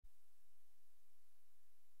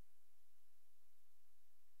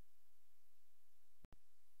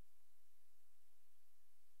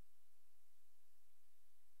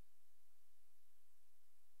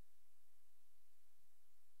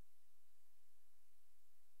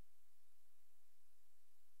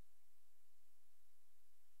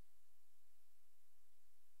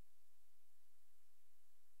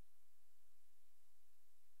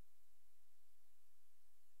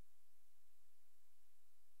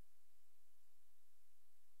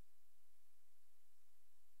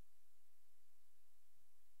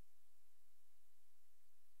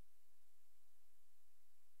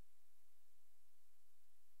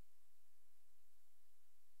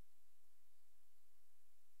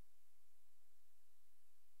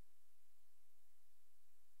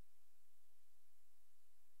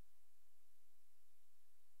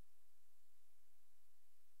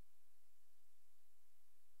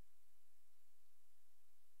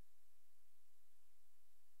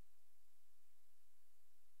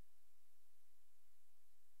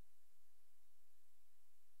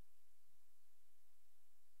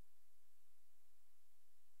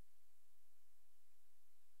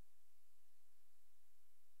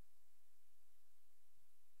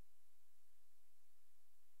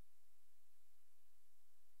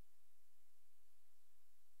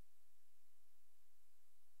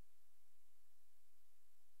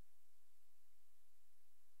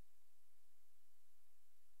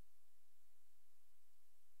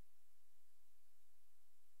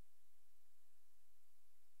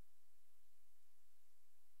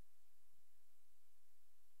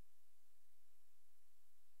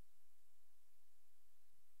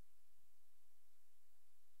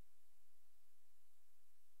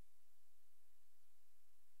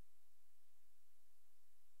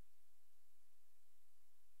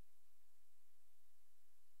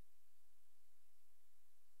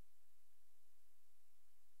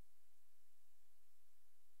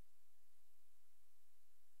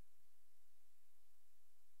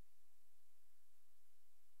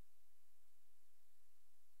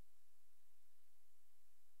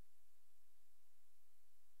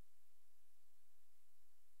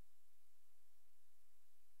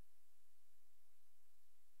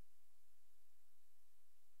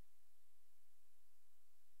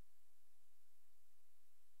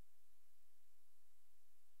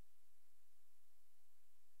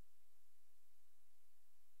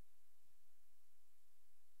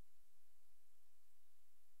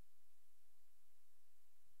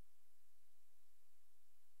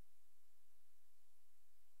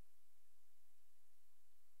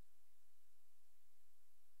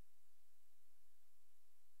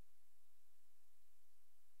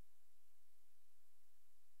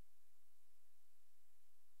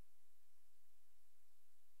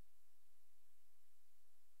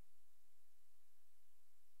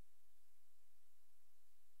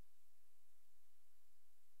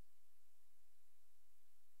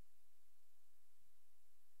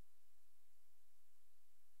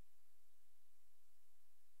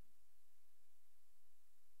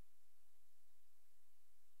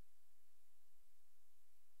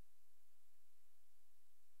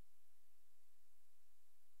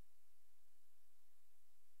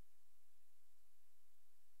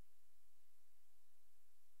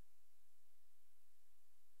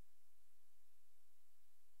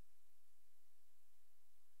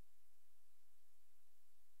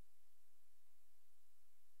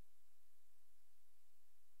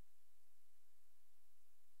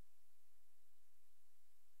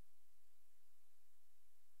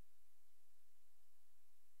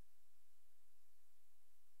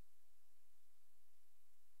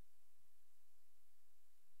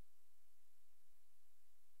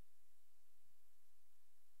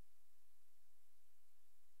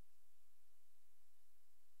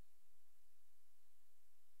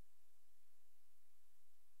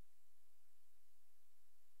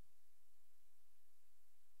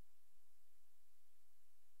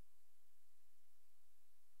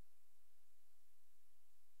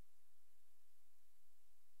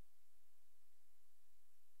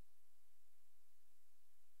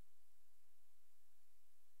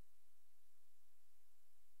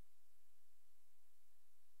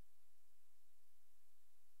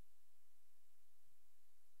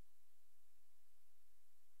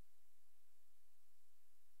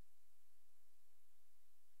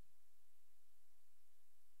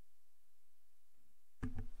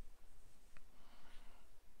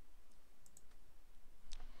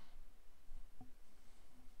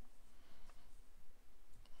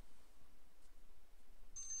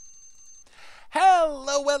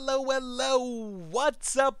hello.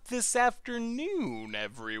 What's up this afternoon,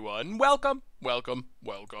 everyone? Welcome.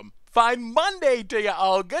 Fine Monday to ya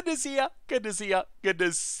all. Good to see ya. Good to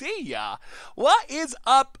see ya. What is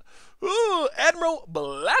up? Ooh, Admiral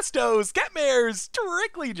Blastos, Catmares,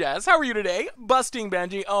 Strictly Jazz. How are you today? Busting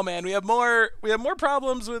Benji. Oh man, we have more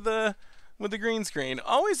problems with the green screen.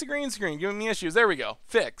 Always the green screen giving me issues. There we go.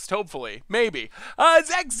 Fixed, hopefully. Maybe.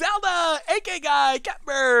 Zach Zelda, AK Guy,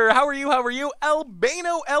 Catmer. How are you?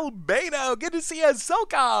 Albano. Good to see you.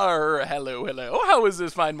 Sokar. Hello. How is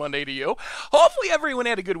this fine Monday to you? Hopefully everyone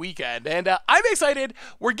had a good weekend. And I'm excited.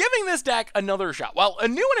 We're giving this deck another shot. Well, a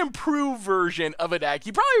new and improved version of a deck.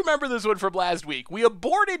 You probably remember this one from last week. We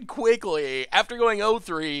aborted quickly after going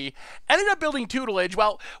 0-3. Ended up building tutelage.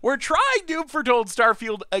 Well, we're trying Doom Foretold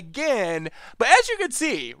Starfield again. But as you can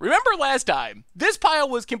see, remember last time, this pile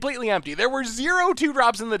was completely empty. There were 0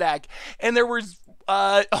 2-drops in the deck, and there was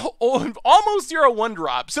almost 0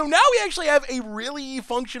 1-drop. So now we actually have a really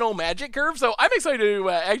functional magic curve, so I'm excited to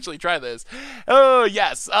actually try this. Oh,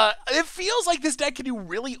 yes. It feels like this deck can do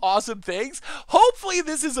really awesome things. Hopefully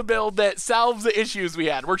this is a build that solves the issues we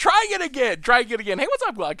had. We're trying it again. Hey, what's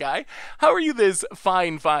up, Glock Guy? How are you this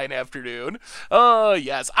fine afternoon?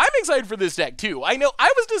 Yes. I'm excited for this deck, too. I know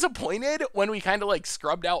I was disappointed when we kind of like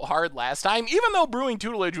scrubbed out hard last time, even though Brewing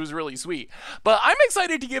Tutelage was really sweet. But I'm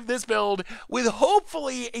excited to give this build with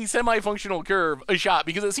hopefully a semi-functional curve a shot,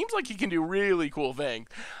 because it seems like he can do really cool things.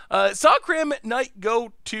 Saw Crim Knight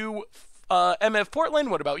go to MF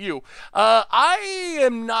Portland. What about you? I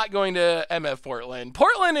am not going to MF Portland.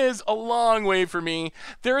 Portland is a long way for me.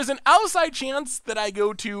 There is an outside chance that I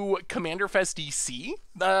go to Commander Fest DC.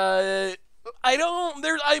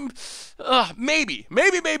 Maybe.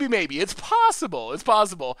 It's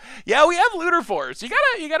possible. Yeah, we have Lunar Force. You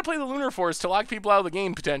gotta play the Lunar Force to lock people out of the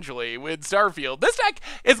game, potentially, with Starfield. This deck,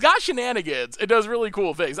 it's got shenanigans. It does really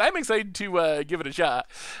cool things. I'm excited to give it a shot.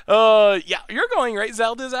 Yeah, you're going, right,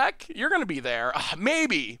 Zelda, Zach? You're gonna be there.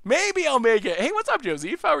 Maybe I'll make it. Hey, what's up,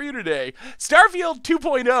 Joseph? How are you today? Starfield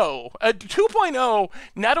 2.0. 2.0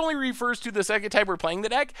 not only refers to the second time we're playing the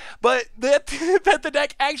deck, but that the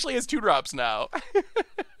deck actually has 2-drops now.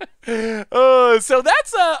 So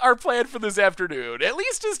that's our plan for this afternoon. At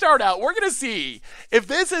least to start out, we're gonna see if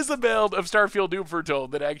this is the build of Starfield Doom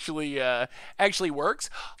Foretold that actually works.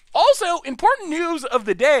 Also, important news of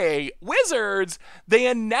the day, Wizards, they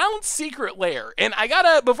announced Secret Lair. And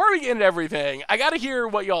before we get into everything, I gotta hear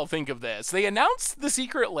what y'all think of this. They announced the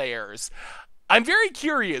Secret Lairs. I'm very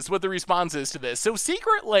curious what the response is to this. So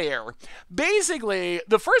Secret Lair, basically,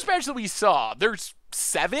 the first batch that we saw, there's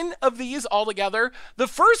 7 of these all together. The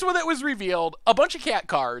first one that was revealed, a bunch of cat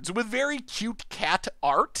cards with very cute cat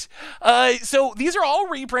art. So these are all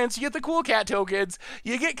reprints. You get the cool cat tokens.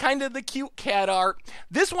 You get kind of the cute cat art.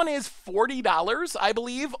 This one is $40, I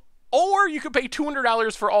believe. Or you could pay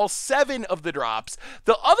 $200 for all 7 of the drops.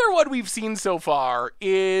 The other one we've seen so far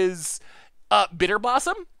is Bitter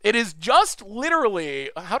Blossom. It is just literally,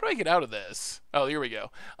 how do I get out of this? Oh, here we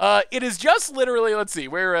go. It is just literally, let's see,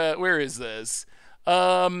 where is this?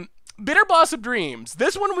 Bitter Blossom Dreams.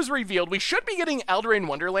 This one was revealed. We should be getting Eldraine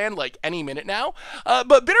Wonderland like any minute now.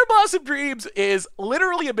 But Bitter Blossom Dreams is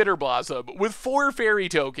literally a Bitter Blossom with 4 fairy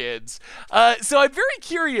tokens. So I'm very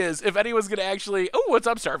curious if anyone's going to actually... Oh, what's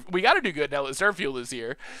up, Starfield? We got to do good now that Starfield is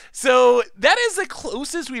here. So that is the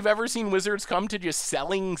closest we've ever seen Wizards come to just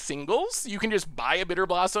selling singles. You can just buy a Bitter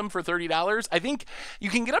Blossom for $30. I think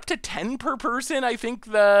you can get up to 10 per person, I think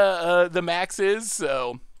the max is,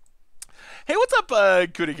 so... Hey, what's up,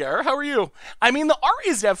 Kudigar? How are you? I mean, the art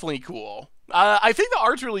is definitely cool. I think the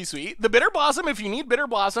art's really sweet. The Bitter Blossom, if you need Bitter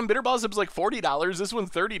Blossom's like $40. This one's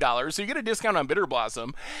 $30, so you get a discount on Bitter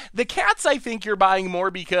Blossom. The cats, I think you're buying more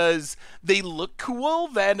because they look cool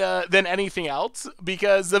than anything else,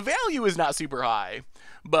 because the value is not super high.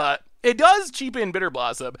 But it does cheapen Bitter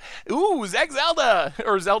Blossom. Ooh, Zach Zelda,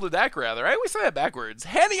 or Zelda Deck rather. I always say that backwards.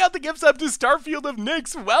 Handing out the gifts up to Starfield of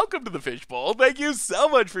Nyx. Welcome to the Fishbowl. Thank you so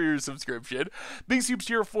much for your subscription. Big soups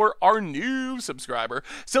here for our new subscriber.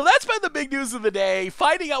 So that's been the big news of the day.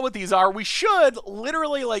 Finding out what these are. We should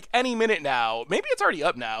literally like any minute now. Maybe it's already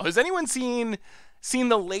up now. Has anyone seen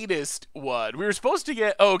the latest one? We were supposed to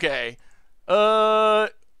get, okay.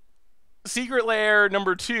 Secret Lair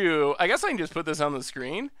number 2. I guess I can just put this on the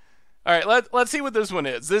screen. All right, let's see what this one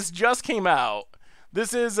is. This just came out.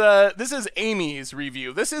 This is Amy's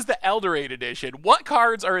review. This is the Eldorade edition. What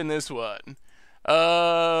cards are in this one?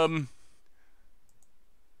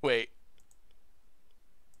 Wait.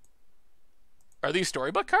 Are these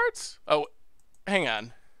storybook cards? Oh, hang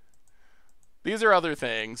on. These are other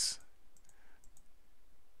things.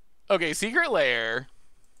 Okay, Secret Lair.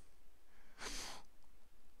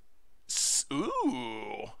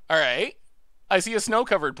 Ooh. All right. I see a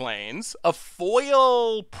snow-covered plains. A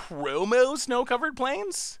foil promo snow-covered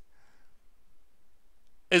plains?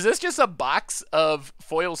 Is this just a box of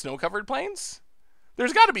foil snow-covered plains?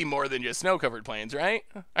 There's got to be more than just snow-covered plains, right?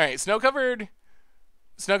 All right, snow-covered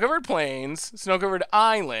plains, snow-covered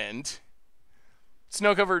island,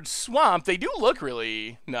 snow-covered swamp. They do look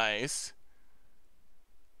really nice.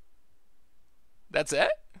 That's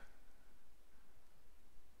it?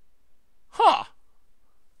 Huh.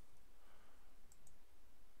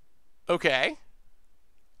 Okay.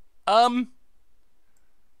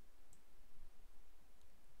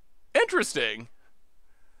 Interesting.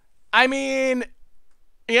 I mean,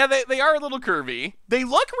 yeah, they are a little curvy. They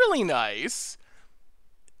look really nice.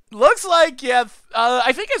 Looks like, yeah,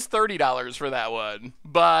 I think it's $30 for that one.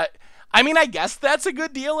 But, I mean, I guess that's a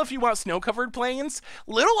good deal if you want snow-covered plains.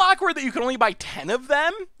 Little awkward that you can only buy 10 of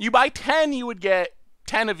them. You buy 10, you would get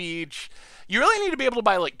 10 of each. You really need to be able to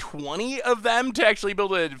buy like 20 of them to actually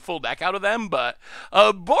build a full deck out of them. But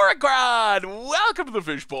Borakrod, welcome to the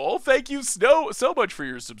Fishbowl. Thank you so much for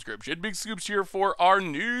your subscription. Big scoops here for our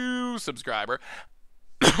new subscriber.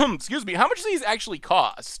 Excuse me. How much do these actually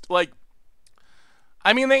cost? Like,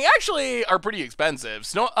 I mean, they actually are pretty expensive.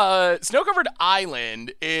 Snow-covered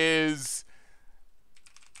island is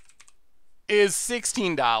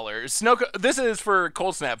 $16. This is for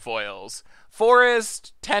cold snap foils.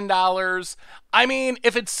 Forest, $10. I mean,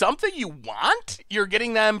 if it's something you want, you're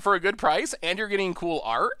getting them for a good price, and you're getting cool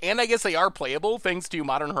art, and I guess they are playable thanks to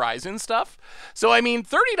Modern Horizons stuff. So, I mean,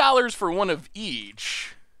 $30 for one of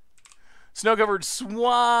each. Snow-covered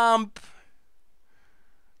swamp.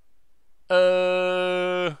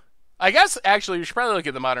 I guess, actually, you should probably look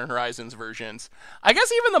at the Modern Horizons versions. I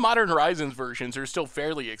guess even the Modern Horizons versions are still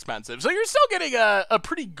fairly expensive, so you're still getting a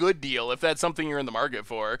pretty good deal if that's something you're in the market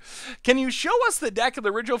for. Can you show us the deck in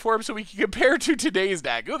the original form so we can compare to today's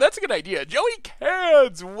deck? Oh, that's a good idea. Joey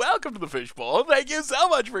Cads, welcome to the Fishbowl. Thank you so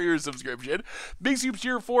much for your subscription. Big soups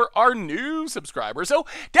here for our new subscriber. So,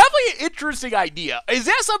 definitely an interesting idea. Is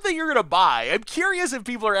that something you're going to buy? I'm curious if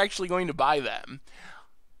people are actually going to buy them.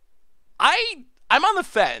 I'm on the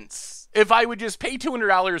fence if I would just pay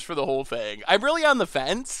 $200 for the whole thing. I'm really on the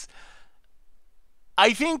fence.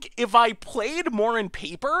 I think if I played more in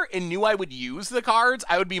paper and knew I would use the cards,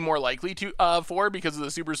 I would be more likely to because of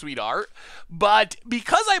the super sweet art. But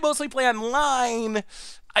because I mostly play online,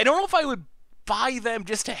 I don't know if I would buy them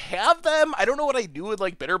just to have them. I don't know what I do with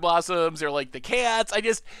like Bitter Blossoms or like the cats. I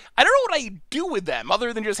don't know what I do with them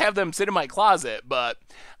other than just have them sit in my closet. But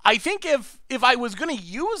I think if I was going to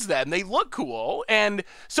use them, they look cool. And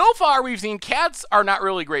so far we've seen cats are not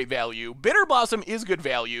really great value. Bitter Blossom is good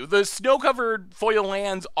value. The snow-covered foil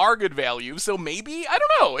lands are good value. So maybe, I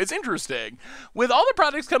don't know, it's interesting. With all the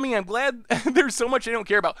products coming, I'm glad there's so much I don't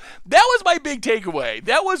care about. That was my big takeaway.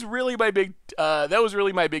 That was really my big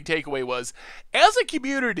takeaway was, as a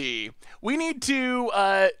community, we need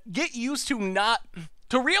to get used to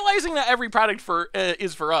realizing that every product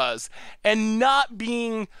is for us, and not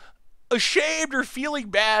being ashamed or feeling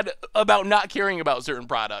bad about not caring about certain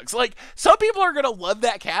products. Like, some people are going to love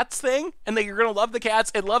that cats thing, and you're going to love the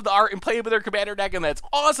cats and love the art and play with their commander deck, and that's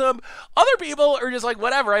awesome. Other people are just like,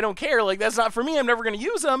 whatever, I don't care. Like, that's not for me. I'm never going to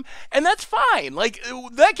use them, and that's fine. Like,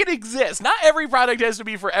 that can exist. Not every product has to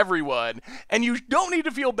be for everyone, and you don't need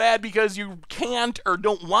to feel bad because you can't or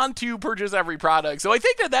don't want to purchase every product. So I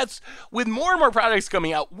think that's, with more and more products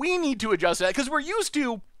coming out, we need to adjust that, because we're used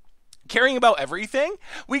to caring about everything.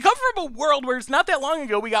 We come from a world where it's not that long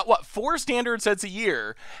ago we got, what, 4 standard sets a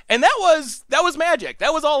year, and that was magic.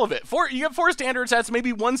 That was all of it. You have 4 standard sets,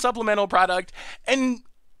 maybe 1 supplemental product, and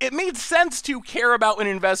it made sense to care about and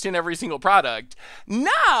invest in every single product.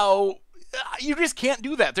 Now you just can't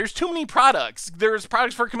do that. There's too many products. There's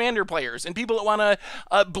products for commander players and people that want to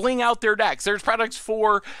bling out their decks. There's products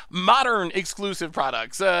for modern exclusive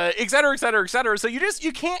products, et cetera, et cetera, et cetera. So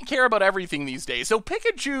you can't care about everything these days. So pick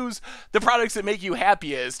and choose the products that make you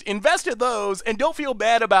happiest, invest in those, and don't feel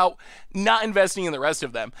bad about not investing in the rest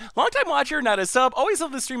of them. Longtime watcher, not a sub. Always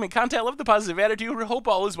love the stream and content. Love the positive attitude. Hope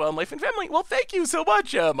all is well in life and family. Well, thank you so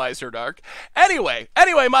much, Meister Dark. Anyway,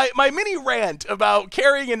 my mini rant about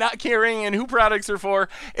caring and not caring and who products are for,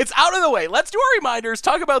 it's out of the way. Let's do our reminders,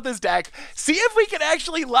 talk about this deck, see if we can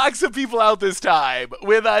actually lock some people out this time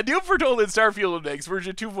with Doom Foretold and Starfield Index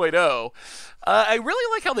version 2.0. I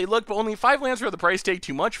really like how they look, but only 5 lands for the price tag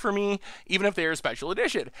too much for me, even if they are special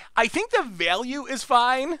edition. I think the value is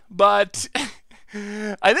fine, but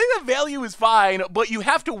you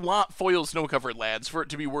have to want foil snow-covered lands for it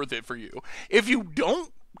to be worth it for you. If you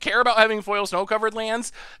don't care about having foil snow-covered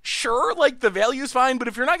lands, sure, like the value's fine, but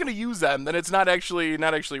if you're not going to use them, then it's not actually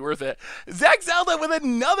worth it. Zach Zelda with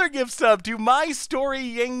another gift sub to My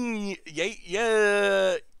Story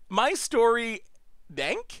My Story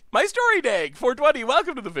Dank? My Story Dank 420.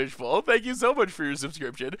 Welcome to the Fishbowl. Thank you so much for your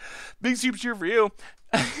subscription. Big super cheer for you.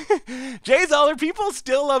 Jay Zoller, people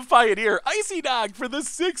still love Pioneer. Icy Dog for the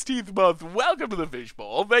 16th month. Welcome to the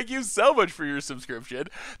Fishbowl. Thank you so much for your subscription.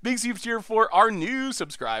 Big super cheer for our new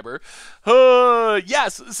subscriber.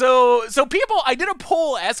 Yes, so people, I did a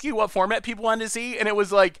poll asking what format people wanted to see, and it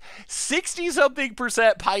was like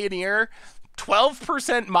 60-something% Pioneer,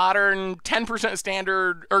 12% modern, 10%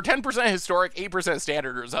 standard, or 10% historic, 8%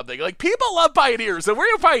 standard or something. Like, people love Pioneer, so we're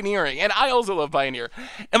pioneering, and I also love Pioneer.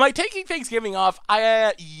 Am I taking Thanksgiving off?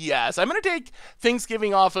 Yes, I'm going to take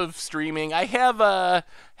Thanksgiving off of streaming. I have,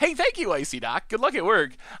 hey, thank you, Icy Doc. Good luck at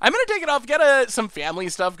work. I'm going to take it off, get some family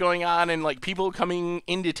stuff going on, and, like, people coming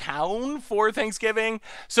into town for Thanksgiving.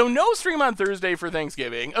 So no stream on Thursday for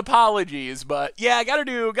Thanksgiving. Apologies, but yeah, I gotta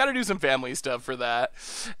do some family stuff for that.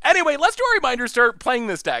 Anyway, let's do a reminder, start playing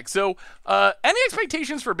this deck. So, any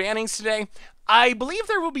expectations for bannings today? I believe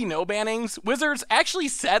there will be no bannings. Wizards actually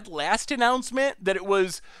said last announcement that it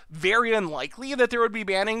was very unlikely that there would be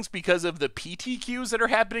bannings because of the PTQs that are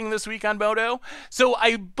happening this week on Moto. So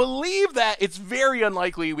I believe that it's very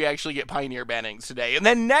unlikely we actually get Pioneer bannings today. And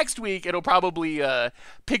then next week, it'll probably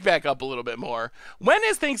pick back up a little bit more. When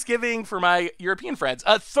is Thanksgiving for my European friends?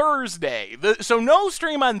 Thursday. So no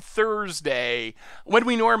stream on Thursday when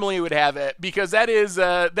we normally would have it, because that is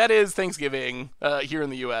Thanksgiving here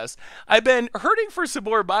in the U.S. I've been hurting for some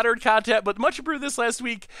more modern content, but much improved this last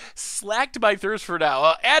week. Slacked my thirst for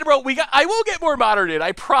now. Admiral, I will get more modern in,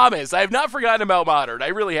 I promise. I have not forgotten about modern. I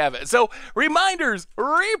really haven't. So, reminders,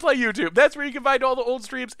 replay YouTube. That's where you can find all the old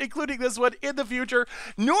streams, including this one in the future.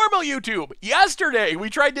 Normal YouTube. Yesterday,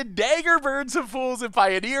 we tried to dagger burn some fools in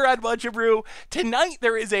Pioneer on Bunch of Brew. Tonight,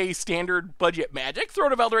 there is a standard budget Magic,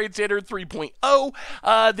 Throne of Eldraine Standard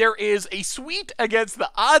 3.0. There is a suite against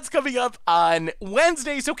the odds coming up on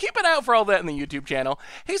Wednesday, so keep an eye out for all that in the YouTube channel.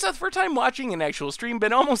 Hey Seth, first time watching an actual stream.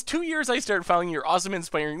 Been almost 2 years I started following your awesome,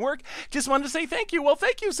 inspiring work. Just wanted to say thank you. Well,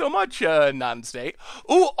 thank you so much, Non-State.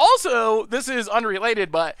 Ooh, also, this is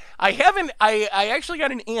unrelated, but I actually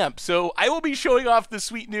got an amp, so I will be showing off the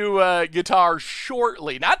sweet new guitar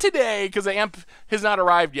shortly. Not today, because the amp has not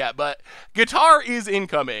arrived yet, but guitar is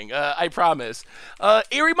incoming, I promise. A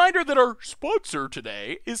reminder that our sponsor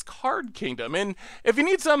today is Card Kingdom, and if you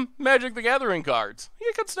need some Magic the Gathering cards,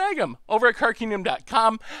 you can snag them over at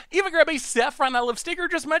cardkingdom.com. Even grab a Saffron Olive sticker,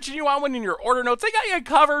 just mention you want one in your order notes. They got you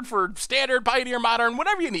covered for standard, Pioneer, modern,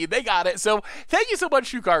 whatever you need, they got it. So thank you so much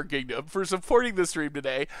to Card Kingdom for supporting the stream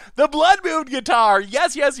today. The Blood Moon guitar,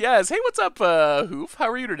 yes, yes, yes. Hey, what's up, Hoof? How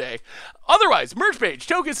are you today? Otherwise, merch page,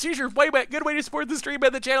 tokens, t-shirts, playback, good way to support the stream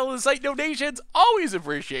and the channel and the site. Donations, always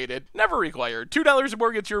appreciated, never required. $2 or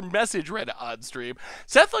more gets your message read on stream.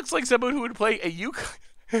 Seth looks like someone who would play a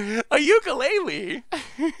ukulele.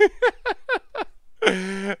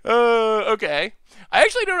 Okay. I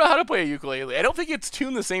actually don't know how to play a ukulele. I don't think it's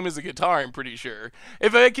tuned the same as a guitar, I'm pretty sure.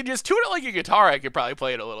 If I could just tune it like a guitar, I could probably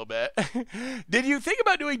play it a little bit. Did you think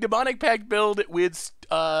about doing Demonic Pact build with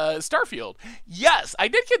Starfield? Yes, I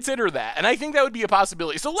did consider that, and I think that would be a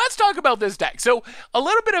possibility. So let's talk about this deck. So a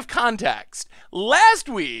little bit of context. Last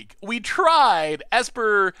week, we tried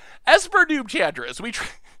Esper Doomchantress.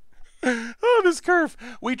 Oh, this curve.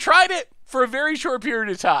 We tried it for a very short period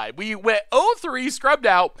of time. We went 0-3, scrubbed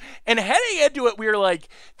out, and heading into it, we were like,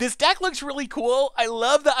 this deck looks really cool. I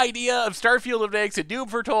love the idea of Starfield of Decks and Doom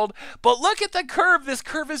Foretold, but look at the curve. This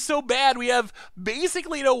curve is so bad. We have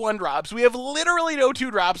basically no 1-drops. We have literally no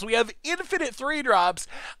 2-drops. We have infinite 3-drops.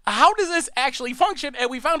 How does this actually function? And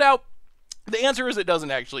we found out the answer is it doesn't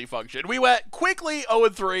actually function. We went quickly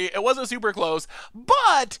 0-3. It wasn't super close,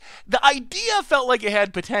 but the idea felt like it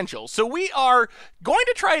had potential. So we are going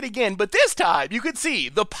to try it again, but this time you could see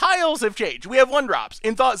the piles have changed. We have 1-drops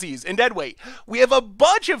in Thoughtseize and Deadweight. We have a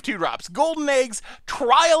bunch of 2-drops. Golden Eggs,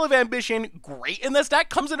 Trial of Ambition, great in this deck.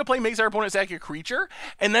 Comes into play, makes our opponent sack a creature,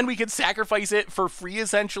 and then we can sacrifice it for free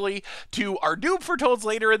essentially to our Doom Foretold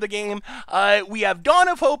later in the game. We have Dawn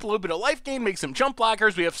of Hope, a little bit of life gain, make some jump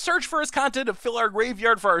blockers. We have Search for His Content to fill our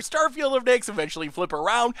graveyard for our Starfield of Decks, eventually flip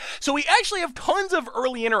around. So we actually have tons of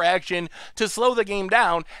early interaction to slow the game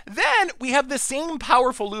down. Then we have the same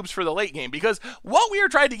powerful loops for the late game, because what we are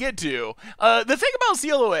trying to get to, the thing about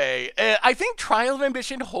Seal Away, I think Trial of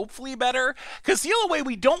Ambition hopefully better, because Seal Away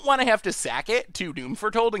we don't want to have to sack it to Doom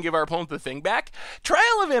Foretold and give our opponent the thing back.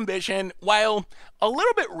 Trial of Ambition, while a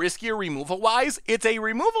little bit riskier removal-wise. It's a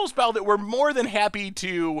removal spell that we're more than happy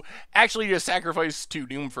to actually just sacrifice to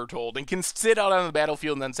Doom Foretold and can sit out on the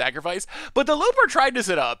battlefield and then sacrifice. But the loop we're trying to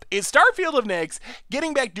set up is Starfield of Nyx,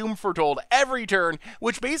 getting back Doom Foretold every turn,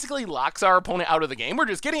 which basically locks our opponent out of the game. We're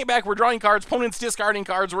just getting it back, we're drawing cards, opponent's discarding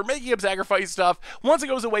cards, we're making him sacrifice stuff. Once it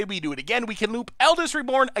goes away, we do it again. We can loop Eldest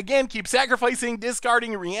Reborn, again, keep sacrificing,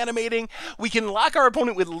 discarding, reanimating. We can lock our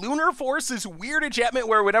opponent with Lunar Force, this weird enchantment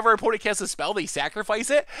where whenever our opponent casts a spell, they sacrifice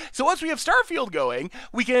it. So once we have Starfield going,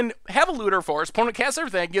 we can have a Lunar Force, opponent casts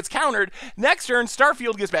everything, gets countered. Next turn,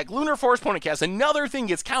 Starfield gets back Lunar Force, opponent casts another thing,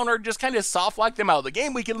 gets countered, just kind of soft lock them out of the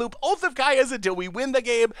game. We can loop Oath of Kaias until we win the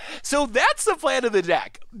game. So that's the plan of the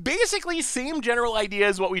deck. Basically, same general idea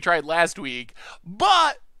as what we tried last week,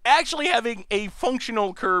 but actually having a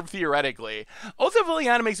functional curve theoretically. Oath of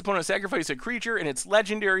Liliana makes opponent sacrifice a creature, and it's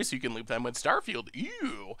legendary, so you can loop them with Starfield.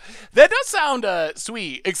 Ew. That does sound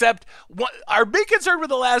sweet, except our big concern with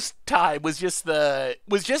the last time was just the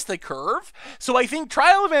curve. So I think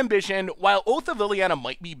Trial of Ambition, while Oath of Liliana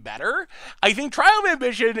might be better, I think Trial of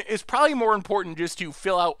Ambition is probably more important just to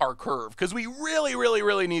fill out our curve, because we really, really,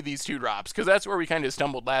 really need these 2-drops, because that's where we kind of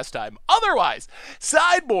stumbled last time. Otherwise,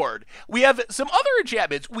 sideboard, we have some other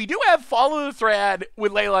enchantments. We do have Follow the Thread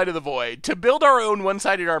with Leyline of the Void to build our own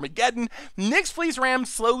one-sided Armageddon. Nyx Fleece Ram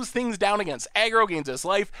slows things down against aggro, gains us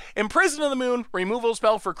life. Imprison of the Moon, removal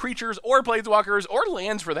spell for creatures or planeswalkers, or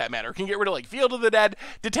lands for that matter. Can get rid of like Field of the Dead.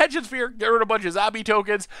 Detention Sphere, get rid of a bunch of zombie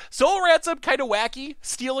tokens. Soul Ransom, kind of wacky.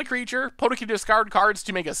 Steal a creature. Opponent can discard cards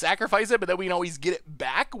to make us sacrifice it, but then we can always get it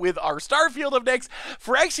back with our Starfield of Nyx.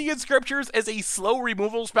 Phyrexian Scriptures as a slow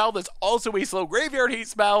removal spell that's also a slow graveyard hate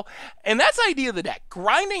spell. And that's the idea of the deck.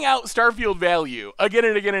 Grinding out Starfield value again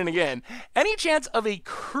and again and again. Any chance of a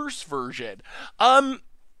curse version?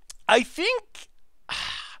 I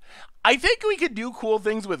think we could do cool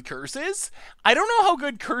things with curses. I don't know how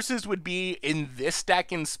good curses would be in this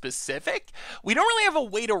deck in specific. We don't really have a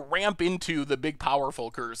way to ramp into the big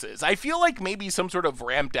powerful curses. I feel like maybe some sort of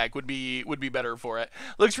ramp deck would be better for it.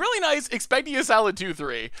 Looks really nice. Expecting a solid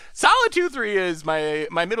 2-3. Solid 2-3 is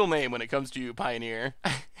my middle name when it comes to Pioneer.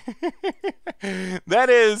 that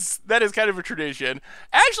is kind of a tradition.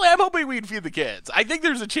 Actually, I'm hoping we'd feed the kids. I think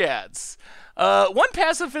there's a chance. One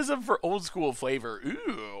pacifism for old school flavor.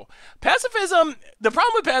 Ooh. Pacifism, the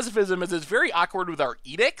problem with pacifism is it's very awkward with our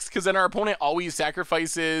edicts, because then our opponent always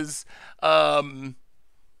sacrifices, the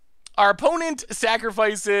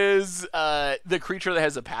creature that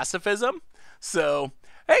has a pacifism. So,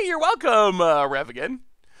 hey, you're welcome, Revigan.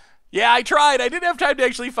 Yeah, I tried. I didn't have time to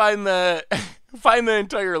actually find the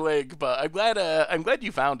entire link, but I'm glad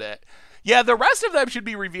you found it. Yeah, the rest of them should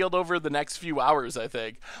be revealed over the next few hours, I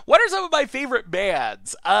think. What are some of my favorite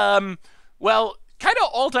bands? Well, kind of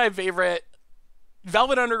all-time favorite,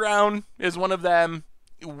 Velvet Underground is one of them.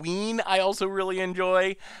 Ween I also really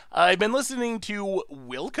enjoy. I've been listening to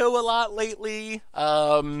Wilco a lot lately.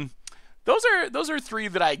 Those are 3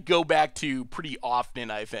 that I go back to pretty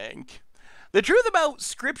often, I think. The truth about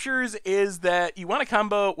Scriptures is that you want to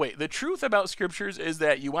combo... Wait, the truth about Scriptures is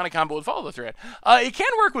that you want to combo with Follow the Thread. It can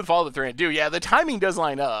work with Follow the Thread, too. Yeah, the timing does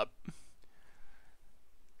line up.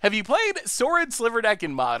 Have you played Sword Sliver Deck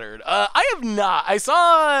in Modern? I have not. I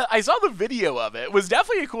saw the video of it. It was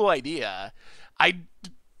definitely a cool idea. I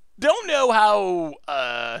don't know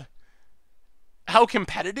how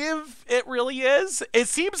competitive it really is. It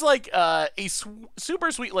seems like a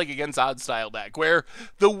super sweet like against odds style deck where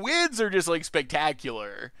the wins are just like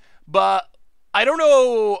spectacular, but I don't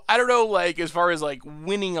know like as far as like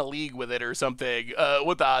winning a league with it or something,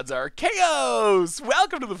 what the odds are. Chaos,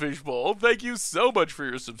 welcome to the Fishbowl. Thank you so much for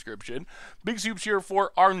your subscription. Big soups here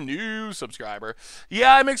for our new subscriber.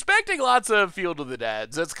 Yeah, I'm expecting lots of Field of the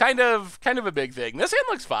Dead. That's kind of a big thing. This hand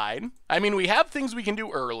looks fine. I mean, we have things we can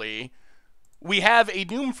do early. We have a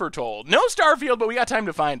Doom Foretold. No Starfield, but we got time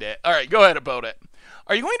to find it. All right, go ahead about it.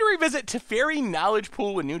 Are you going to revisit Teferi Knowledge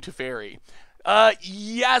Pool with new Teferi?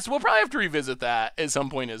 Yes, we'll probably have to revisit that at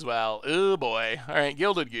some point as well. Oh boy. All right,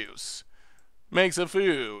 Gilded Goose makes a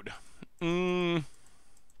food. All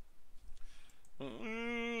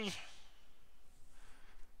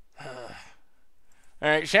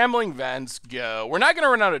right, Shambling Vents, go. We're not going to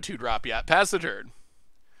run out of 2-drop yet. Pass the turn.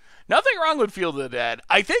 Nothing wrong with Field of the Dead.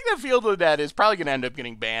 I think that Field of the Dead is probably going to end up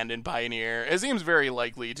getting banned in Pioneer. It seems very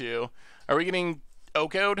likely to. Are we getting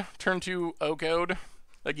O-Code? Turn to O-Code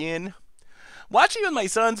again? Watching with my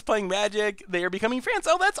sons playing Magic, they are becoming fans.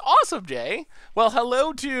 Oh, that's awesome, Jay. Well,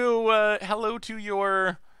 hello to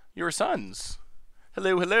your sons.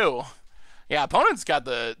 Hello. Yeah, opponent's got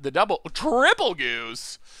the triple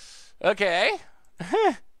goose. Okay.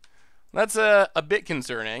 That's a bit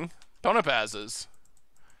concerning. Opponent passes.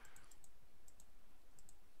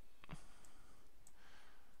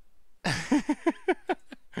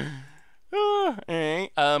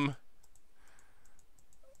 Alright,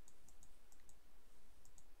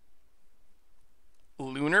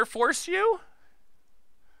 Lunar Force you?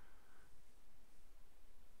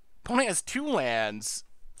 Opponent has 2 lands,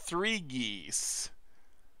 3 geese.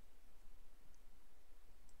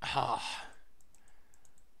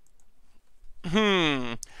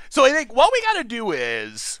 So I think what we gotta do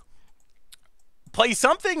is play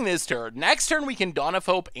something this turn. Next turn we can Dawn of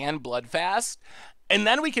Hope and Bloodfast, and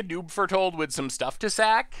then we can Doom Foretold with some stuff to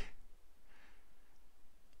sack.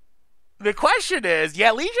 The question is,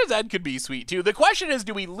 yeah, Legion's End could be sweet too. The question is,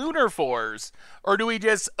 do we Lunar Force, or do we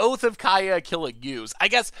just Oath of Kaya, kill a goose? I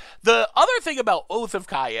guess the other thing about Oath of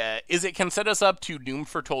Kaya is it can set us up to Doom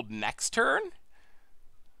Foretold next turn.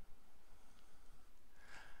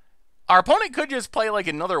 Our opponent could just play like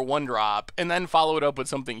another 1-drop and then follow it up with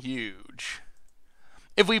something huge.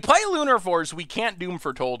 If we play Lunar Force, we can't Doom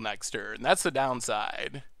Foretold next turn. That's the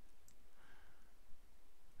downside.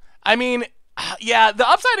 I mean, yeah, the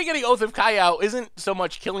upside of getting Oath of Kaya out isn't so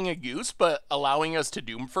much killing a goose, but allowing us to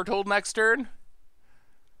Doom Foretold next turn.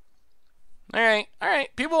 Alright.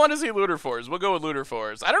 People want to see Lunar Force. We'll go with Lunar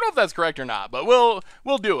Force. I don't know if that's correct or not, but we'll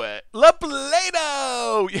do it. La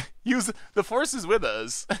Play-Doh! Use the Force is with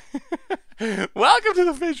us. Welcome to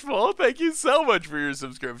the Fishbowl. Thank you so much for your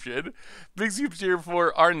subscription. Big soup cheer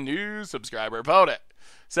for our new subscriber, opponent.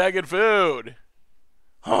 Second food.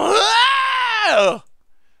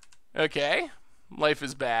 Okay. Life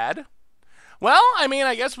is bad. Well, I mean,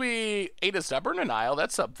 I guess we ate a Stubborn Denial.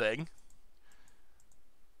 That's something.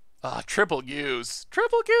 Triple goose.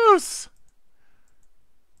 Triple goose!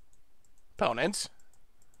 Opponent.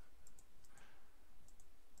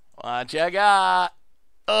 What you got?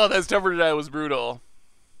 Oh, that Stubborn Denial was brutal.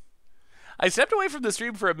 I stepped away from the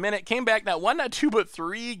stream for a minute, came back, not 1, not 2, but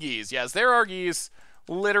 3 geese. Yes, there are geese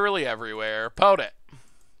literally everywhere. Opponent.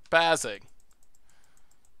 Passing.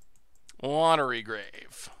 Watery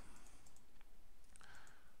Grave.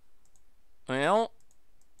 Well,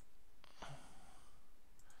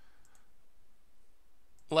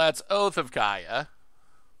 let's Oath of Kaya.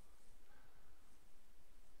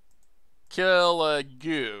 Kill a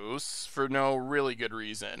goose for no really good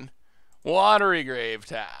reason. Watery Grave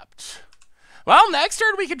tapped. Well, next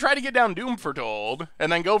turn we can try to get down Doom Foretold,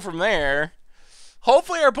 and then go from there.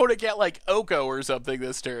 Hopefully our opponent get like Oko or something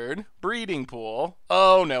this turn. Breeding Pool.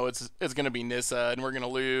 Oh no, it's gonna be Nissa, and we're gonna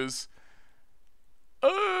lose.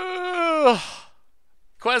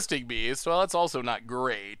 Questing Beast. Well, that's also not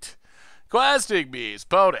great. Questing Beast.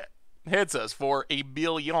 Opponent hits us for a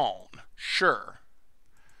billion. Sure.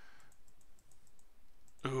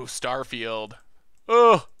 Ooh, Starfield.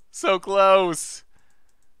 Oh, so close.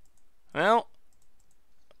 Well,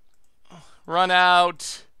 run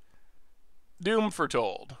out. Doom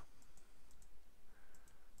Foretold.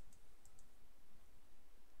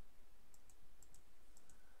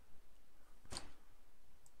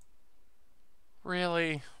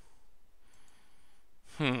 Really?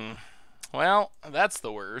 Well, that's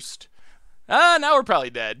the worst. Now we're probably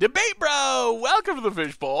dead. Debate Bro! Welcome to the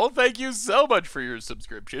Fishbowl. Thank you so much for your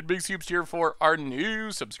subscription. Big soups here for our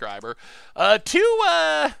new subscriber. Two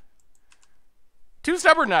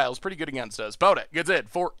Stubborn Denials, pretty good against us. Opponent gets it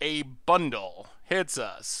for a bundle. Hits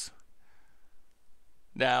us.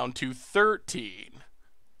 Down to 13.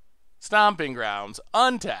 Stomping Grounds,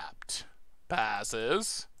 untapped.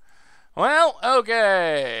 Passes. Well,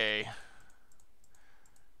 okay.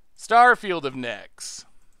 Starfield of Nyx.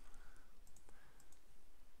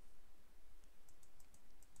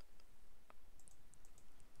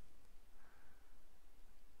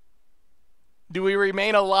 Do we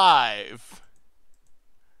remain alive?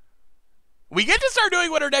 We get to start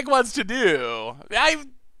doing what our deck wants to do. I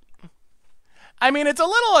mean, it's a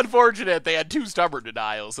little unfortunate they had 2 Stubborn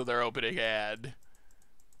Denials in their opening hand.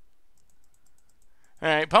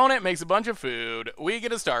 Alright, opponent makes a bunch of food. We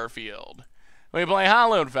get a Starfield. We play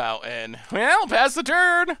Hallowed Fountain. Well, pass the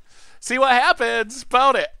turn. See what happens.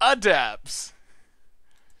 Opponent untaps.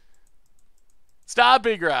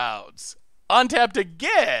 Stomping Grounds. Untapped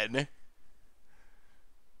again.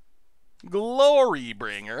 Glory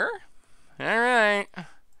Bringer. Alright.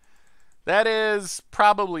 That is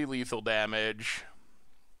probably lethal damage.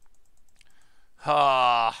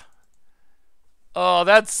 Oh,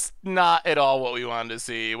 that's not at all what we wanted to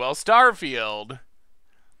see. Well, Starfield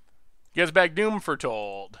gets back Doom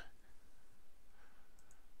Foretold.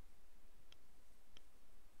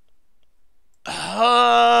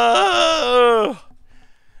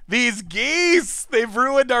 These geese, they've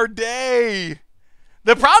ruined our day.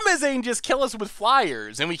 The problem is they can just kill us with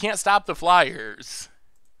flyers, and we can't stop the flyers.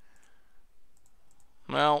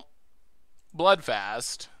 Well,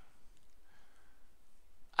 Bloodfast.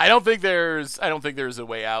 I don't think there's a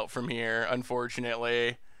way out from here,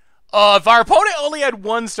 unfortunately. If our opponent only had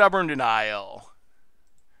one Stubborn Denial.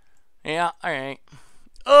 Yeah, alright.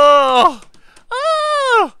 Oh!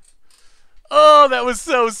 Oh! Oh, that was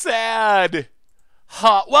so sad.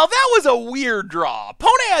 Huh. Well, that was a weird draw.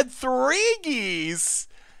 Opponent had 3 geese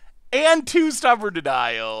and 2 Stubborn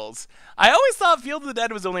Denials. I always thought Field of the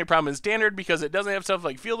Dead was only a problem in Standard because it doesn't have stuff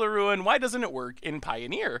like Field of Ruin. Why doesn't it work in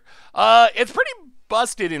Pioneer? It's pretty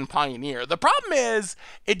busted in Pioneer. The problem is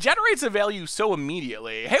it generates a value so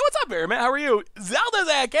immediately. Hey, what's up, Bearman? How are you? Zelda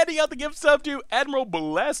Zach, handing out the gift stuff to Admiral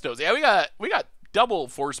Blastos. Yeah, we got double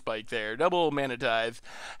Force Spike there, double Mana Tithe.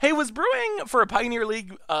 Hey, was brewing for a Pioneer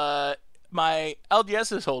League my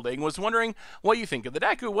LDS is holding, was wondering what you think of the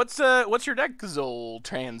deck. What's your deck, Zol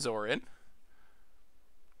Transorin?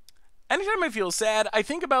 Anytime I feel sad, I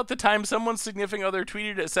think about the time someone's significant other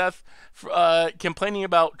tweeted at Seth complaining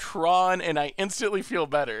about Tron, and I instantly feel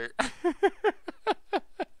better.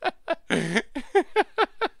 I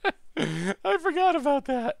forgot about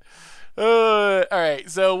that. Alright,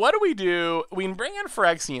 so what do? We can bring in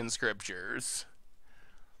Phyrexian Scriptures.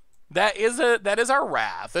 That is our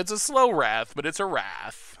Wrath. It's a slow Wrath, but it's a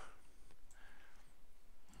Wrath.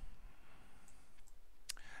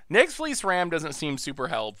 Nyx Fleece Ram doesn't seem super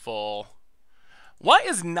helpful. What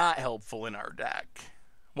is not helpful in our deck?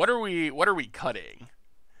 What are we cutting?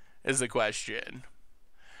 Is the question.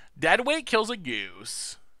 Deadweight kills a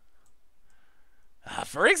goose.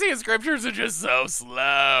 Phyrexian Scriptures are just so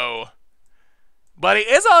slow. But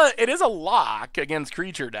it is a lock against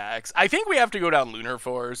creature decks. I think we have to go down Lunar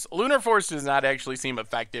Force. Lunar Force does not actually seem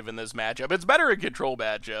effective in this matchup. It's better in control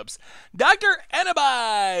matchups. Dr.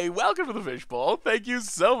 Enabai, welcome to the Fishbowl. Thank you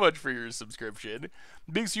so much for your subscription.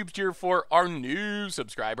 Big soup cheer for our new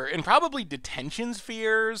subscriber. And probably Detention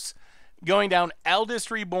Spheres. Going down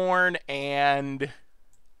Eldest Reborn and...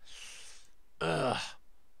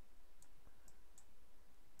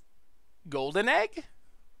 Golden Egg?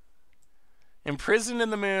 Imprisoned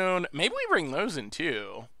in the Moon. Maybe we bring those in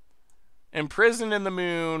too. Imprisoned in the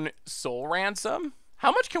Moon. Soul Ransom.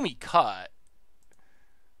 How much can we cut?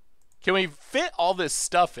 Can we fit all this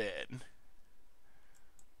stuff in?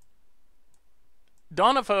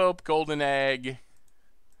 Dawn of Hope. Golden Egg.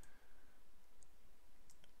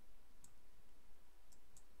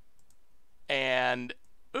 And...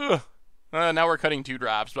 now we're cutting 2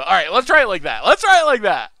 drops. But alright, let's try it like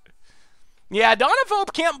that. Yeah, Dawn of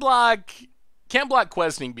Hope can't block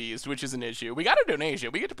Questing Beast, which is an issue. We got a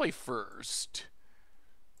donation. We get to play first.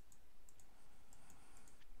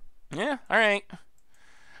 Yeah, alright.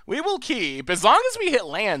 We will keep. As long as we hit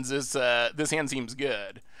lands, this hand seems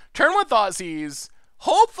good. Turn 1 Thoughtseize.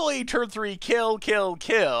 Hopefully turn 3 kill.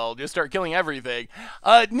 Just start killing everything.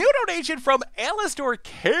 New donation from Alistair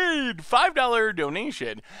Cade. $5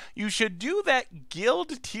 donation. You should do that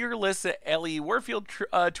guild tier list that Ellie Warfield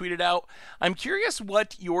tweeted out. I'm curious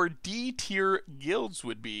what your D tier guilds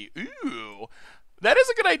would be. Ooh. That is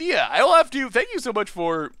a good idea. I will have to. Thank you so much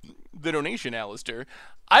for the donation, Alistair.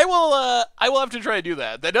 I will have to try to do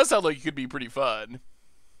that. That does sound like it could be pretty fun.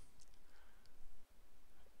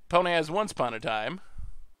 Pony has Once Upon a Time.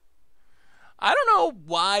 I don't know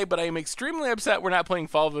why, but I'm extremely upset we're not playing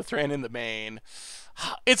Fall of the Thran in the main.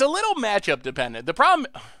 It's a little matchup dependent. The problem...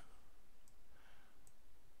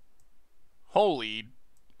 Holy...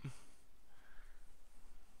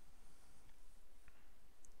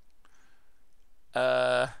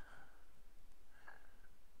 Well,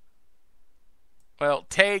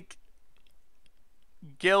 take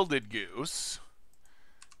Gilded Goose.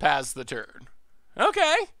 Pass the turn.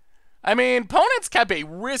 Okay. I mean, opponents kept a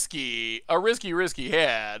risky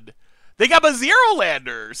hand. They got a Zero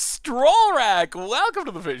Lander. Stroll Rack, welcome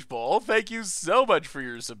to the Fishbowl. Thank you so much for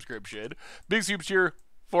your subscription. Big soup cheer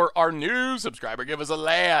for our new subscriber. Give us a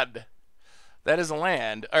land. That is a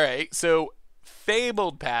land. All right, so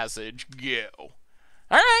Fabled Passage, go.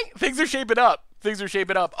 All right, things are shaping up.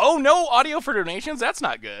 Oh, no audio for donations? That's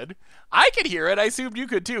not good. I could hear it. I assumed you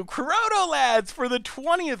could too. Chrono Lads for the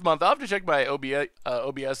 20th month. I'll have to check my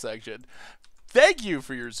OBS section. Thank you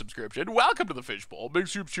for your subscription. Welcome to the Fishbowl. Big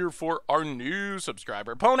soup cheer for our new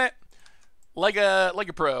subscriber. Opponent, like a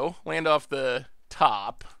pro, land off the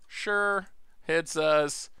top. Sure, hits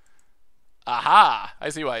us. Aha! I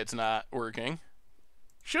see why it's not working.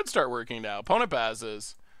 Should start working now. Opponent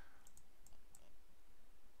passes.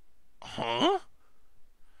 Huh?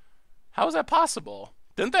 How is that possible?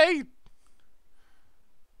 Didn't they?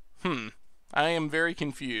 I am very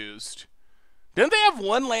confused. Didn't they have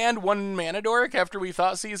 1 land, 1 mana dork after we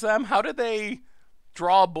Thoughtseize them? How did they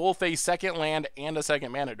draw both a second land and a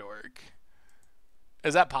second mana dork?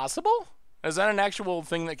 Is that possible? Is that an actual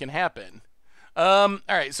thing that can happen?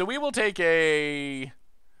 Alright, so we will take a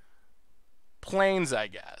Plains, I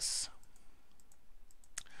guess.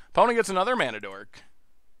 Opponent gets another mana dork.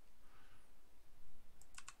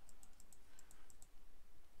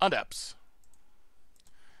 Untaps.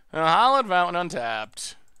 Hallowed Fountain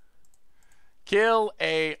untapped. Kill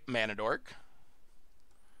a mana dork.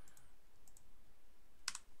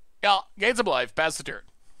 Yeah, Gates of Life, pass the turn.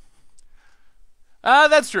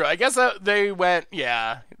 That's true. I guess they went,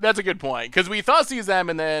 yeah, that's a good point. Because we thought seize them,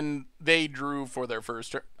 and then they drew for their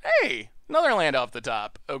first turn. Hey, another land off the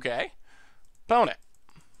top. Okay. Opponent.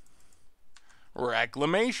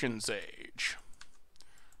 Reclamation Sage.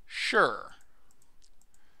 Sure.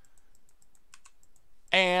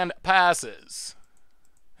 And passes.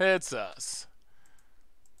 Hits us.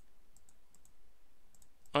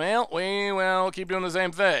 Well, we will keep doing the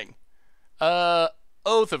same thing.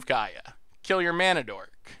 Oath of Kaya. Kill your mana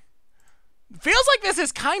dork. Feels like this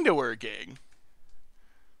is kind of working.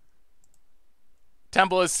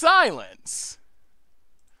 Temple of Silence.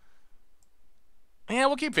 Yeah,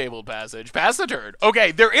 we'll keep Fabled Passage. Pass the turn.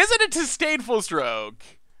 Okay, there isn't a Disdainful Stroke.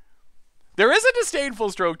 There is a Disdainful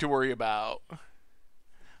Stroke to worry about.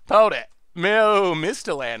 Opponent. Missed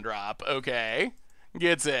a land drop. Okay.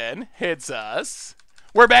 Gets in. Hits us.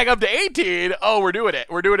 We're back up to 18. Oh, we're doing it.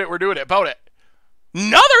 We're doing it. We're doing it. Opponent.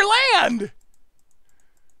 Another land!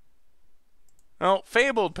 Oh,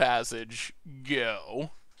 Fabled Passage.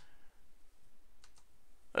 Go.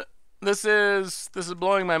 This is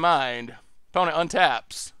blowing my mind. Opponent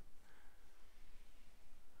untaps.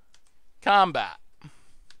 Combat.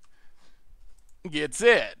 Gets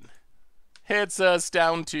in. Hits us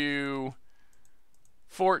down to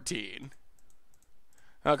 14.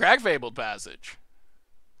 Oh, crack Fabled Passage.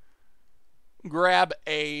 Grab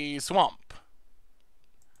a swamp.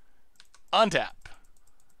 Untap.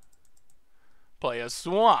 Play a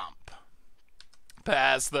swamp.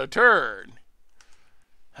 Pass the turn.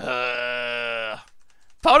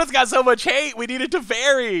 Opponent's got so much hate. We needed to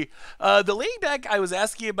vary. The league deck I was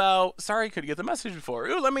asking about. Sorry, couldn't get the message before.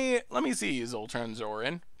 Ooh, let me see. Zoltan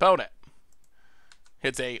Zorin. Opponent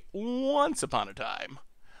hits a Once Upon a Time.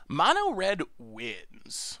 Mono red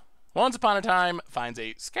wins. Once Upon a Time finds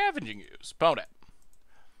a Scavenging Ooze. Opponent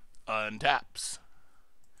untaps.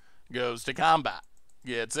 Goes to combat.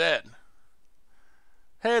 Gets in.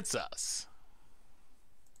 Hits us.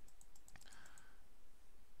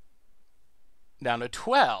 Down to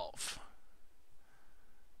 12.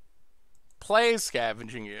 Plays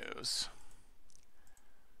Scavenging Ooze.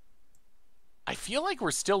 I feel like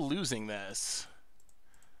we're still losing this.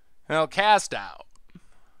 Now cast out.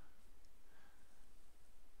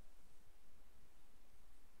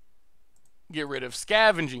 Get rid of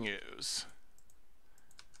Scavenging Ooze.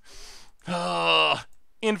 Oh,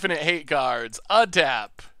 infinite hate cards. Untap.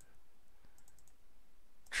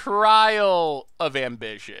 Trial of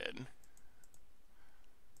Ambition.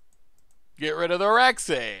 Get rid of the Rex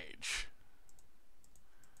Age.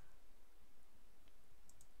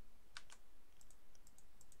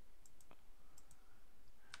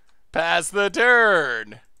 Pass the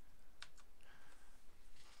turn.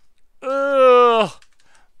 Ugh.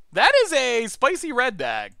 That is a spicy red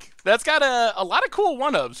deck. That's got a lot of cool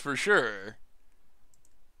one-ups for sure.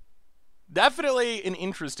 Definitely an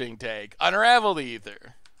interesting take. Unravel the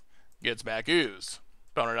Ether. Gets back Ooze.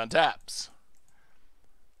 Opponent untaps.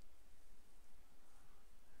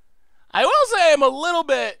 I will say I'm a little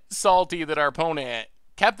bit salty that our opponent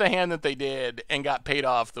kept the hand that they did and got paid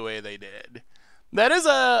off the way they did. That is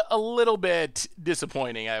a little bit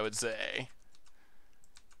disappointing, I would say.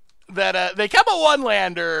 That they kept a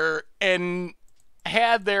one-lander and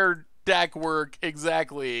had their deck work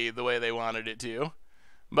exactly the way they wanted it to.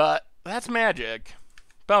 But that's Magic.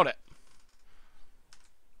 Opponent.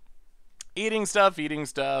 Eating stuff, eating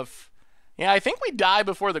stuff. Yeah, I think we die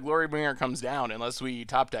before the Glorybringer comes down unless we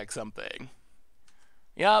top deck something.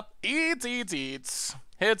 Yep, eats, eats, eats.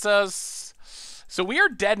 Hits us. So we are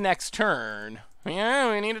dead next turn.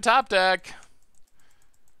 Yeah, we need a top deck.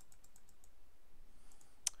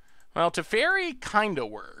 Well, Teferi kind of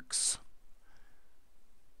works.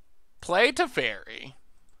 Play Teferi.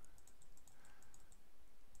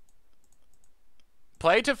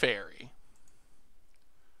 Play Teferi.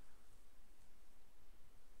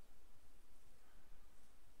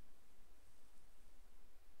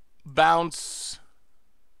 Bounce.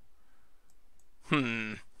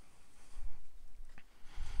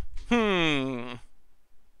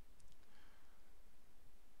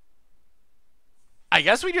 I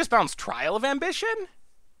guess we just bounce Trial of Ambition?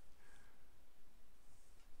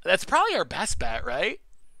 That's probably our best bet, right?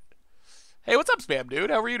 Hey, what's up, Spam Dude?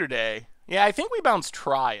 How are you today? Yeah, I think we bounced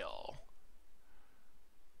Trial.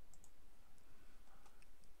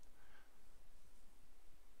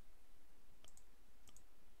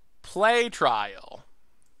 Play Trial.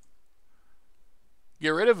 Get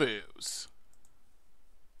rid of Ooze.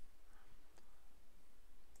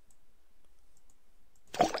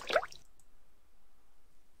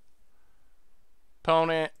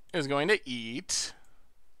 Opponent is going to eat.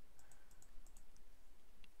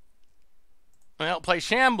 Well, play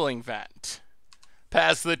Shambling Vent.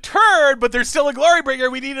 Pass the turn, but there's still a Glory Bringer.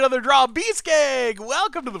 We need another draw. Beastcake,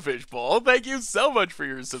 welcome to the Fishbowl. Thank you so much for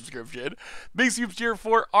your subscription. Big super cheer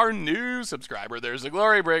for our new subscriber. There's a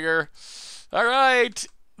Glory Bringer. All right.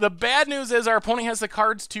 The bad news is our opponent has the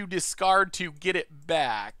cards to discard to get it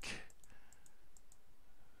back.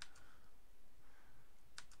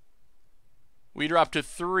 We drop to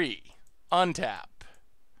 3. Untap.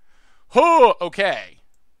 Oh, okay.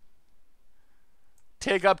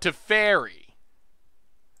 Take up to Fairy.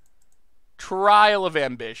 Trial of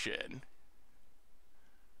Ambition.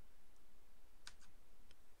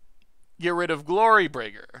 Get rid of Glory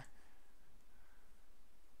Bringer.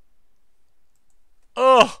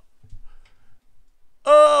 Oh.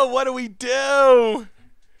 Oh, what do we do?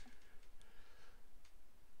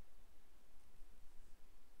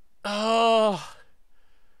 Oh.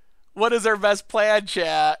 What is our best plan,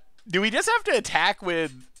 chat? Do we just have to attack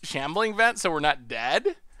with Shambling Vent so we're not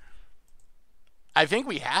dead? I think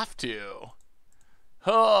we have to.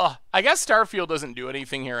 Oh, I guess Starfield doesn't do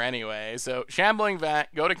anything here anyway. So Shambling Vent,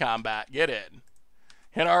 go to combat, get in.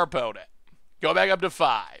 Hit our opponent. Go back up to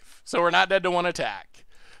 5. So we're not dead to 1 attack.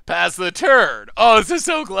 Pass the turn. Oh, this is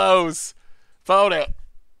so close. Opponent.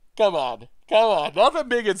 Come on. Come on. Nothing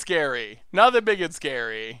big and scary. Nothing big and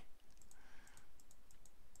scary.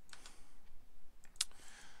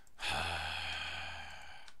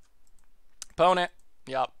 Opponent.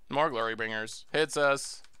 Yep. More Glory Bringers. Hits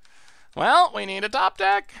us. Well, we need a top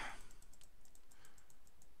deck.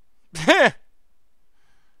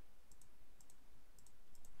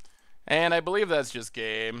 And I believe that's just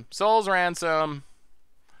game. Soul's Ransom.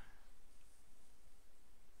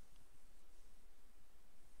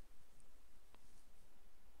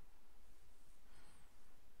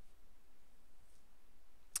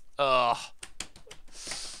 Ugh.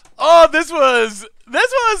 Oh, this was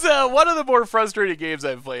one of the more frustrating games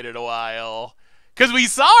I've played in a while. Because we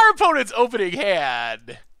saw our opponent's opening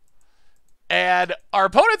hand. And our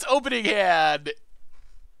opponent's opening hand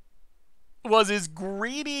was as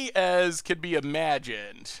greedy as could be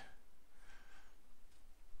imagined.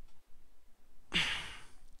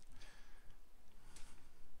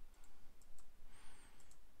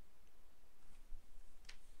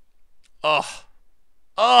 Oh.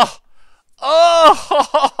 Oh.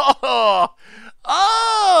 Oh.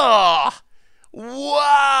 Oh.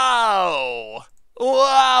 Wow.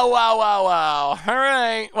 Wow, wow, wow, wow. All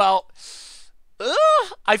right. Well,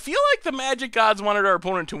 I feel like the Magic Gods wanted our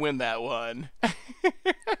opponent to win that one.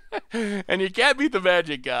 And you can't beat the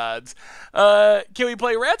Magic Gods. Can we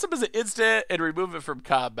play Ransom as an instant and remove it from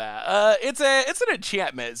combat? It's an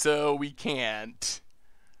enchantment, so we can't.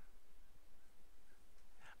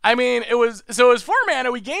 I mean, it was 4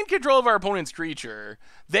 mana. We gained control of our opponent's creature.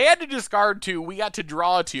 They had to discard 2. We got to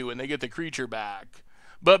draw 2, and they get the creature back.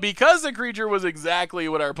 But because the creature was exactly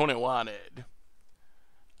what our opponent wanted,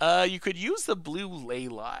 you could use the blue ley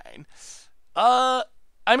line. I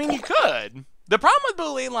mean, you could. The problem with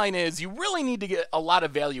blue ley line is you really need to get a lot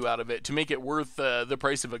of value out of it to make it worth the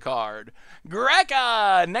price of a card.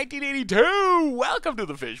 Greca, 1982, welcome to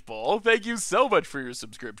the Fishbowl. Thank you so much for your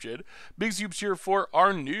subscription. Big super cheer for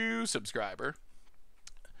our new subscriber.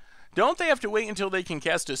 Don't they have to wait until they can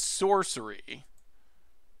cast a sorcery?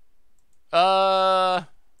 No.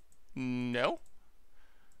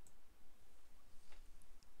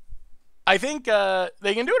 I think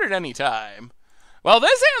they can do it at any time. Well,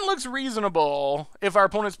 this hand looks reasonable if our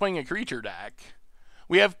opponent's playing a creature deck.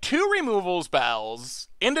 We have 2 removal spells,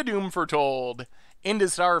 into Doom Foretold, into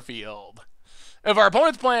Starfield. If our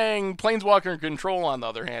opponent's playing Planeswalker Control on the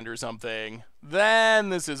other hand or something, then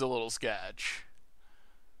this is a little sketch.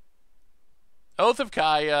 Oath of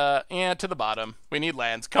Kaya, and to the bottom. We need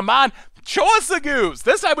lands. Come on, show us the goose.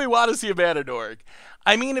 This time we want to see a mana dork.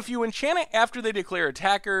 I mean, if you enchant it after they declare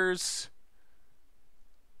attackers...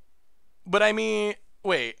 But I mean,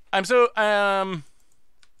 wait, well,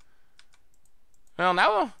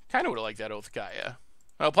 now kind of would have liked that Oath of Kaya.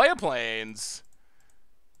 I'll play a Plains.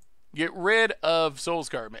 Get rid of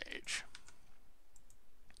Soulscar Mage.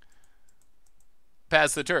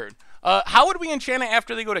 Pass the turn. How would we enchant it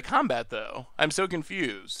after they go to combat, though? I'm so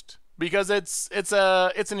confused. Because it's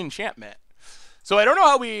an enchantment. So I don't know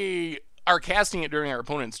how we are casting it during our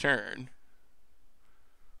opponent's turn.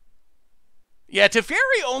 Yeah, Teferi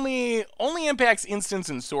only impacts instants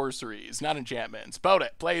and sorceries, not enchantments. Bout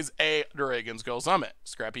it. Plays a Dragon Skull Summit.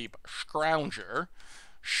 Scrap Heap Scrounger.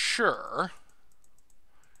 Sure.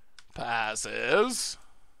 Passes.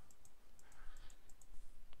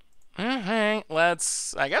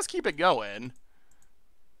 Let's, I guess, keep it going.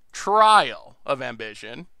 Trial of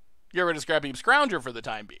Ambition. Get rid of Scrap Heap Scrounger for the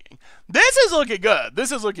time being. This is looking good.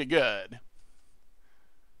 This is looking good.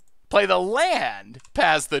 Play the land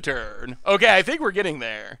past the turn. Okay, I think we're getting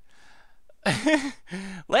there.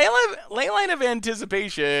 Leyline of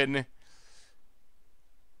Anticipation.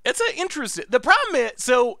 It's an interesting. The problem is,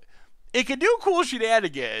 so it can do cool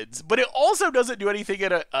shenanigans, but it also doesn't do anything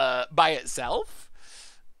by itself.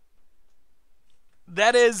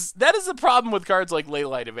 That is the problem with cards like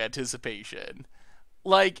Leyline of Anticipation.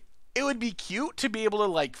 Like, it would be cute to be able to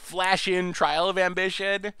like flash in Trial of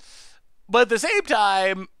Ambition. But at the same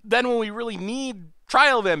time, then when we really need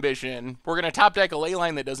Trial of Ambition, we're going to top deck a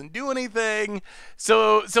Leyline that doesn't do anything.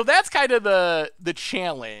 So that's kind of the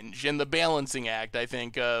challenge and the balancing act, I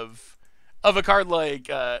think, of a card like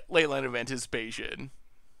Leyline of Anticipation.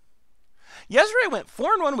 Yesterday I went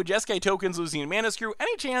 4-1 with Jeskai tokens, losing Mana Screw.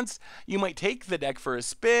 Any chance you might take the deck for a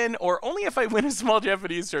spin, or only if I win a small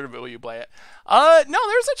Japanese tournament will you play it? No,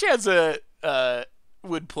 there's a chance that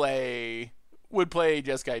would play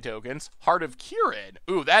Jeskai tokens. Heart of Kirin.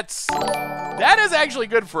 Ooh, that is actually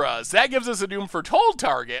good for us. That gives us a Doom Foretold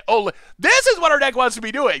target. Oh, this is what our deck wants to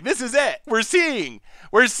be doing. This is it. We're seeing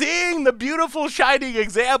the beautiful shining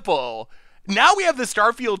example. Now we have the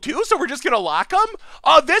Starfield too, so we're just going to lock them?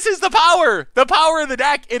 Oh, this is the power of the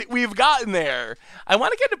deck we've gotten there. I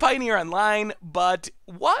want to get to Pioneer Online, but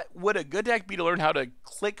what would a good deck be to learn how to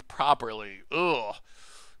click properly? Ugh,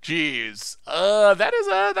 jeez. That is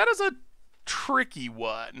a tricky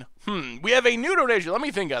one. We have a new donation. Let me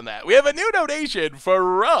think on that. We have a new donation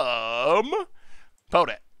from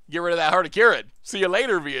Podit. Get rid of that Heart of Kirin. See you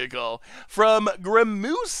later, vehicle. From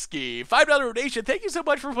Grimooski. $5 donation. Thank you so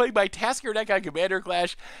much for playing my Tasker deck on Commander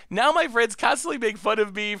Clash. Now my friends constantly make fun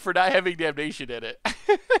of me for not having Damnation in it.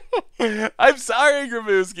 I'm sorry,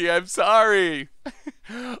 Grimooski. I'm sorry.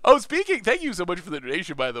 Oh, thank you so much for the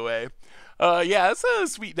donation, by the way. Yeah, that's a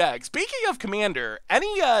sweet deck. Speaking of Commander,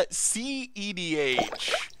 any CEDH? We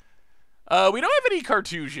don't have any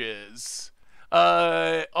cartouches.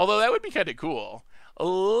 Although that would be kind of cool.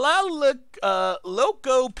 Loco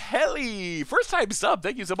Pelli, first time sub,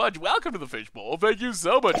 thank you so much. Welcome to the Fishbowl. Thank you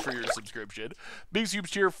so much for your subscription. Big super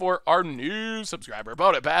cheer for our new subscriber.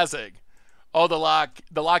 About it passing. Oh, the lock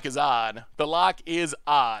is on. The lock is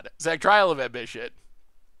on. Zach, Trial of Ambition.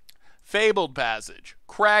 Fabled Passage.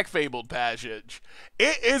 Crack Fabled Passage.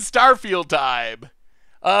 It is Starfield time.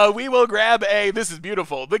 We will grab this is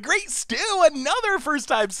beautiful. The Great Stew, another first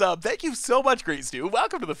time sub. Thank you so much, Great Stew.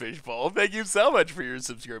 Welcome to the Fishbowl. Thank you so much for your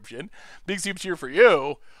subscription. Big super cheer for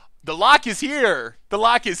you. The lock is here. The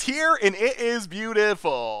lock is here, and it is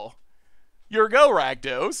beautiful. Your go,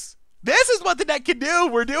 Rakdos. This is what the deck can do.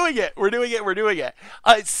 We're doing it. We're doing it. We're doing it.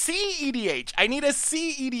 CEDH. I need a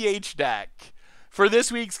CEDH deck for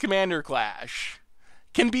this week's Commander Clash.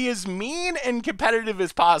 Can be as mean and competitive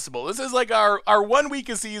as possible. This is like our 1 week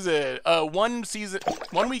a season, 1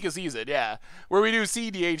 week a season, yeah, where we do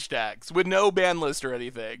CDH decks with no ban list or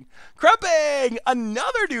anything. Crumping,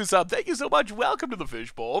 another new sub. Thank you so much. Welcome to the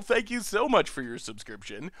Fishbowl. Thank you so much for your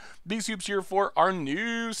subscription. Big soups here for our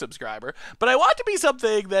new subscriber. But I want to be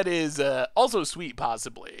something that is also sweet,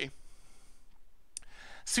 possibly.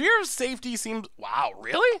 Sphere of Safety seems. Wow,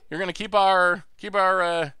 really? You're gonna keep our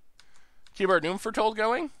Doom Foretold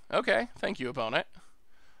going? Okay, thank you, opponent.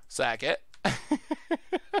 Sack it. All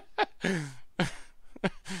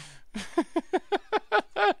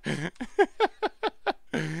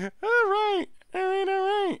right.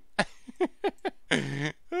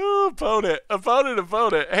 Ooh, opponent.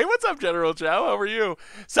 Hey, what's up, General Chow? How are you?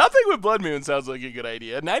 Something with Blood Moon sounds like a good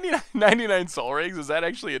idea. 99 Soul Rings, is that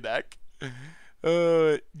actually a deck?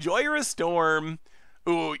 Joyrous Storm.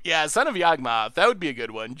 Ooh, yeah, Son of Yawgmoth. That would be a good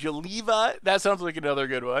one. Jaliva. That sounds like another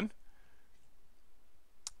good one.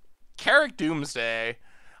 Carrick Doomsday.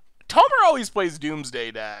 Tomer always plays Doomsday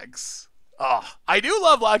decks. Oh, I do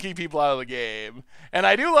love locking people out of the game. And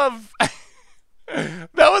I do love... that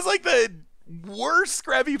was like the worst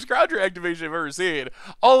Scrap Heap Scrounger activation I've ever seen.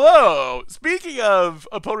 Although, speaking of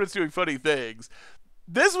opponents doing funny things...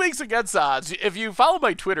 This week's Against Odds, if you follow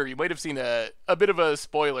my Twitter, you might have seen a bit of a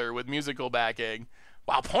spoiler with musical backing.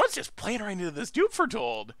 Wow, opponents just playing right into this Doom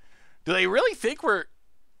Foretold. Do they really think we're...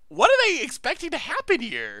 What are they expecting to happen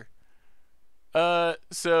here?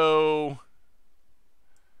 So...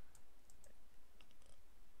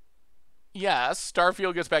 yes,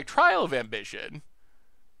 Starfield gets back Trial of Ambition,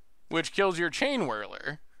 which kills your Chain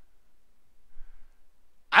Whirler.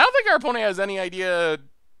 I don't think our opponent has any idea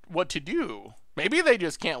what to do. Maybe they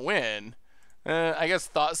just can't win. I guess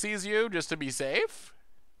Thought sees you just to be safe.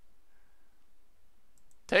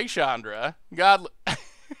 Take Chandra. God.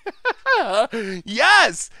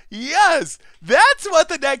 Yes! Yes! That's what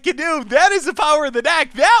the deck can do. That is the power of the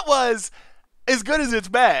deck. That was as good as it's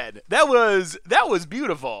been. That was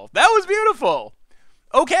beautiful. That was beautiful.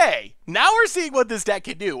 Okay, now we're seeing what this deck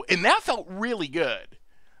can do, and that felt really good.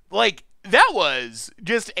 Like, that was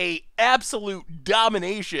just a absolute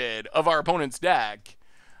domination of our opponent's deck.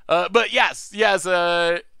 But yes,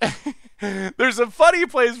 there's some funny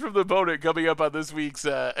plays from the opponent coming up on this week's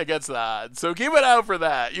Against the Odds. So keep an eye out for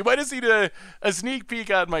that. You might have seen a sneak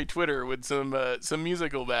peek on my Twitter with some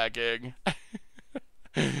musical backing.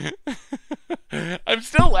 I'm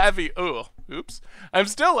still laughing. Oh, oops. I'm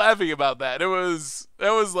still laughing about that. That was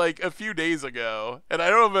like a few days ago, and I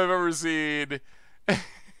don't know if I've ever seen.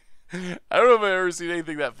 I don't know if I've ever seen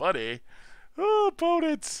anything that funny. Oh,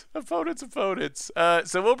 opponents.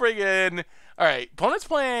 So we'll bring in. All right, opponent's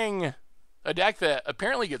playing a deck that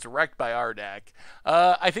apparently gets wrecked by our deck.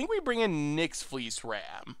 I think we bring in Nyx Fleece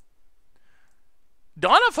Ram.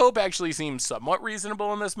 Dawn of Hope actually seems somewhat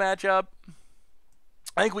reasonable in this matchup.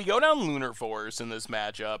 I think we go down Lunar Force in this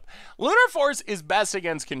matchup. Lunar Force is best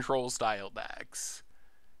against control style decks.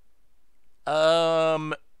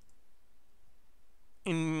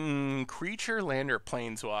 In Creature, Land, or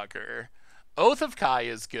Planeswalker, Oath of Kai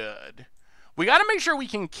is good. We got to make sure we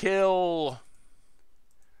can kill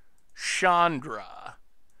Chandra.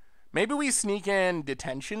 Maybe we sneak in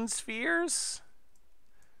Detention Spheres?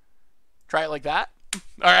 Try it like that?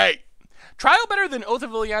 All right. Trial better than Oath of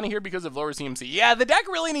Liliana here because of lower CMC. Yeah, the deck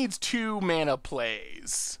really needs 2 mana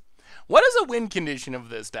plays. What is a win condition of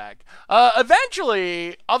this deck?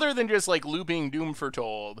 Eventually, other than just like looping Doom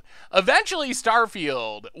Foretold, eventually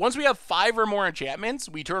Starfield, once we have 5 or more enchantments,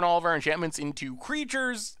 we turn all of our enchantments into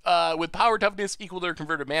creatures with power toughness equal to their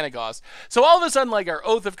converted mana cost. So all of a sudden, like our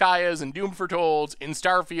Oath of Kaias and Doom Foretolds and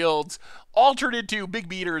Starfields altered into big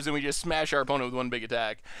beaters, and we just smash our opponent with 1 big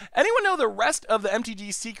attack. Anyone know the rest of the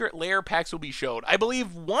MTG Secret Lair packs will be showed? I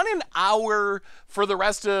believe 1 an hour for the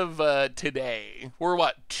rest of today. We're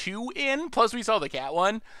what, 2 in? Plus we saw the cat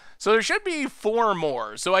one. So there should be 4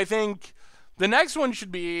 more. So I think the next one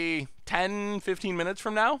should be 10, 15 minutes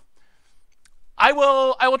from now. I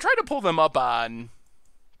will try to pull them up on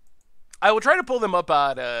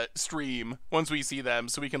stream once we see them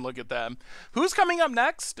so we can look at them. Who's coming up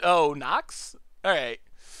next? Oh, Nox? All right.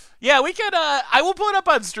 Yeah, we could, I will pull it up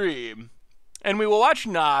on stream and we will watch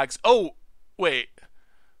Nox. Oh, wait.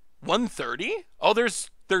 1:30? Oh, there's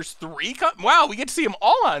 3? Wow, we get to see them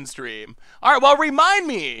all on stream. All right, well, remind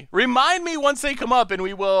me once they come up, and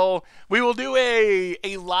we will do a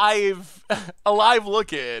live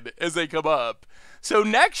look in as they come up. So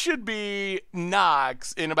next should be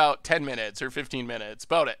Nox in about 10 minutes or 15 minutes.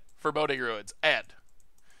 About it for Bodega Ruins. Ed.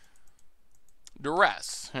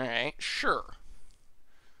 Duress. All right, sure.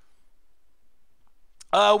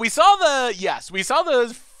 We saw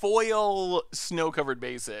the foil snow-covered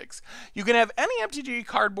basics. You can have any MTG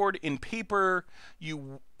cardboard in paper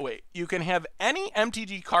you can have any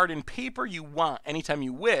MTG card in paper you want anytime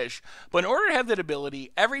you wish, but in order to have that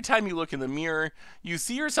ability, every time you look in the mirror, you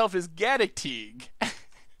see yourself as Gaddock Teague.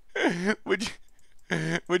 Would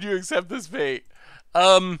you accept this fate?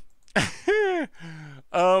 I'm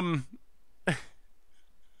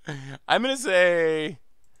gonna say,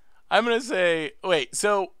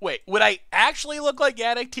 wait, would I actually look like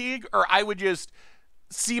Gaddock Teague, or I would just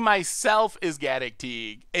see myself as Gaddock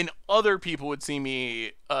Teague, and other people would see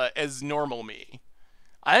me as normal me?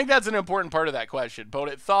 I think that's an important part of that question.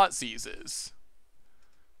 Poet Thought seizes.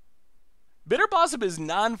 Bitter Blossom is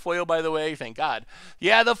non-foil, by the way. Thank God.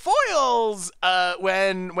 Yeah, the foils.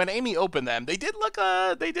 When Amy opened them, they did look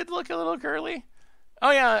a little curly.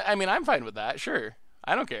 Oh yeah, I mean, I'm fine with that. Sure,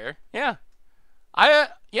 I don't care. Yeah.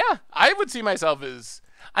 I would see myself as,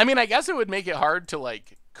 I mean, I guess it would make it hard to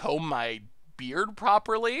like comb my beard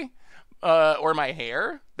properly, or my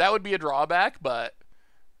hair. That would be a drawback, but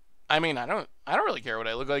I mean, I don't really care what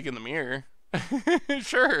I look like in the mirror.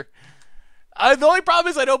 Sure. The only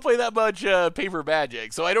problem is I don't play that much paper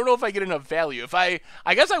Magic, so I don't know if I get enough value. I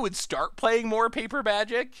guess I would start playing more paper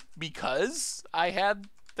Magic because I had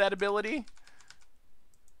that ability.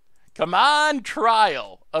 Come on,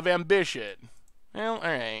 Trial of Ambition. Well,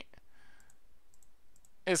 alright.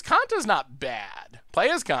 Iskanta's not bad. Play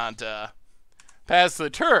Iskanta. Pass the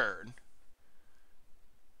turn.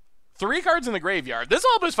 3 cards in the graveyard. This will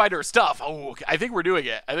help us find our stuff. Oh, I think we're doing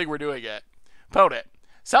it. I think we're doing it. Opponent.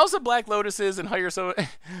 Sell some Black Lotuses and hire some...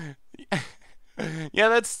 Yeah,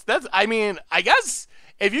 that's. I mean, I guess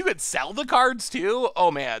if you could sell the cards too, oh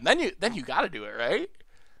man, then you got to do it, right?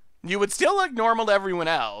 You would still look normal to everyone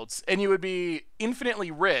else, and you would be infinitely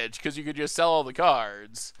rich because you could just sell all the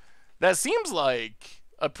cards. That seems like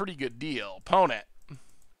a pretty good deal. Opponent.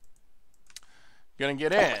 Gonna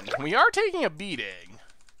get in. We are taking a beating.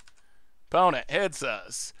 Opponent hits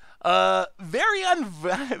us. Varian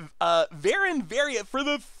for the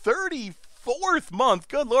 34th month.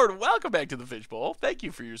 Good Lord. Welcome back to the Fishbowl. Thank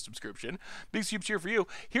you for your subscription. Big soup cheer for you.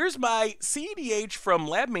 Here's my CEDH from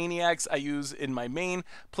Lab Maniacs I use in my main.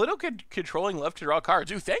 Political controlling love to draw cards.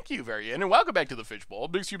 Ooh, thank you, Varian, and welcome back to the Fishbowl.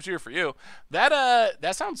 Big soup cheer for you.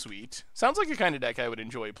 That sounds sweet. Sounds like a kind of deck I would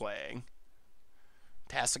enjoy playing.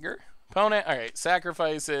 Tasiger. Opponent. All right.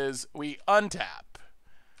 Sacrifices. We untap.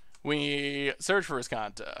 We search for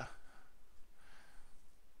Iskanta.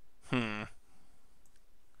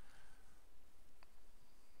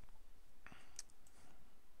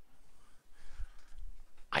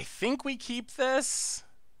 I think we keep this.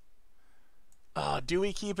 Do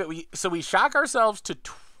we keep it? So we shock ourselves to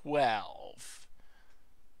 12.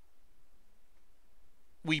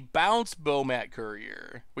 We bounce Bomat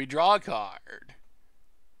Courier. We draw a card.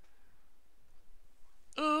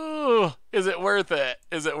 Ooh, is it worth it?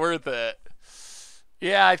 Is it worth it?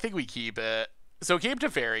 Yeah, I think we keep it. So keep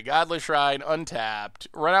Teferi, Godless Shrine, untapped,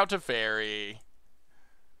 run out Teferi.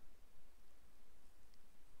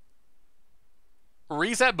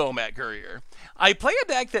 Reset Bomat Courier. I play a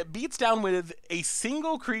deck that beats down with a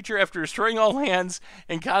single creature after destroying all lands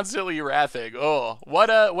and constantly wrathing. Oh, what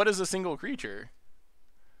is a single creature?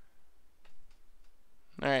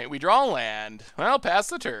 Alright, we draw a land. Well, pass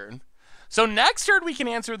the turn. So next turn we can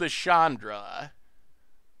answer the Chandra.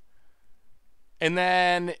 And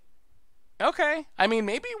then, okay. I mean,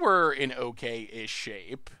 maybe we're in okay-ish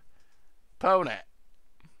shape. Opponent.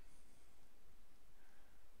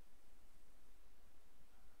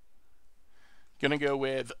 Gonna go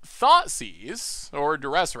with Thoughtseize, or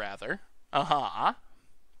Duress rather. We're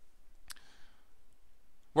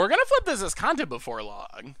gonna flip this as content before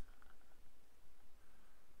long.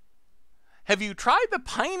 Have you tried the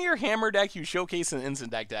Pioneer Hammer deck you showcased in the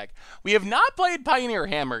Instant Deck? We have not played Pioneer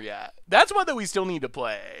Hammer yet. That's one that we still need to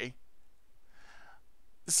play.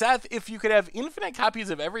 Seth, if you could have infinite copies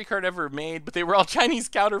of every card ever made, but they were all Chinese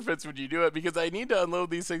counterfeits, would you do it? Because I need to unload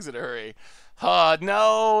these things in a hurry.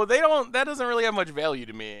 No, they don't. That doesn't really have much value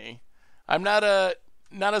to me. I'm not a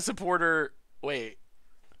supporter. Wait.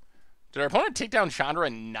 Did our opponent take down Chandra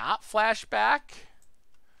and not flash back?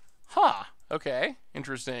 Okay.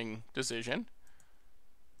 Interesting decision.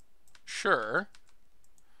 Sure.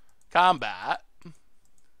 Combat.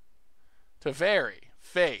 Teferi.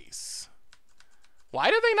 Face. Why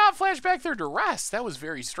did they not flash back their Duress? That was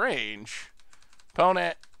very strange.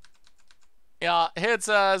 Opponent. Yeah, hits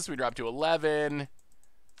us. We drop to 11.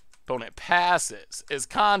 Opponent passes.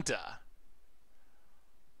 Iskanta.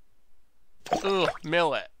 Ugh,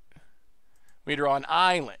 mill it. We draw an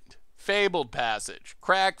island. Fabled Passage.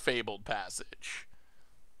 Crack Fabled Passage.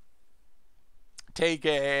 Take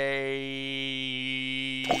a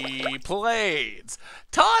Blades.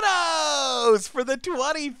 Tanos for the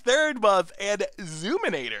 23rd month and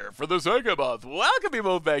Zoominator for the 2nd month. Welcome you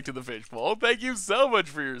both back to the Fishbowl. Thank you so much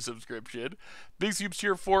for your subscription. Big soups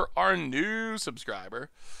cheer for our new subscriber.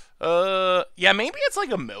 Yeah, maybe it's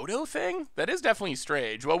like a Moto thing. That is definitely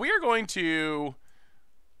strange. Well, we are going to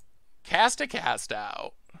cast a cast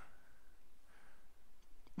out.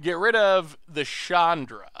 Get rid of the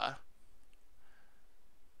Chandra.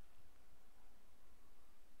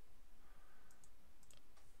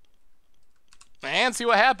 And see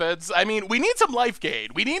what happens. I mean, we need some life gain.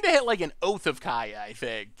 We need to hit like an Oath of Kaya, I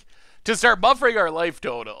think, to start buffering our life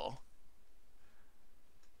total.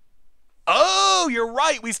 Oh, you're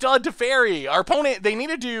right. We still had Teferi. Our opponent, they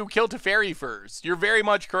needed to kill Teferi first. You're very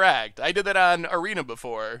much correct. I did that on Arena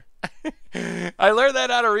before. I learned that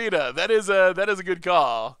on Arena. That is a good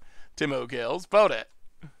call. Timo kills. Opponent.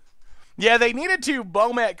 Yeah, they needed to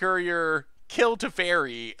Bomat Courier, kill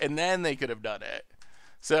Teferi, and then they could have done it.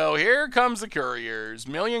 So here comes the Couriers.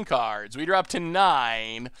 Million cards. We drop to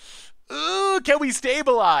 9. Ooh, can we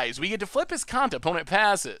stabilize? We get to flip Iskanta. Opponent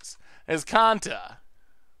passes. Iskanta.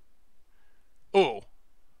 Oh.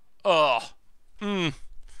 Oh.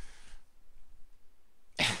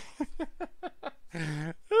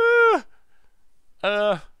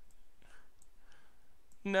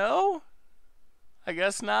 No? I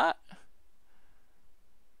guess not.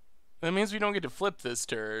 That means we don't get to flip this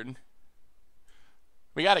turn.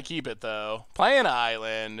 We got to keep it, though. Playing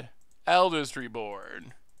Island. Eldest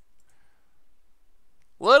Reborn.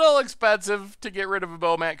 Little expensive to get rid of a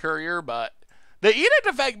Bowmat Courier, but the Edict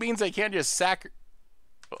effect means I can't just sack...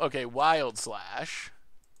 Okay, Wild Slash.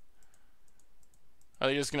 Are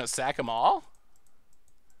they just going to sack them all?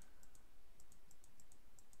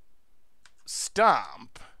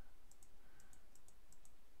 Stomp.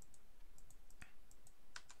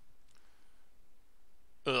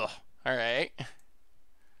 Ugh. All right.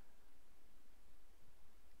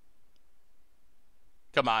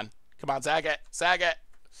 Come on. Come on, sack it. Sack it.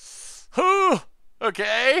 Whew.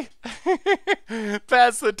 Okay.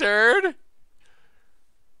 Pass the turn.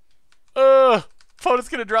 Opponent's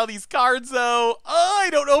going to draw these cards, though. I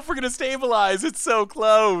don't know if we're going to stabilize. It's so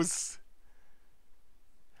close.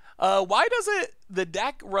 Why doesn't the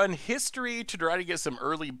deck run history to try to get some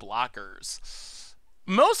early blockers?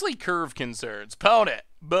 Mostly curve concerns. Opponent.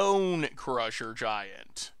 Bone Crusher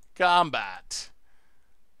Giant. Combat.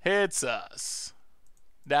 Hits us.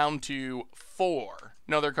 Down to 4.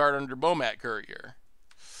 Another card under Bowmat Courier.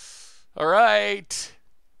 Alright.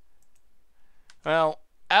 Well,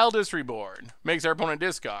 Aldous Reborn makes our opponent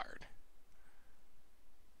discard.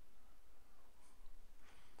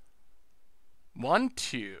 1,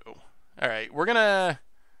 2. Alright, we're gonna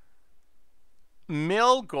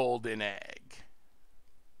mill Golden Egg.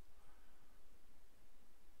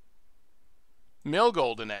 Mill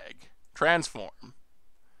Golden Egg. Transform.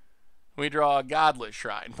 We draw a Godless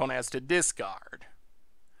Shrine. Opponent has to discard.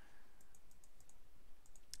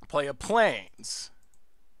 Play a Plains.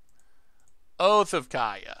 Oath of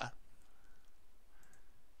Kaya.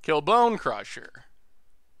 Kill Bone Crusher.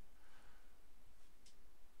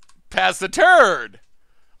 Pass the turn.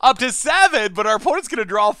 Up to 7, but our opponent's going to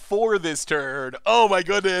draw 4 this turn. Oh my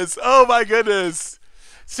goodness. Oh my goodness.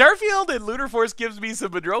 Starfield and Lunar Force gives me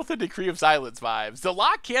some Madrotha Decree of Silence vibes. The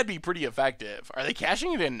lock can be pretty effective. Are they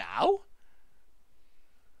cashing it in now?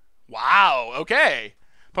 Wow, okay.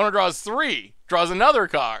 Opponent draws 3, draws another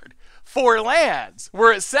card. 4 lands.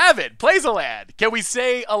 We're at 7. Plays a land. Can we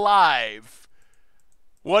stay alive?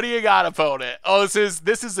 What do you got, opponent? Oh, this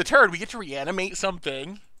is the turn. We get to reanimate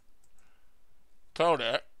something.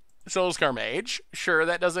 Opponent. Soulscar Mage. Sure,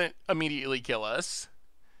 that doesn't immediately kill us.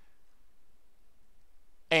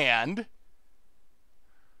 And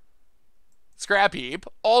Scrap Heap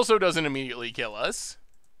also doesn't immediately kill us.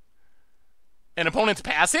 And opponent's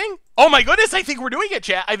passing? Oh my goodness, I think we're doing it,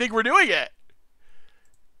 chat. I think we're doing it.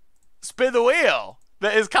 Spin the wheel.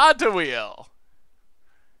 That is Kanta Wheel.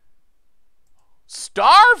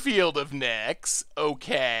 Starfield of Nyx.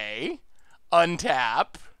 Okay.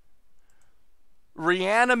 Untap.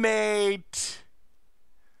 Reanimate.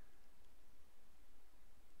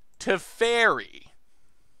 Teferi.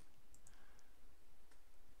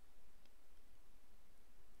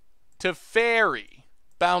 Teferi.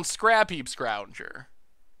 Bounce Scrap Heap Scrounger.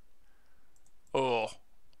 Oh.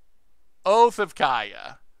 Oath of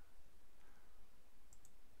Kaya.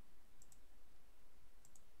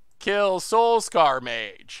 Kill Soulscar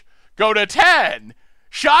Mage. Go to 10.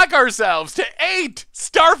 Shock ourselves to 8.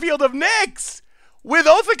 Starfield of Nyx. With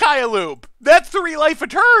Oath of Kaya loop. That's 3 life a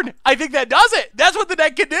turn. I think that does it. That's what the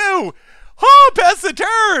deck can do. Oh, pass the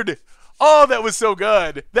turn. Oh, that was so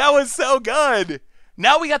good. That was so good.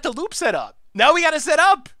 Now we got the loop set up. Now we got to set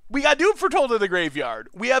up. We got Doom Foretold in the graveyard.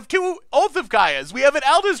 We have 2 Oath of Kayas. We have an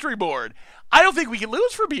Eldest Reborn. I don't think we can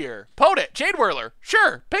lose from here. Opponent, Chain Whirler.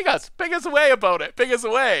 Sure, ping us. Ping us away, opponent. Ping us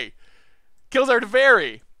away. Kills our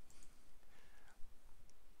Teferi.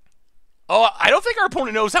 Oh, I don't think our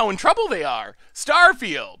opponent knows how in trouble they are.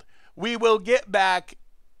 Starfield. We will get back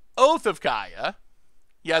Oath of Kaya.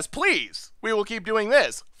 Yes, please. We will keep doing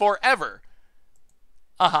this forever.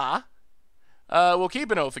 Uh-huh. We'll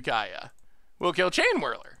keep an Oath of Kaya. We'll kill Chain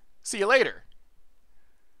Whirler. See you later.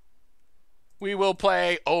 We will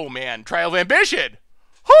play, oh man, Trial of Ambition.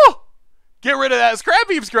 Whew! Get rid of that Scrap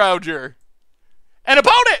Heap Scrounger. And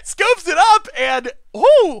opponent scoops it up, and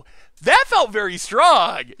whoo! That felt very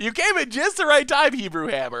strong. You came at just the right time, Hebrew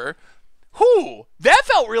Hammer. Whoo! That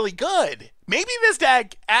felt really good. Maybe this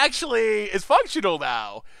deck actually is functional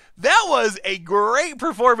now. That was a great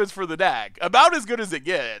performance for the deck. About as good as it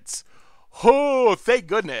gets. Oh, thank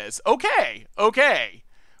goodness. Okay, okay.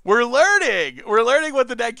 We're learning. We're learning what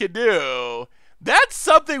the deck can do. That's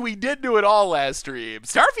something we didn't do at all last stream.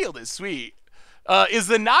 Starfield is sweet. Is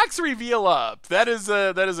the Nox reveal up? That is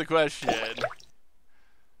a question.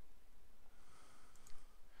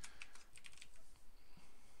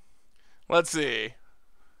 Let's see.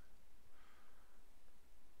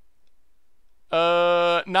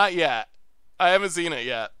 Not yet. I haven't seen it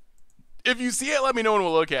yet. If you see it, let me know and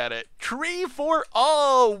we'll look at it. Tree for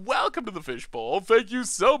all, welcome to the Fishbowl. Thank you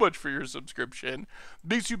so much for your subscription.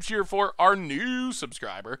 Big soup cheer for our new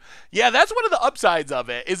subscriber. Yeah, that's one of the upsides of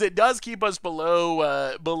it, is it does keep us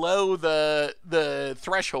below the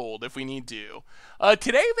threshold if we need to.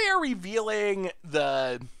 Today they are revealing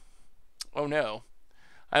the... Oh no.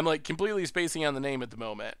 I'm like completely spacing on the name at the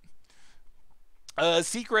moment.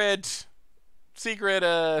 Secret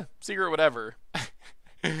whatever.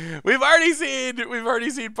 We've already seen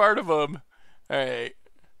part of them. All right.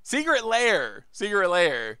 Secret lair.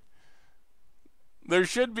 There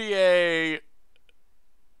should be a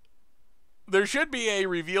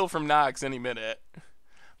reveal from Nox any minute.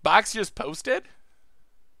 Box just posted.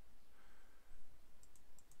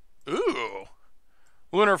 Ooh.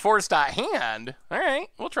 Lunar Force hand. All right,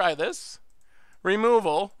 we'll try this.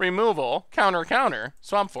 Removal, counter.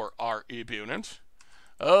 Swamp for our opponent.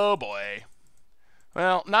 Oh boy.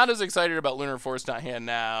 Well, not as excited about Lunar Force hand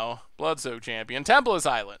now. Bloodsoak Champion. Templeless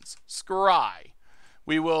Islands. Scry.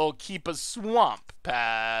 We will keep a swamp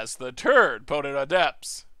past the turd. Opponent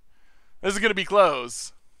Adepts. This is going to be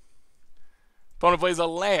close. Opponent plays a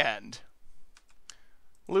land.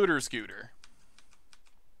 Looter Scooter.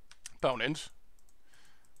 Opponent.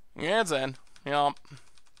 Yeah, it's in. Yup.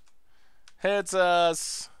 Hits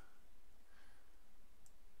us.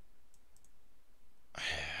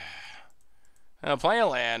 Play a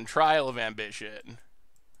land. Trial of Ambition.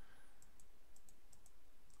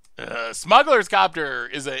 Smuggler's Copter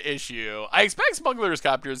is an issue. I expect Smuggler's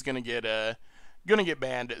Copter is gonna get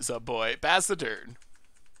banned at some point. Pass the turn.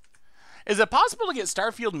 Is it possible to get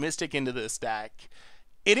Starfield Mystic into this deck?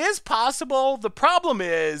 It is possible. The problem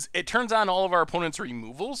is it turns on all of our opponent's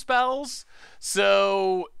removal spells.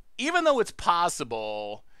 So even though it's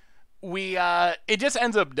possible, it just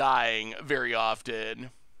ends up dying very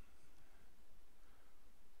often.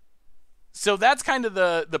 So that's kind of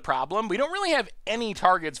the problem. We don't really have any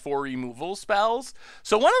targets for removal spells.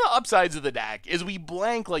 So one of the upsides of the deck is we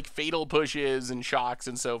blank like fatal pushes and shocks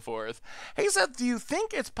and so forth. Hey Seth, do you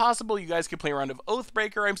think it's possible you guys could play a round of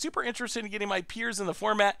Oathbreaker? I'm super interested in getting my peers in the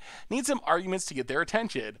format. Need some arguments to get their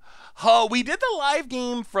attention. We did the live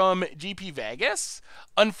game from GP Vegas.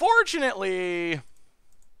 Unfortunately,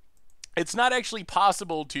 it's not actually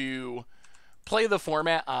possible to play the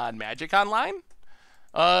format on Magic Online.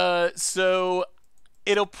 So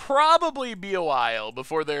it'll probably be a while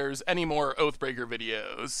before there's any more Oathbreaker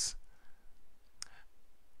videos.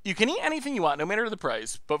 You can eat anything you want, no matter the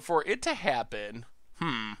price, but for it to happen,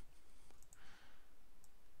 opponent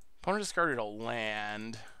discarded a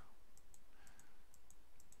land.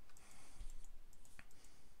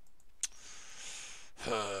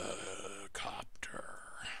 Copter.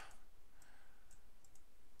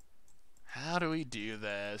 How do we do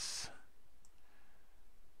this?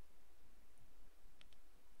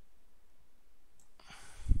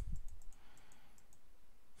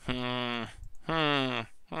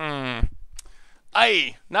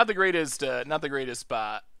 Aye, not the greatest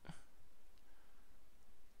spot.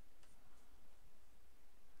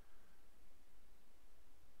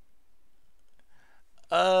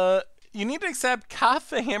 You need to accept Koth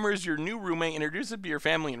the Hammer is your new roommate. Introduce him to your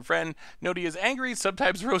family and friend. Note he is angry,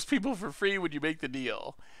 sometimes roast people for free. Would you make the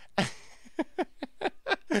deal?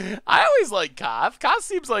 I always like Koth. Koth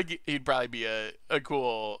seems like he'd probably be a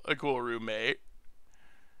cool roommate.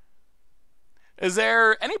 Is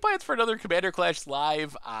there any plans for another Commander Clash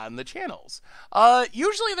live on the channels?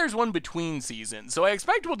 Usually there's one between seasons, so I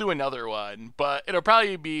expect we'll do another one, but it'll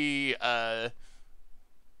probably be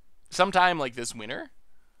sometime like this winter.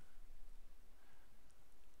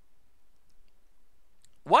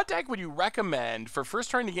 What deck would you recommend for first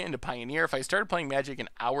trying to get into Pioneer if I started playing Magic an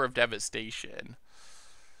Hour of Devastation?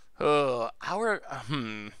 So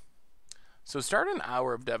start an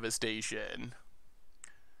Hour of Devastation.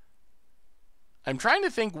 I'm trying to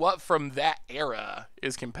think what from that era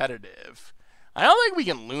is competitive. I don't think we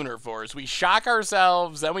can Lunar Force. We shock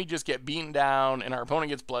ourselves, then we just get beaten down, and our opponent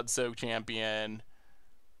gets Bloodsoak Champion.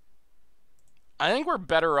 I think we're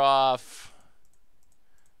better off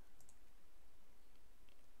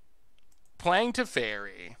playing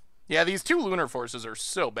Teferi. Yeah, these two Lunar Forces are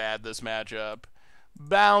so bad this matchup.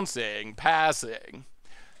 Bouncing, passing.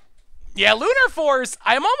 Yeah, Lunar Force,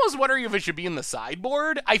 I'm almost wondering if it should be in the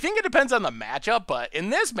sideboard. I think it depends on the matchup, but in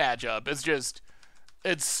this matchup,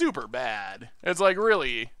 it's super bad. It's like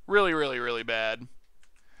really, really, really, really bad.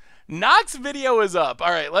 Nox video is up.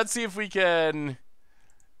 All right, let's see if we can...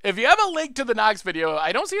 If you have a link to the Nox video,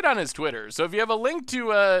 I don't see it on his Twitter, so if you have a link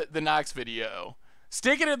to the Nox video,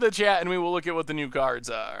 stick it in the chat and we will look at what the new cards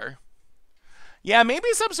are. Yeah, maybe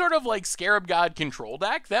some sort of like Scarab God control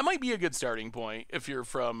deck. That might be a good starting point if you're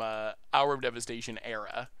from Hour of Devastation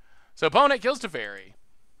era. So opponent kills Teferi.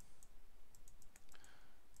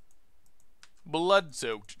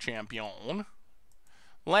 Blood-soaked champion.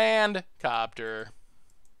 Land, Copter.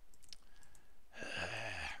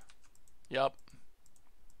 Yup.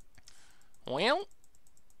 Well,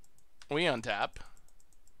 we untap.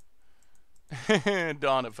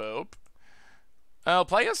 Dawn of Hope. I'll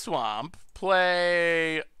play a Swamp.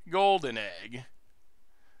 Play Golden Egg.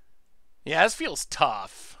 Yeah, this feels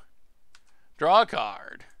tough. Draw a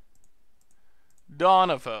card. Dawn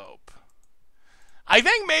of Hope. I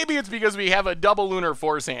think maybe it's because we have a double Lunar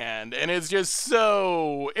Force hand, and it's just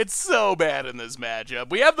so bad in this matchup.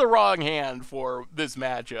 We have the wrong hand for this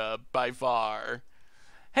matchup by far.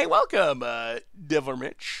 Hey, welcome,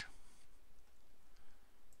 Devilrich.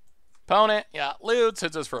 Opponent, yeah, loots,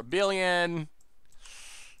 hits us for 1 billion.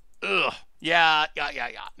 Ugh, yeah.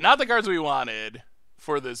 Not the cards we wanted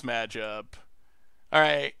for this matchup. All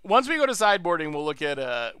right, once we go to sideboarding, we'll look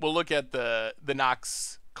at the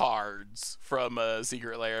Nox cards from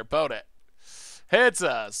Secret Lair. Opponent hits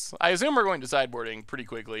us. I assume we're going to sideboarding pretty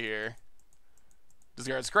quickly here.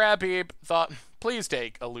 Discard Scrap Heap. Thought, please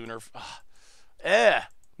take a Lunar.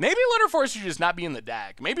 Maybe Lunar Force should just not be in the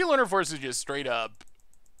deck. Maybe Lunar Force is just straight up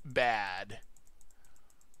bad.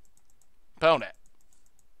 Opponent.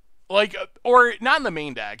 Like, or not in the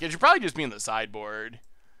main deck. It should probably just be in the sideboard.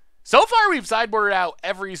 So far, we've sideboarded out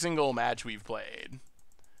every single match we've played.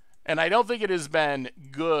 And I don't think it has been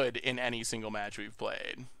good in any single match we've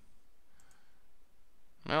played.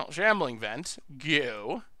 Well, Shambling Vent.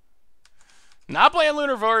 Go. Not playing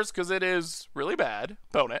Lunar Force because it is really bad.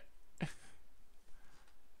 Opponent.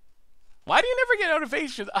 Why do you never get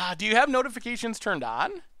notifications? Do you have notifications turned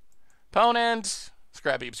on? Opponent.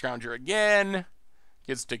 Scrap Heap Scrounger again.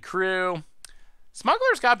 Gets to crew.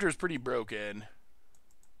 Smuggler's Copter is pretty broken.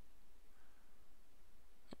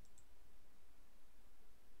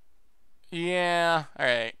 Yeah,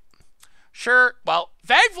 alright. Sure, well,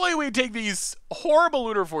 thankfully we take these horrible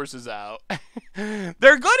Lunar Forces out. They're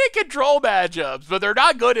good at control matchups, but they're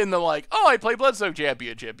not good in the like, oh, I play Bloodsoaked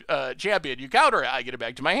champion, you counter it, I get it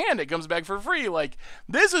back to my hand, it comes back for free. Like,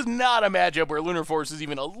 this is not a matchup where Lunar Force is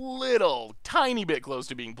even a little, tiny bit close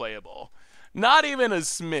to being playable. Not even a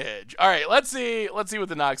smidge. Alright, let's see what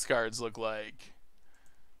the Nox cards look like.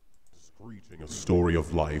 Screeching a story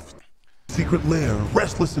of life. Secret Lair,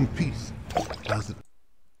 restless in peace. As it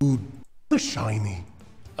food the shiny.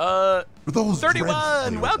 For those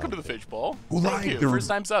 31, welcome to the Fishbowl. Thank you. First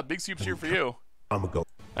time sub. Big soup cheer for you.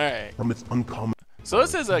 Alright. From its uncommon. So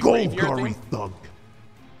this is a graveyard thing. Thug.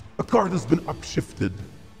 A card has been upshifted.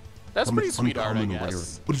 That's pretty sweet art, I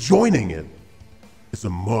guess. But joining it is a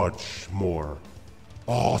much more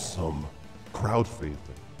awesome crowd favorite.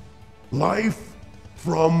 Life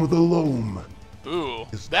from the Loam. Ooh,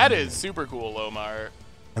 that is super cool, Lomar.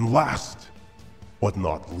 And last, but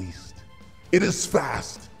not least, it is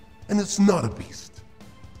fast, and it's not a beast.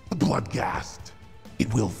 The blood-gassed,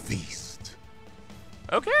 it will feast.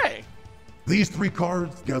 Okay. These 3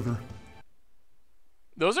 cards together.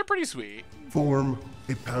 Those are pretty sweet. Form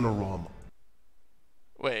a panorama.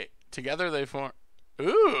 Wait, together they form.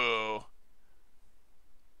 Ooh.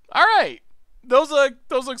 All right. Those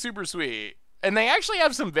look super sweet, and they actually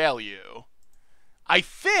have some value. I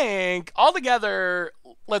think altogether,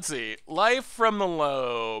 let's see, Life from the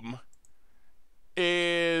Loam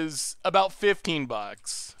is about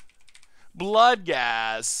 $15.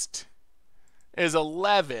 Bloodgast is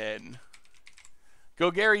 11.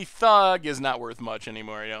 Go Gary Thug is not worth much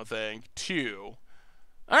anymore, I don't think. 2.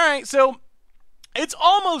 All right, so it's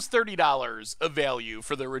almost $30 of value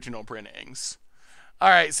for the original printings. All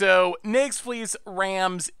right, so Nyx Fleece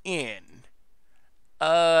Rams in.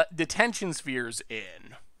 Detention Spheres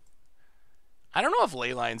in. I don't know if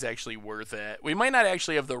Leyline's actually worth it. We might not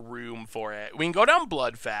actually have the room for it. We can go down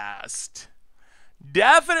Bloodfast.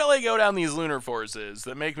 Definitely go down these Lunar Forces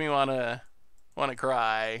that make me wanna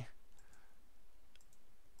cry.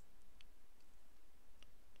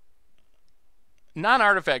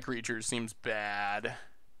 Non-artifact creatures seems bad.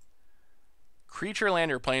 Creature,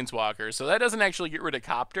 land, or planeswalker. So that doesn't actually get rid of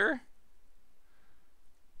Copter.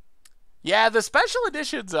 Yeah, the special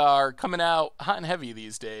editions are coming out hot and heavy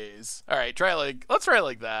these days. All right, let's try it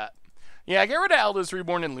like that. Yeah, get rid of Eldest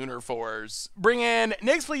Reborn and Lunar Force. Bring in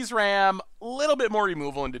Nyx Fleece Ram, a little bit more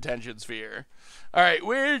removal in Detention Sphere. All right,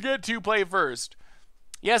 we get to play first.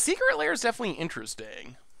 Yeah, Secret Lair is definitely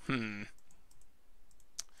interesting.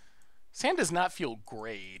 Sand does not feel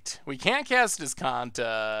great. We can't cast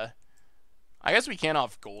Discanta. I guess we can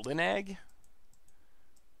off Golden Egg.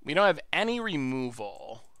 We don't have any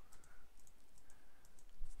removal.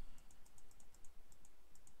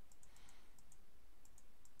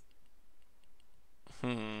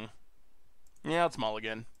 Yeah, it's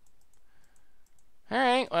mulligan.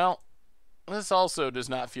 Alright, well, this also does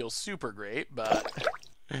not feel super great, but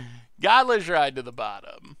Godless Ride to the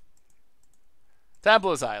bottom.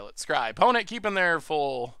 Templess Islet, Scry. Opponent keeping their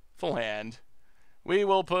full hand. We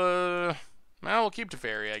will put... well, we'll keep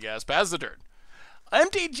Teferi, I guess. Pass the turn.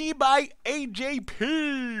 MTG by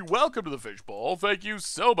AJP. Welcome to the Fishbowl. Thank you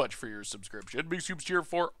so much for your subscription. Big super cheer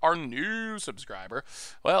for our new subscriber.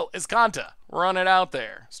 Well, it's Kanta. Run it out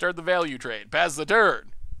there. Start the value trade. Pass the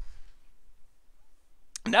turn.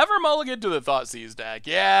 Never mulligan to the Thoughtseize deck.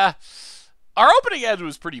 Yeah. Our opening edge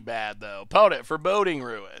was pretty bad, though. Opponent, Foreboding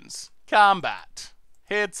Ruins. Combat.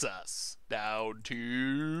 Hits us. Down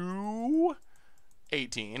to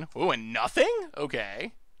 18. Ooh, and nothing?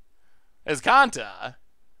 Okay. As Kanta.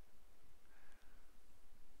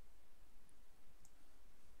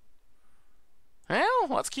 Well,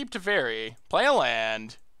 let's keep Teferi. Play a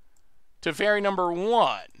land. Teferi number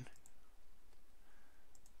 1.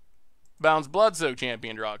 Bounce Bloodsoak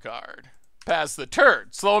Champion, draw a card. Pass the turn.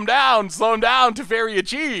 Slow him down. Slow him down. Teferi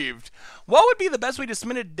achieved. What would be the best way to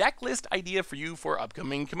submit a deck list idea for you for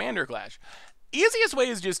upcoming Commander Clash? Easiest way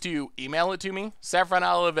is just to email it to me.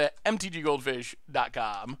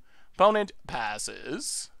 saffronolive@mtggoldfish.com. Opponent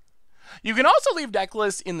passes. You can also leave deck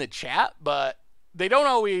lists in the chat, but they don't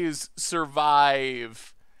always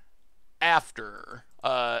survive after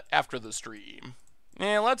the stream.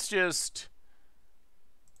 Yeah, let's just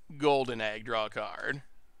Golden Egg, draw a card.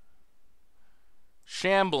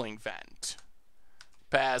 Shambling Vent.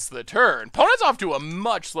 Pass the turn. Opponent's off to a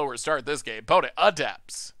much slower start this game. Opponent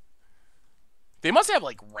attempts. They must have,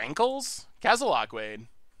 like, rankles. Castle Lockwaid.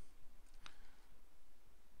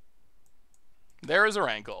 There is a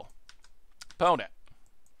rankle. Opponent.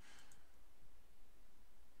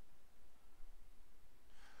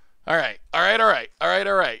 Alright.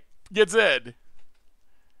 Gets in.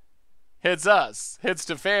 Hits us. Hits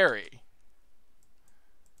Teferi.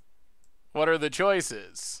 What are the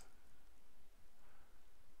choices?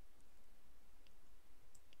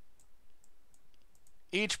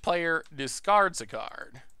 Each player discards a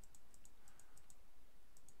card.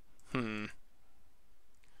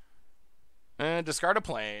 Discard a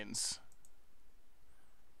plains.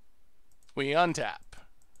 We untap.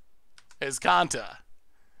 Iskanta.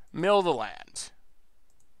 Mill the land.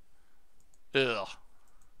 Ugh.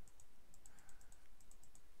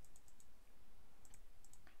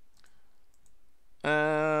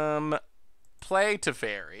 Play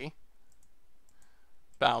Teferi.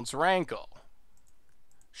 Bounce Rankle.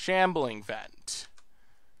 Shambling Vent.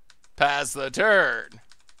 Pass the turn.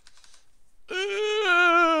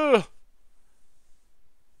 Ugh.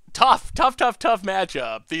 Tough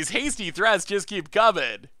matchup. These hasty threats just keep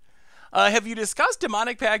coming. Have you discussed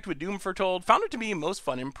Demonic Pact with Doom Foretold? Found it to be most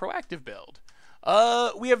fun and proactive build.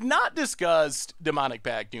 We have not discussed Demonic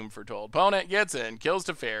Pact Doom Foretold. Opponent gets in, kills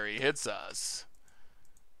Teferi, hits us.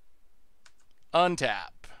 Untap.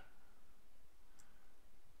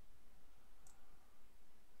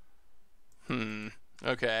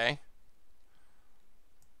 Okay.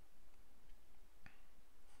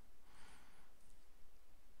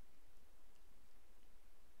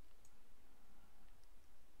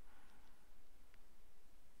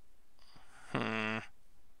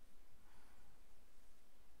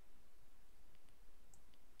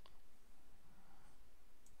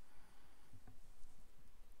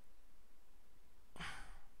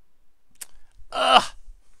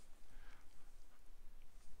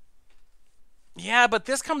 Yeah, but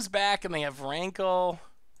this comes back and they have Rankle.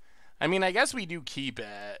 I mean, I guess we do keep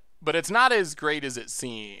it, but it's not as great as it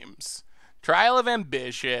seems. Trial of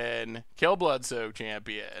Ambition, kill Bloodsoak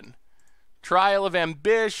Champion. Trial of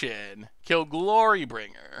Ambition, kill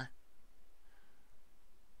Glorybringer.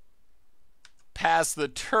 Pass the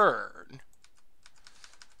turn.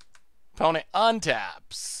 Opponent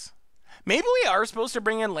untaps. Maybe we are supposed to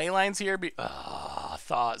bring in Leylines here.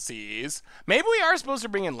 Thoughtseize. Maybe we are supposed to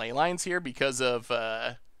bring in Leylines here because of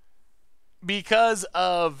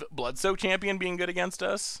Bloodsoak Champion being good against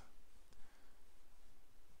us.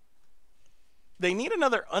 They need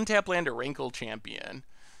another untap land or Rankle Champion.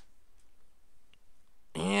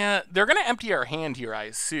 Yeah, they're going to empty our hand here, I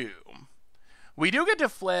assume. We do get to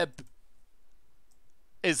flip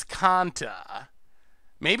Iskanta.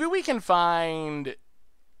 Maybe we can find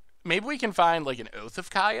like an Oath of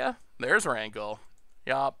Kaya. There's Rankle.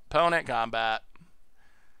 Yup, opponent combat.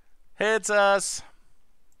 Hits us.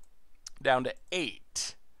 Down to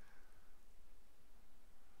 8.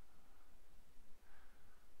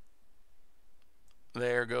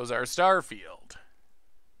 There goes our Starfield.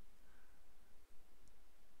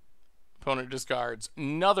 Opponent discards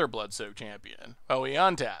another Bloodsoaked Champion. Oh, we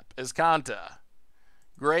untap. Iskanta.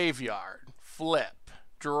 Graveyard. Flip.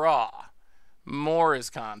 Draw. More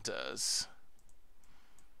Iskantas.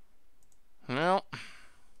 Well.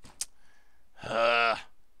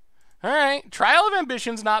 Alright. Trial of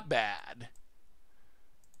Ambition's not bad.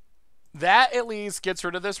 That at least gets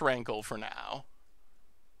rid of this Rankle for now.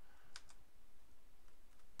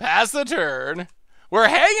 Pass the turn. We're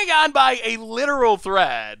hanging on by a literal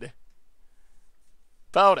thread.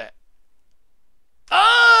 Vote it.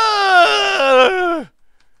 Oh!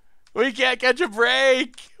 We can't catch a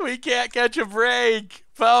break. We can't catch a break.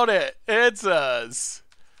 Vote it. It's us.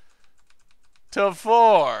 To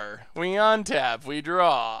 4. We untap. We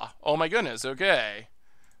draw. Oh my goodness. Okay.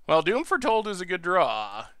 Well, Doom Foretold is a good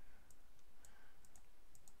draw.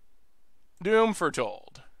 Doom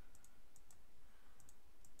Foretold.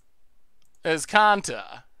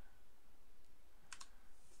 Iskanta.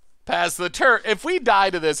 Pass the turn. If we die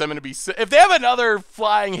to this, I'm going to be... If they have another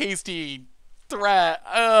flying hasty threat,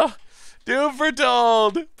 Doom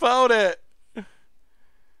Foretold. Vote it.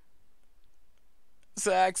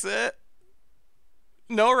 Sacks it.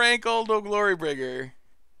 No Rankle, no Glorybringer.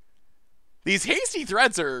 These hasty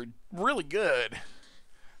threats are really good.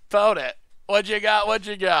 Vote it. What you got? What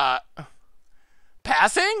you got?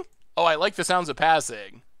 Passing? Oh, I like the sounds of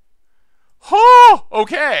passing. Oh,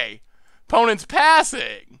 okay. Opponent's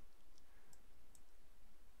passing.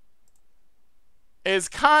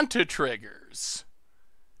 Iskanta triggers.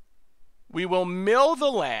 We will mill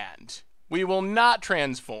the land. We will not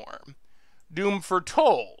transform. Doom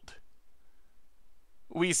Foretold.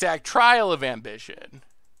 We sack Trial of Ambition.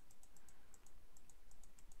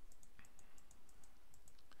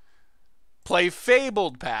 Play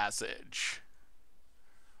Fabled Passage.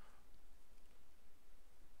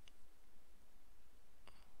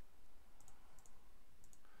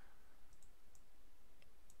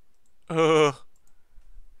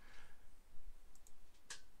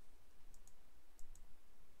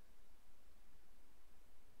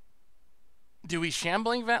 Do we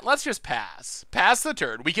Shambling Vent? Let's just pass. Pass the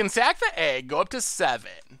turn. We can sack the egg, go up to 7.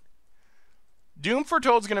 Doom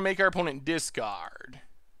Foretold's going to make our opponent discard.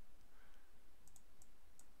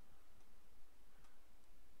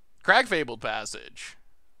 Crack Fabled Passage.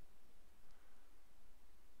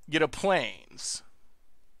 Get a Plains.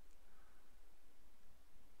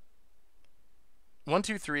 1,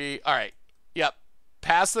 2, 3. All right. Yep.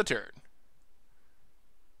 Pass the turn.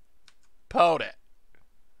 Pote it.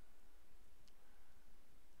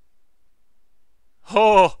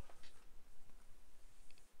 Oh.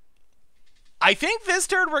 I think this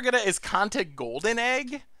turn we're going to Iskanta Golden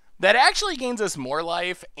Egg. That actually gains us more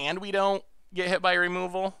life, and we don't get hit by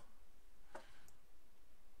removal.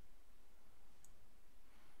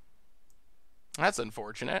 That's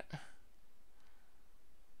unfortunate.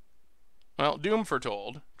 Well, Doom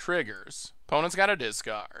Foretold. Triggers. Opponent's got a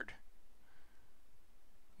discard.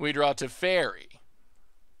 We draw to Fairy.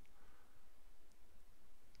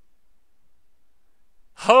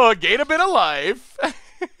 Oh, gain a bit of life.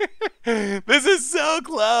 This is so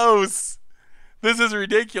close. This is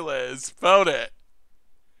ridiculous. Vote it.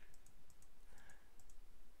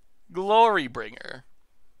 Glorybringer.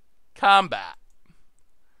 Combat.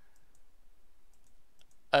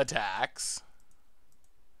 Attacks.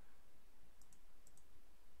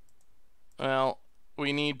 Well,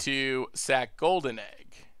 we need to sack Golden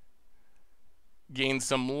Egg. Gain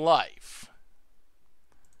some life.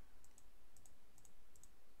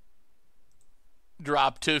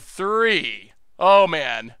 Drop to 3. Oh,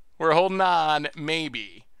 man. We're holding on.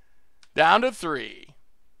 Maybe. Down to 3.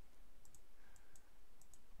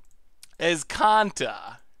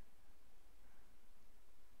 Iskanta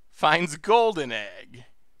finds Golden Egg.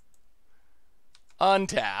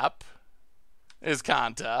 Untap.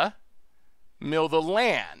 Iskanta. Mill the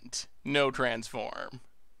land. No transform.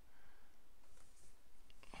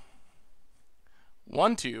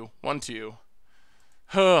 1, 2. 1, 2.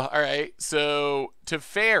 All right, so to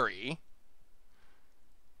Fairy.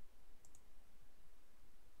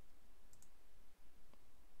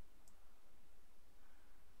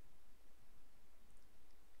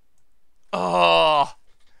 Oh,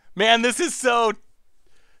 man, this is so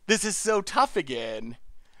tough again.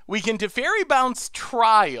 We can Teferi bounce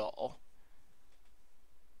Trial,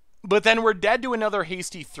 but then we're dead to another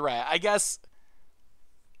hasty threat. I guess.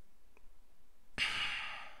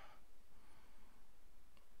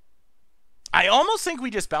 I almost think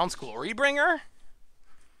we just bounce Glorybringer.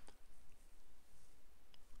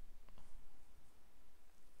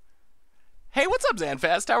 Hey, what's up,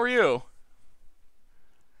 Zanfast? How are you?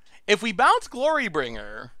 If we bounce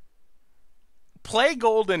Glorybringer, play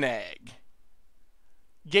Golden Egg,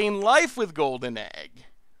 gain life with Golden Egg,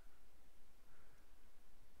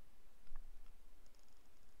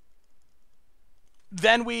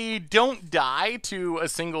 then we don't die to a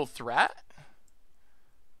single threat?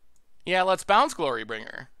 Yeah, let's bounce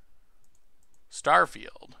Glorybringer.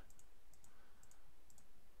 Starfield.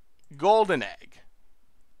 Golden Egg.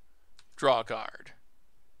 Draw a card.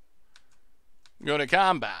 Go to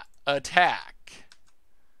combat. Attack.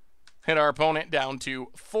 Hit our opponent down to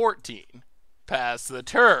 14. Pass the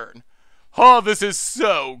turn. Oh, this is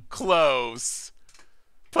so close.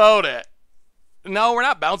 Put it. No, we're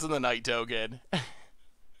not bouncing the Knight token.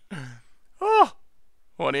 Oh,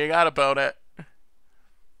 what do you got, opponent?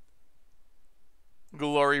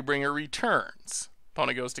 Glorybringer returns.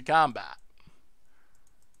 Opponent goes to combat.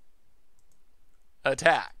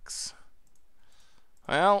 Attacks.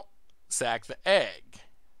 Well, sack the egg.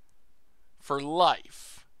 For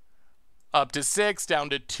life. Up to 6, down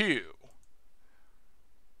to 2.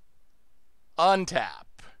 Untap.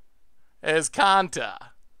 Escanta.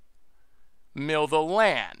 Mill the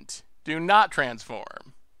land. Do not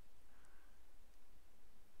transform.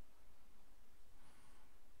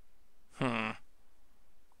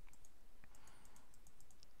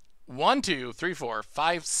 1, 2, 3, 4,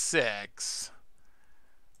 5, 6.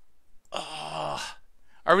 Are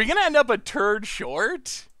we going to end up a turd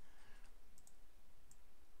short?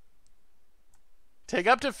 Take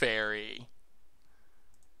up to Fairy.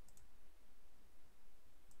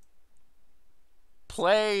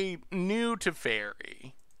 Play new to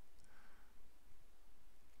Fairy.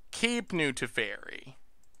 Keep new to Fairy.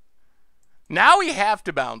 Now we have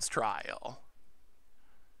to bounce Trial.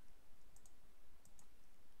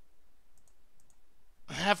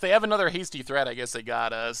 If they have another hasty threat, I guess they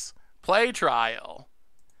got us. Play Trial.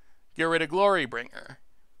 Get rid of Glorybringer.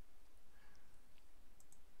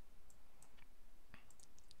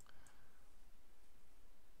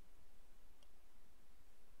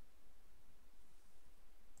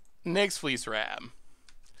 Nyx Fleece Ram.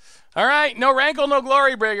 Alright, no Rankle, no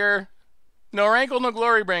Glorybringer. No Rankle, no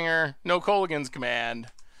Glorybringer. No Colligan's Command.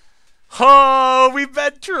 Oh, we've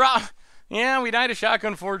been yeah, we died of shock,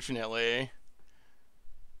 unfortunately.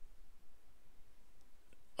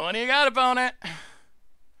 What do you got, opponent?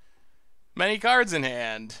 Many cards in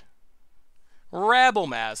hand.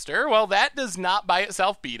 Rabblemaster. Well, that does not by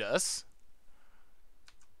itself beat us.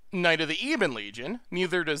 Knight of the Eben Legion.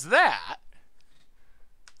 Neither does that.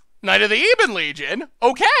 Knight of the Eben Legion.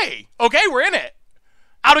 Okay. Okay, we're in it.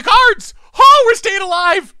 Out of cards. Oh, we're staying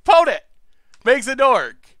alive. Opponent. Makes a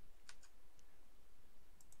dork.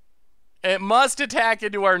 It must attack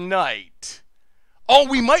into our knight. Oh,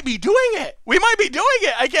 we might be doing it. We might be doing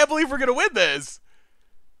it. I can't believe we're going to win this.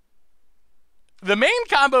 The main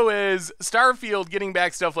combo is Starfield getting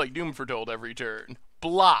back stuff like Doom Foretold every turn.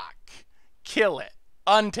 Block. Kill it.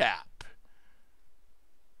 Untap.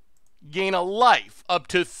 Gain a life up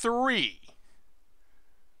to 3.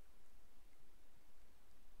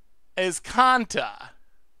 Escanta.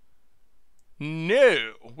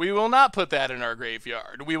 No, we will not put that in our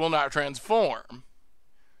graveyard. We will not transform.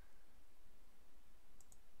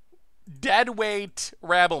 Deadweight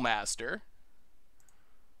Rabblemaster.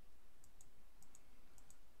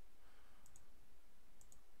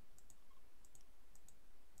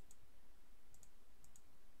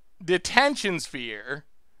 Detention Sphere.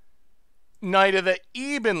 Knight of the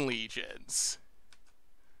Eben Legions.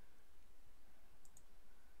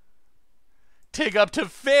 Take up to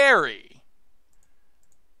Fairy.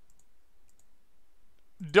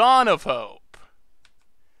 Dawn of Hope.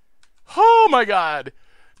 Oh my god.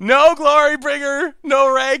 No Glorybringer,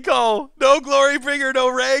 no Rankle. No Glorybringer, no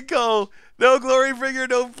Rankle. No Glorybringer,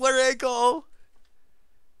 no Rankle.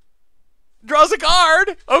 Draws a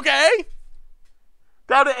card. Okay.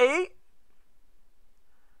 Down to 8.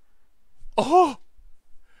 Oh.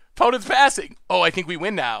 Opponent's passing. Oh, I think we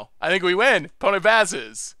win now. I think we win. Opponent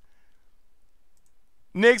passes.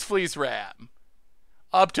 Nyx Fleece Ram.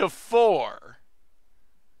 Up to 4.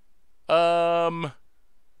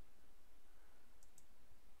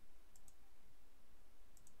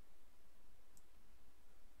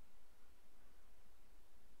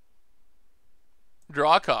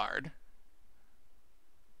 Draw a card.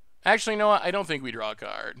 Actually, you know what? I don't think we draw a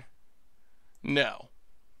card. No.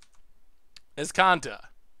 Escanta.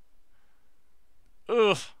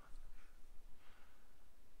 Ugh.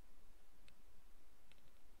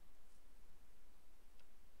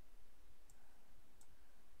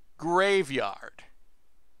 Graveyard.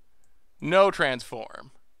 No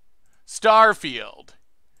transform. Starfield.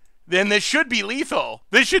 Then this should be lethal.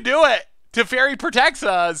 This should do it. Teferi protects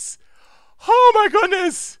us. Oh my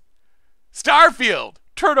goodness. Starfield,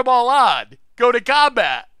 turn them all on. Go to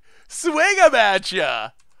combat. Swing them at ya.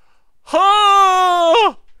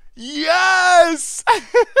 Oh, yes.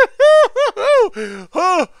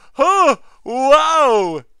 Oh, oh,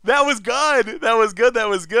 wow. That was good. That was good. That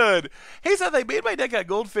was good. Hey, Seth, I made my deck at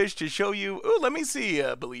Goldfish to show you. Ooh, let me see,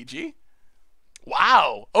 Beligi.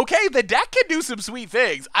 Wow. Okay, the deck can do some sweet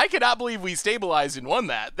things. I cannot believe we stabilized and won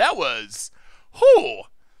that. That was, whew,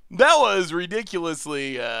 that was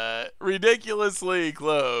ridiculously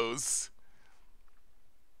close.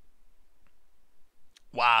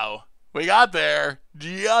 Wow. We got there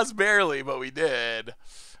just barely, but we did.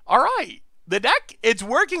 All right. The deck, it's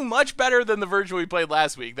working much better than the version we played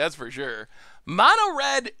last week, that's for sure. Mono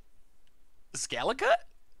red Scalicut?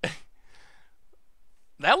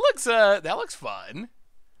 That looks fun.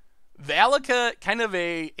 Valakut, kind of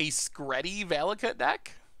a Screddy Valakut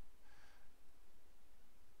deck.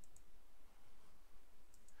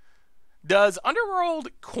 Does Underworld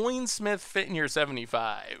Coinsmith fit in your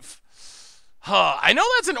 75? Huh, I know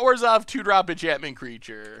that's an Orzhov 2-drop enchantment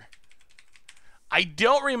creature. I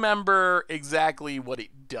don't remember exactly what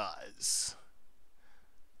it does.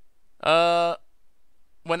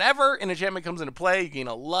 Whenever an enchantment comes into play, you gain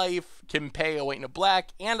a life, can pay a white and a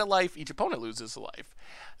black, and a life. Each opponent loses a life.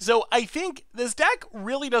 So I think this deck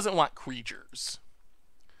really doesn't want creatures.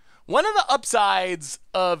 One of the upsides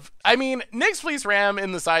of, I mean, Nyx Fleece Ram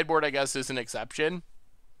in the sideboard, I guess, is an exception.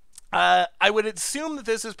 I would assume that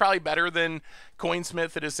this is probably better than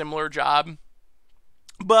Coinsmith at a similar job.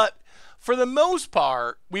 But for the most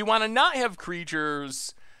part, we want to not have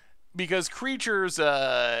creatures because creatures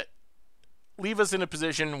leave us in a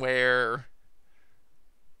position where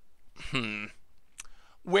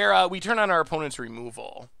we turn on our opponent's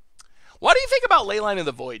removal. What do you think about Leyline of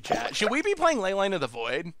the Void, chat? Should we be playing Leyline of the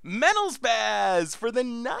Void? Mental Spaz for the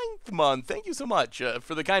 9th month. Thank you so much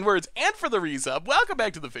for the kind words and for the resub. Welcome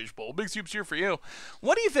back to the Fishbowl. Big soups here for you.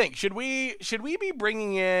 What do you think? Should we be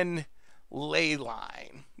bringing in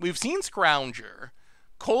Leyline? We've seen Scrounger,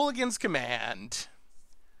 Kolaghan's Command.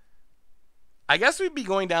 I guess we'd be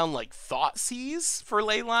going down like Thoughtseize for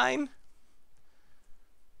Leyline.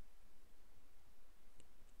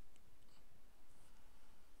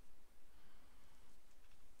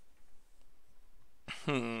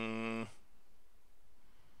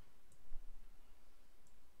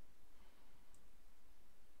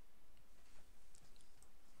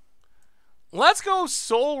 Let's go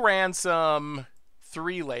Soul Ransom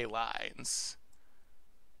 3 Leylines.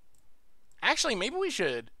 Actually, maybe we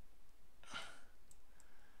should.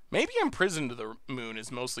 Maybe Imprison to the Moon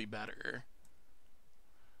is mostly better.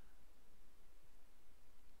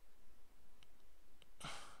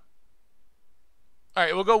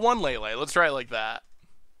 Alright, we'll go 1 Lele. Let's try it like that.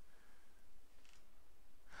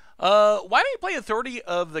 Why don't you play Authority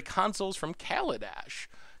of the Consuls from Kaladesh?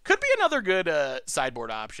 Could be another good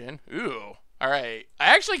sideboard option. Ooh. Alright.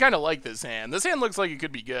 I actually kind of like this hand. This hand looks like it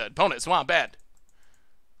could be good. Opponent, Swamp Bed.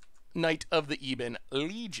 Knight of the Eben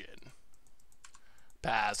Legion.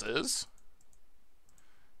 Passes.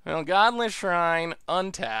 Well, Godless Shrine,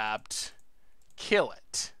 untapped. Kill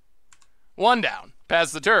it. 1 down.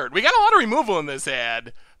 Pass the turn. We got a lot of removal in this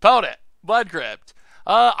hand. Opponent, Blood Crypt.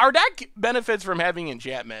 Our deck benefits from having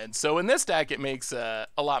enchantments, so in this deck it makes a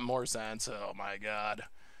lot more sense. Oh my god.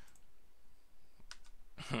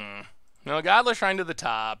 No, Godless Shrine to the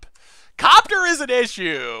top. Copter is an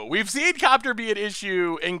issue. We've seen Copter be an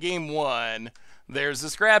issue in game 1. There's the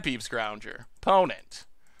Scrap Heap Scrounger. Opponent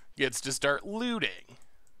gets to start looting.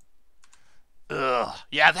 Ugh.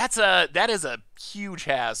 Yeah, that is a huge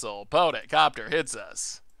hassle. Opponent, Copter hits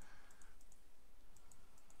us.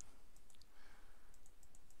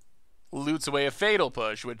 Loots away a Fatal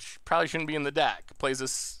Push, which probably shouldn't be in the deck. Plays a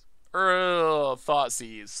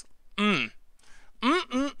Thoughtseize. DJ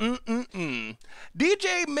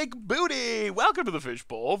McBooty, welcome to the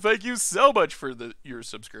Fishbowl. Thank you so much for your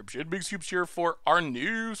subscription. Big soups here for our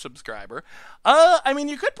new subscriber. I mean,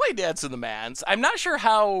 you could play Dance of the Mans. I'm not sure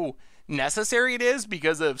how necessary it is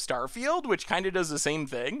because of Starfield, which kind of does the same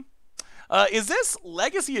thing. Is this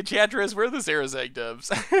Legacy Enchantress? Where are the Sarasanctums?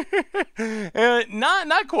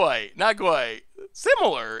 Not quite. Not quite.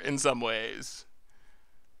 Similar in some ways.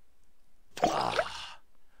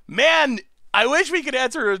 Man, I wish we could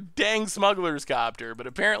answer a dang Smuggler's Copter, but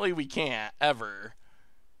apparently we can't, ever.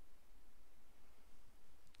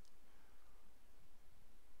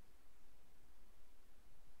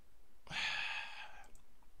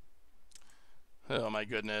 Oh my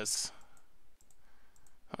goodness.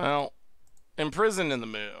 Well, Imprisoned in the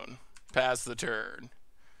Moon. Pass the turn.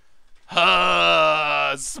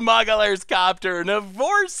 Smuggler's Copter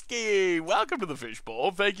Navorsky, welcome to the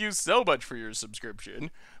Fishbowl. Thank you so much for your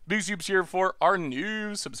subscription. Big Soup's here for our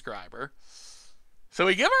new subscriber. So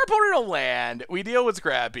we give our opponent a land. We deal with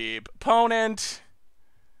Scrap Heap. Opponent,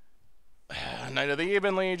 Knight of the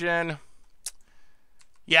Even Legion.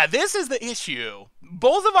 Yeah, this is the issue.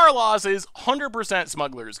 Both of our losses, 100%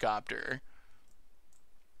 Smuggler's Copter.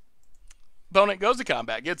 Opponent goes to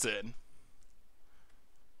combat, gets in.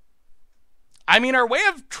 I mean, our way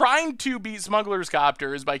of trying to beat Smuggler's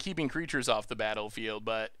Copter is by keeping creatures off the battlefield,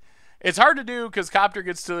 but it's hard to do because Copter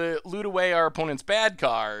gets to loot away our opponent's bad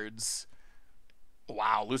cards.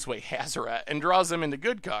 Wow, loots away Hazoret and draws them into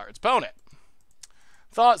good cards. Opponent.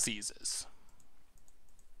 Thought seizes.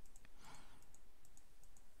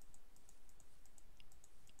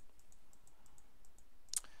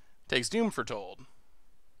 Takes Doom Foretold.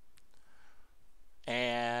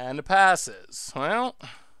 And passes. Well,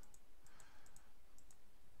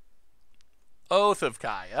 Oath of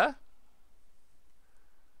Kaya.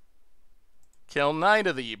 Kill Knight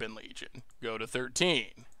of the Even Legion. Go to 13.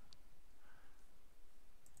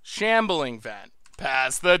 Shambling Vent.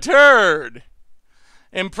 Pass the turn.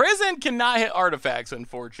 Imprison cannot hit artifacts,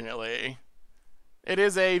 unfortunately. It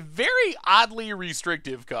is a very oddly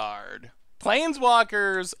restrictive card.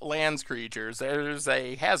 Planeswalkers, lands, creatures. There's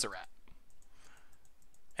a Hazoret.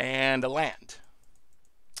 And a land.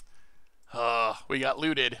 We got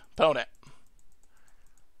looted. Opponent.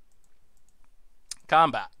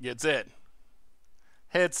 Combat. Gets in.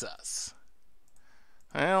 Hits us.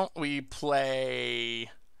 Well, we play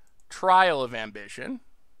Trial of Ambition.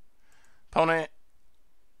 Opponent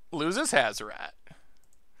loses Hazoret.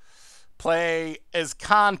 Play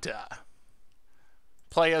Azcanta.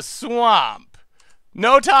 Play a Swamp.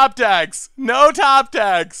 No top decks. No top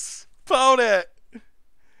decks. Opponent.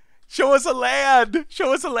 Show us a land.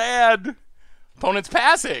 Show us a land. Opponent's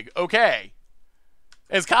passing. Okay.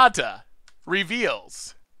 Azcanta.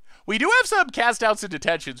 Reveals. We do have some cast outs and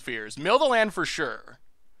detention spheres. Mill the land for sure.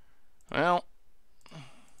 Well.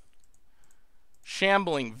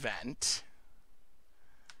 Shambling Vent.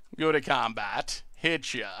 Go to combat.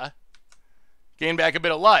 Hit ya. Gain back a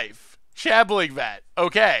bit of life. Shambling Vent.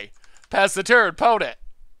 Okay. Pass the turn. Opponent.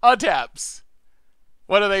 Untaps.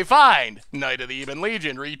 What do they find? Knight of the Even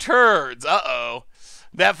Legion returns. Uh-oh.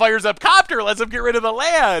 That fires up Copter. Lets him get rid of the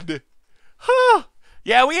land. Huh.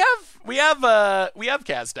 Yeah, we have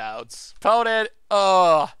cast outs. Opponent.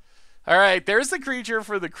 Oh. All right, there's the creature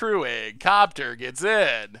for the crewing. Copter gets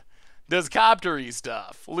in. Does Copter-y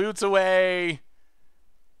stuff. Loots away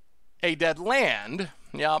a dead land.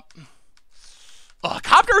 Yep. Oh,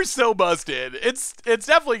 Copter is so busted. It's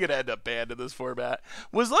definitely going to end up banned in this format.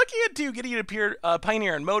 Was looking into getting it to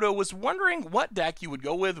Pioneer and Moto. Was wondering what deck you would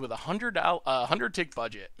go with a $100 tick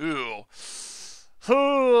budget. Ooh.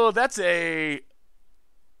 Ooh, that's a...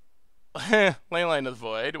 Leyline of the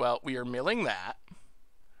Void. Well, we are milling that.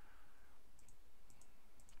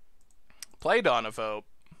 Play Dawn of Hope.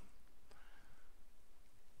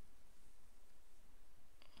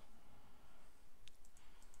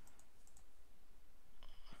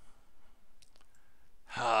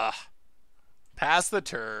 Pass the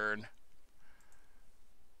turn.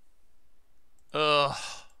 Ugh.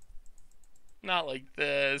 Not like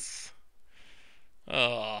this.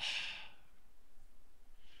 Ugh.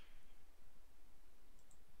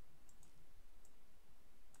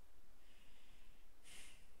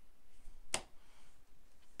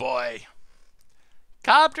 Boy.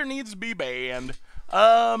 Copter needs to be banned.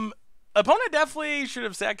 Opponent definitely should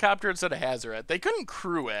have sat Copter instead of Hazoret. They couldn't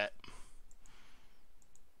crew it.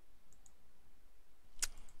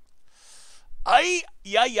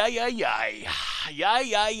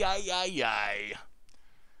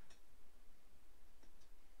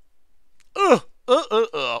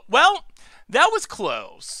 Well, that was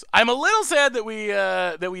close. I'm a little sad that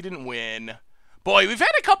we didn't win. Boy, we've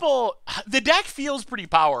had a couple... The deck feels pretty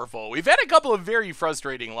powerful. We've had a couple of very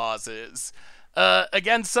frustrating losses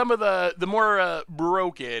against some of the more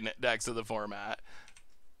broken decks of the format.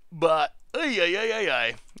 But,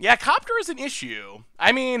 yeah, Copter is an issue.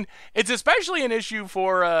 I mean, it's especially an issue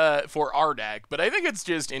for our deck, but I think it's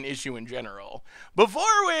just an issue in general.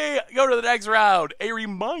 Before we go to the next round, a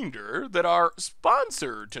reminder that our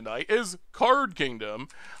sponsor tonight is Card Kingdom.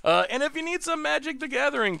 And if you need some Magic the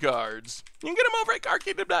Gathering cards, you can get them over at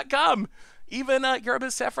cardkingdom.com. Even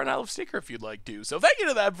Garabus Saffron Olive sticker if you'd like to. So thank you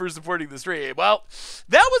to them for supporting the stream. Well,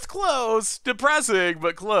 that was close. Depressing,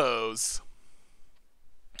 but close.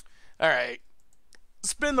 All right.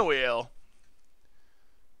 Spin the wheel.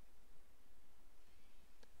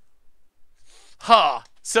 Huh.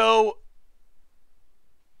 So,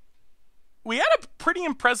 we had a pretty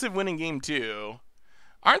impressive win in game 2.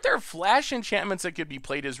 Aren't there flash enchantments that could be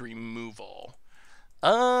played as removal?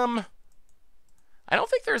 I don't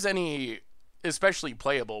think there's any especially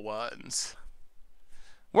playable ones.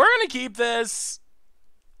 We're gonna keep this.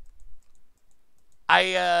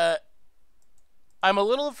 I'm a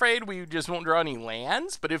little afraid we just won't draw any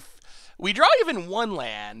lands, but if we draw even one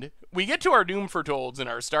land, we get to our Doom Foretolds and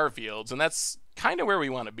our Starfields, and that's kind of where we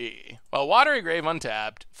want to be. Well, Watery Grave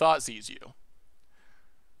untapped, Thought sees you.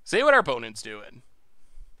 See what our opponent's doing.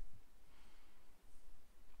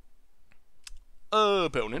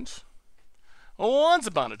 Opponent. Once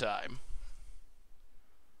upon a time.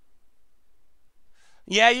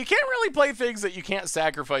 Yeah, you can't really play things that you can't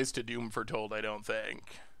sacrifice to Doom Foretold, I don't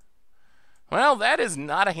think. Well, that is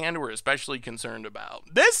not a hand we're especially concerned about.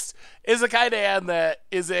 This is a kind of hand that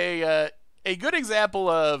is a good example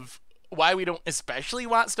of why we don't especially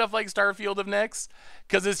want stuff like Starfield of Nyx,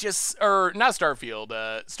 because it's just, or not Starfield,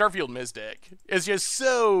 Starfield Mystic. It's just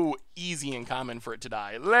so easy and common for it to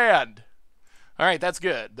die. Land. All right, that's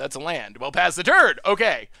good. That's a land. Well, pass the turn.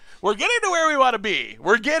 Okay, we're getting to where we want to be.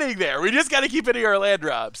 We're getting there. We just got to keep hitting our land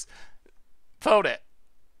drops. Opponent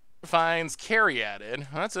finds carry added.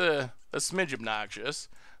 That's a smidge obnoxious.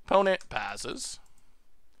 Opponent passes.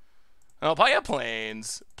 I'll play a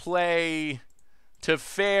plains. Play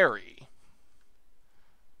Teferi.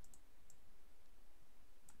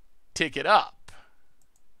 Tick it up.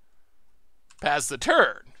 Pass the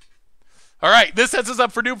turn. All right, this sets us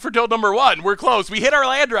up for Doom Foretold number 1. We're close. We hit our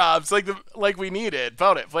land drops like we needed.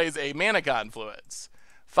 Opponent plays a Mana Confluence.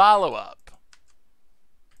 Follow up.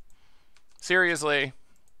 Seriously?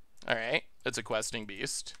 All right, it's a Questing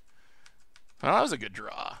Beast. Well, that was a good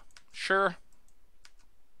draw. Sure.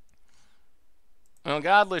 Well,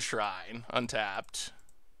 Godless Shrine, untapped.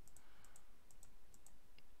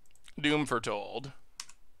 Doom Foretold.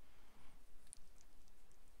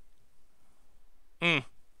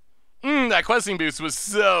 That Questing Beast was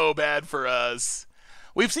so bad for us.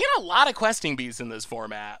 We've seen a lot of Questing Beasts in this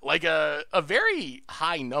format, like a very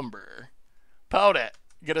high number. Opponent,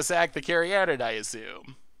 gonna sack the carry added, I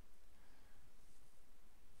assume.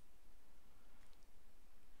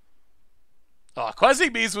 Oh,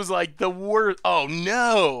 Questing Beast was like the worst. Oh,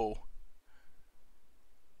 no.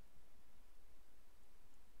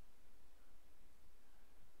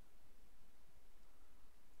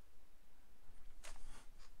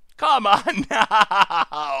 Come on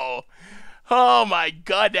now. Oh, my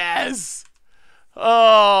goodness.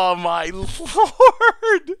 Oh, my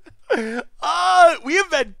Lord. We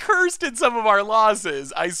have been cursed in some of our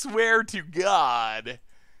losses. I swear to God.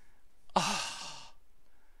 Oh.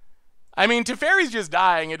 I mean, Teferi's just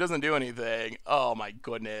dying. It doesn't do anything. Oh, my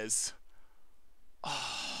goodness.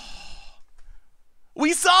 Oh.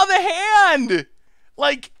 We saw the hand.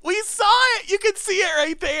 Like, we saw it. You can see it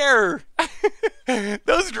right there.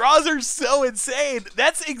 Those draws are so insane.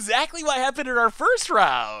 That's exactly what happened in our first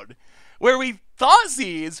round, where we thought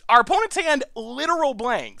seized our opponent's hand literal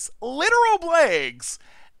blanks. Literal blanks.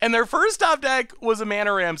 And their first top deck was a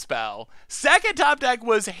Mana Ram spell. Second top deck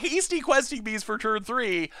was Hasty Questing Beast for turn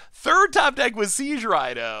 3. Third top deck was Siege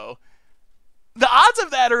Rhino. The odds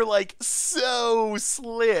of that are like so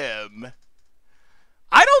slim.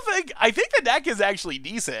 I think the deck is actually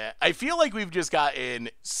decent. I feel like we've just gotten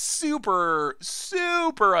super,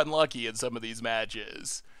 super unlucky in some of these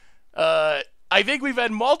matches. I think we've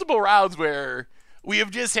had multiple rounds where we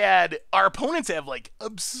have just had, our opponents have like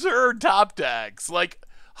absurd top decks. Like,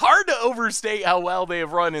 hard to overstate how well they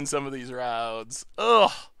have run in some of these rounds.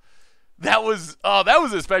 Ugh. That was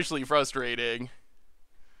especially frustrating.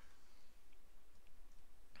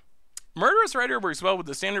 Murderous Rider works well with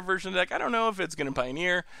the standard version deck. I don't know if it's going to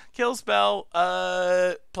Pioneer. Kill spell,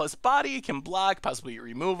 plus body, can block, possibly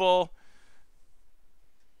removal.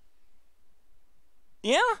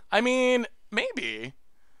 Yeah, I mean, maybe.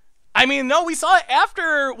 I mean, no, we saw it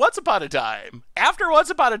after Once Upon a Time. After Once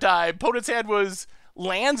Upon a Time, opponent's hand was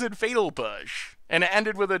lands and Fatal Push, and it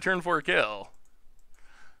ended with a turn 4 kill.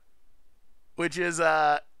 Which is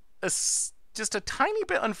just a tiny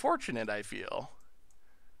bit unfortunate, I feel.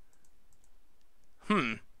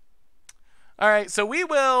 Alright, so we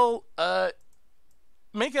will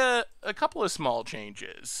make a couple of small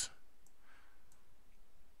changes.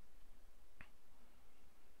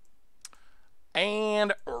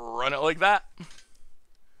 And run it like that.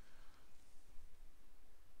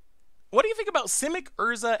 What do you think about Simic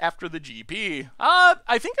Urza after the GP?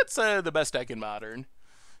 I think it's the best deck in Modern.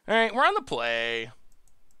 Alright, we're on the play.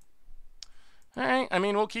 Alright, I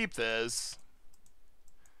mean, we'll keep this.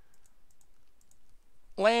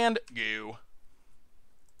 Land, go.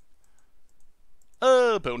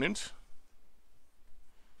 Opponent.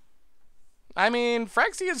 I mean,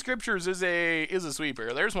 Phyrexian Scriptures is a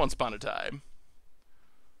sweeper. There's Once Upon a Time.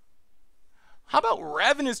 How about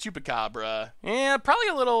Ravenous Chupacabra? Yeah, probably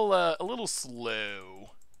a little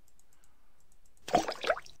slow.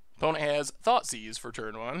 Opponent has Thoughtseize for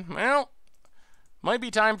turn 1. Well, might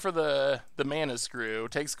be time for the mana screw.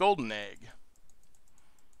 Takes Golden Egg.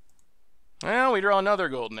 Well, we draw another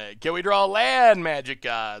Golden Egg. Can we draw land, Magic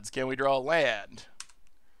Gods? Can we draw land?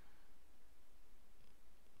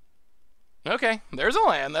 Okay, there's a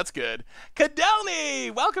land. That's good. Kadoni,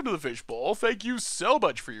 welcome to the Fishbowl. Thank you so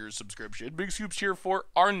much for your subscription. Big scoops here for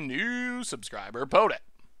our new subscriber, Podit.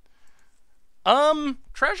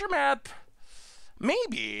 Treasure map,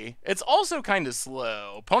 maybe. It's also kind of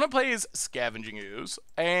slow. Opponent plays Scavenging Ooze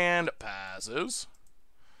and passes.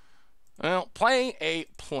 Well, play a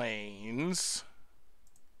Plains.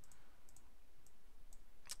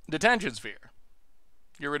 Detention Sphere.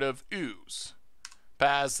 Get rid of Ooze.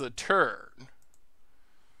 Pass the turn.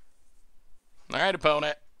 All right,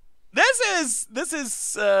 opponent. This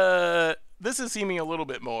is seeming a little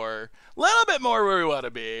bit more where we want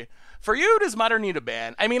to be. For you, does Modern need a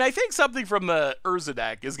ban? I mean, I think something from the Urza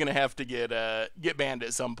deck is gonna have to get banned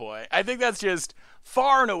at some point. I think that's just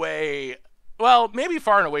far and away. Well, maybe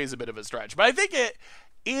far and away is a bit of a stretch, but I think it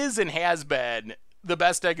is and has been the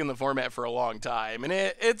best deck in the format for a long time, and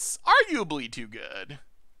it's arguably too good.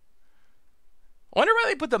 I wonder why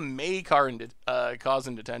they put the May card in cause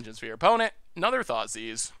in Detention Sphere. Opponent, another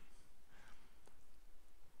Thoughtseize.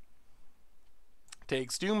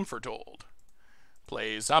 Takes Doom Foretold.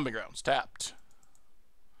 Plays Zombie Grounds, tapped.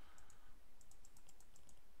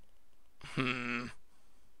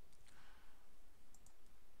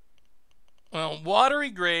 Well, Watery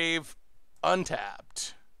Grave,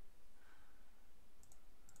 untapped.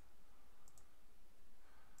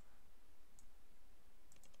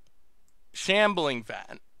 Shambling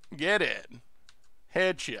Vent. Get in.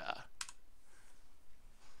 Hit ya.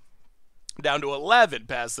 Down to 11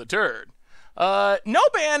 past the turn. No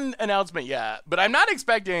ban announcement yet, but I'm not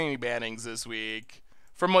expecting any bannings this week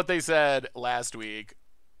from what they said last week.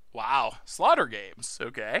 Wow. Slaughter games.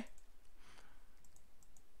 Okay.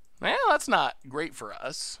 Well, that's not great for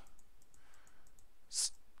us.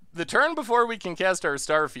 The turn before we can cast our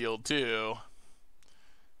Starfield, too.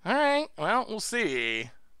 Alright, well, we'll see.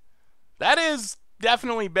 That is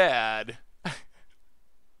definitely bad.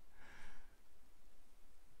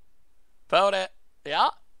 Opponent, yeah.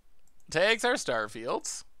 Takes our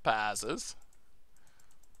Starfields. Passes.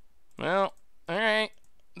 Well, alright.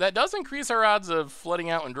 That does increase our odds of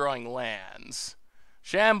flooding out and drawing lands.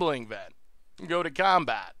 Shambling Vent. Go to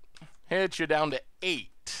combat. Hit you down to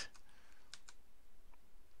 8.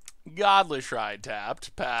 Godless Ride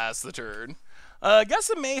tapped. Pass the turn. Guess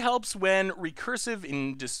it may helps when recursive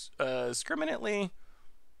indiscriminately.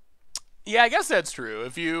 Yeah, I guess that's true.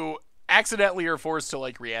 If you accidentally are forced to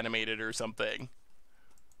like reanimate it or something.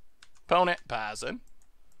 Opponent passing.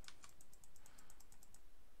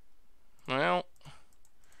 Well,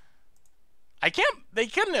 they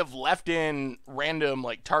couldn't have left in random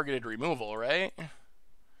like targeted removal, right?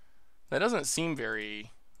 That doesn't seem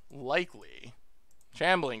very likely.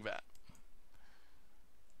 Shambling Vet.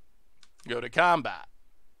 Go to combat.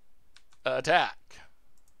 Attack.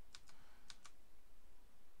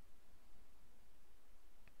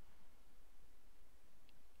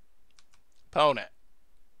 Opponent.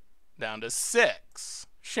 Down to 6.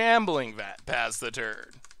 Shambling Vet. Pass the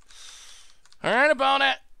turn. Alright,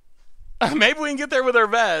 opponent. Maybe we can get there with our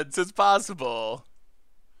vets. It's possible.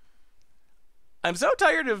 I'm so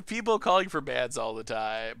tired of people calling for bans all the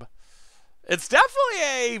time. It's definitely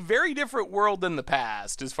a very different world than the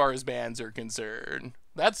past as far as bans are concerned.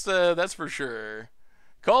 That's for sure.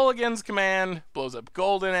 Colligan's command blows up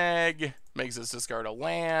Golden Egg, makes us discard a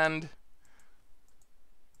land.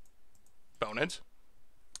 Opponent.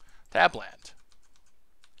 Tap land.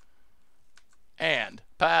 And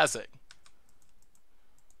passing.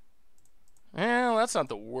 Well, that's not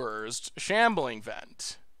the worst. Shambling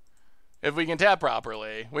Vent. If we can tap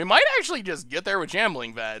properly. We might actually just get there with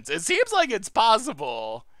Shambling Vents. It seems like it's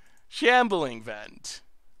possible. Shambling Vent.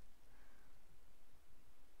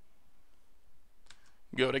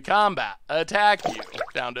 Go to combat. Attack you.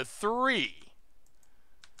 Down to 3.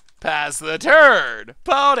 Pass the turn.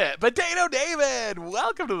 Opponent. Potato David.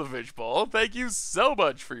 Welcome to the Fishbowl. Thank you so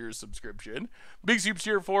much for your subscription. Big soups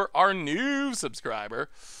here for our new subscriber.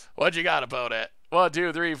 What you got, opponent? 1,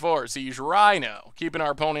 2, 3, 4. Siege Rhino. Keeping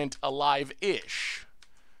our opponent alive-ish.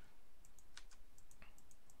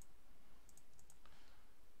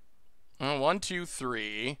 One, 2,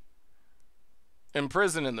 3.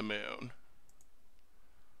 Imprison in the Moon.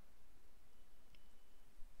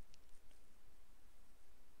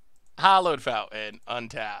 Hollowed Fountain,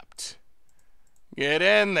 untapped. Get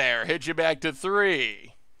in there. Hit you back to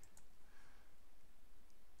 3.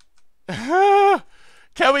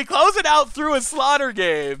 Can we close it out through a Slaughter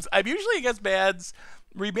Games? I'm usually against bans.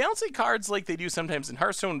 Rebalancing cards like they do sometimes in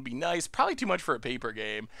Hearthstone would be nice. Probably too much for a paper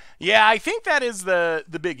game. Yeah, I think that is the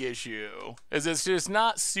big issue. Is it's just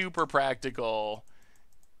not super practical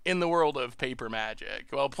in the world of paper Magic.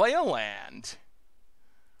 Well, play a land.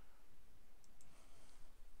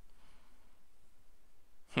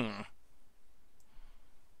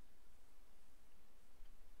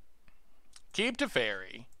 Keep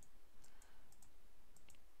Teferi.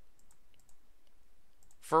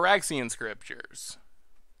 Phyrexian Scriptures.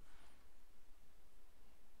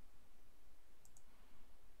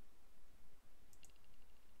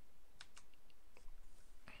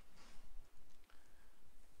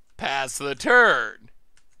 Pass the turn.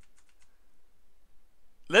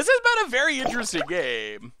 This has been a very interesting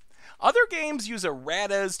game. Other games use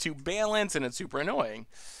erratas to balance, and it's super annoying.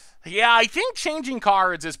 Yeah, I think changing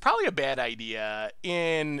cards is probably a bad idea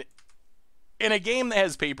in a game that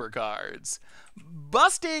has paper cards.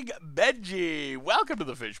 Busting Benji, welcome to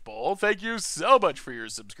the Fishbowl. Thank you so much for your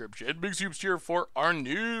subscription. Big soups cheer for our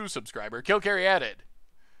new subscriber. Kill carry added.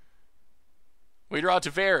 We draw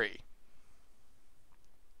Teferi.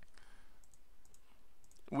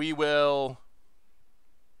 We will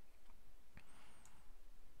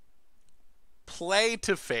play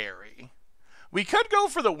Teferi. We could go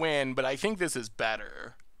for the win, but I think this is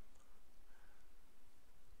better.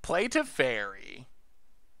 Play Teferi.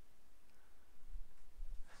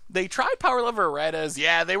 They tried Power Lever Erratas.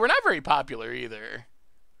 Yeah, they were not very popular either.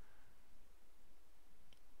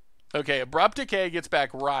 Okay, Abrupt Decay gets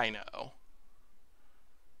back Rhino.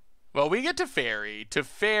 Well, we get Teferi.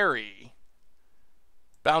 Teferi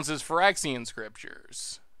bounces Phyrexian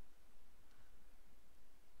Scriptures.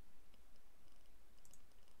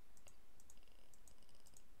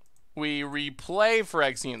 We replay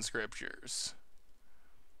Phyrexian Scriptures.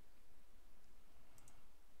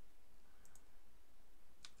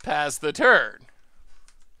 Pass the turn.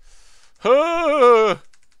 Yeah,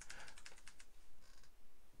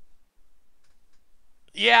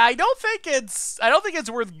 I don't think it's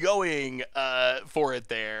worth going for it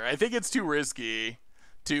there. I think it's too risky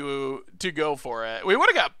to go for it. We would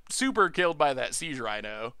have got super killed by that Siege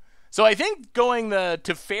Rhino. So I think going the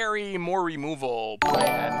Teferi more removal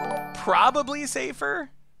plan probably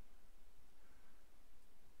safer.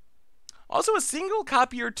 Also, a single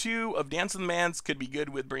copy or two of Dance of the Mans could be good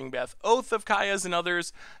with Bring Back Oath of Kaya's and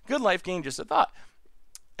others. Good life gain, just a thought.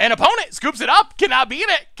 An opponent scoops it up. Cannot beat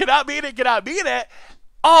it. Cannot beat it. Cannot beat it.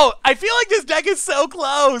 Oh, I feel like this deck is so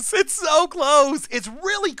close. It's so close. It's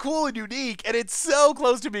really cool and unique, and it's so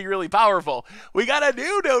close to being really powerful. We got a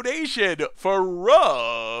new donation from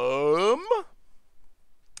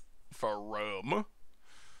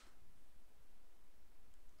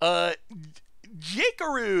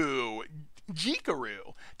Jikaru.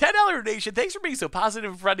 $10 donation. Thanks for being so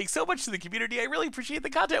positive and providing so much to the community. I really appreciate the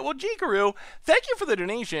content. Well, Jikaru, thank you for the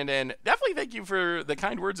donation, and definitely thank you for the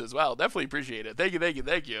kind words as well. Definitely appreciate it. Thank you, thank you,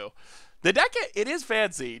 thank you. The deck, it is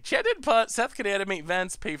fancy. Chet did putt. Seth can animate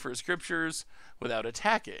vents, pay for scriptures without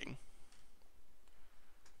attacking.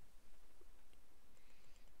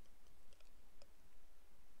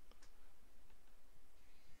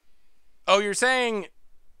 Oh, you're saying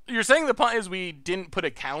the punt is we didn't put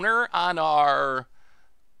a counter on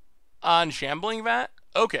Shambling Vat?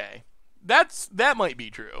 Okay. That might be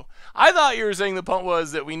true. I thought you were saying the punt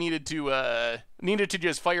was that we needed to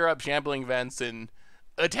just fire up Shambling Vents and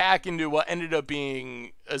attack into what ended up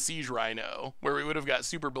being a Siege Rhino, where we would have got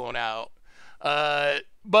super blown out.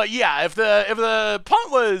 But yeah, if the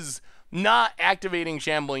punt was not activating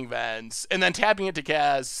Shambling Vents and then tapping it to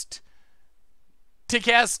cast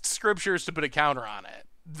scriptures to put a counter on it,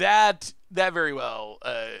 that very well,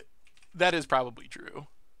 that is probably true.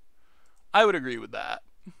 I would agree with that.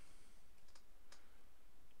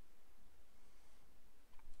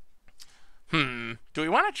 Do we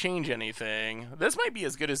want to change anything? This might be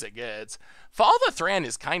as good as it gets. Fall the Thran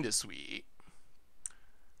is kind of sweet.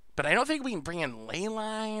 But I don't think we can bring in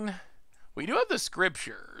Leyline. We do have the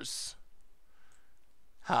scriptures.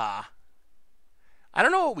 I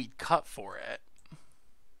don't know what we'd cut for it.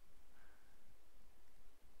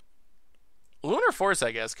 Lunar Force,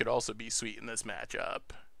 I guess, could also be sweet in this matchup.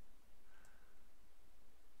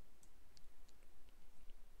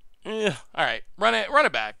 Alright, run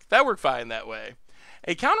it back. That worked fine that way.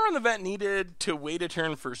 A counter on the vent needed to wait a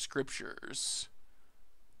turn for scriptures.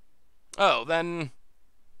 Oh, then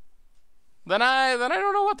I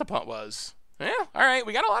don't know what the punt was. Yeah, alright,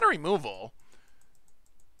 we got a lot of removal.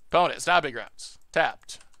 Opponent, stopping grounds.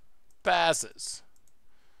 Tapped. Passes.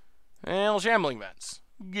 And shambling vents.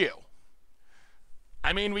 Go.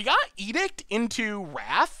 I mean, we got Edict into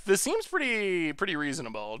Wrath. This seems pretty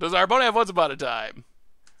reasonable. Does our opponent have Once Upon a Time?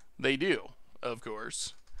 They do, of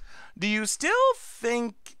course. Do you still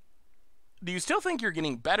think you're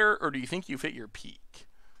getting better, or do you think you've hit your peak?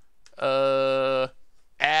 At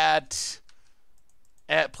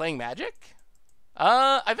playing Magic?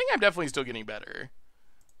 I think I'm definitely still getting better.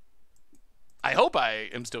 I hope I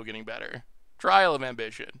am still getting better. Trial of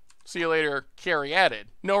Ambition. See you later, carry added.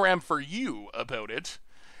 No ram for you, opponent.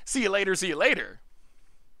 See you later, see you later.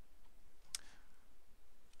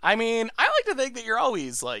 I mean, I like to think that you're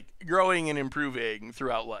always, like, growing and improving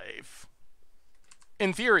throughout life.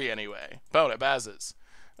 In theory, anyway. Opponent passes.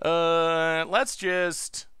 Let's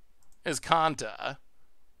just... Is Kanta.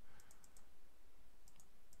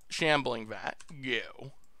 Shambling Vat.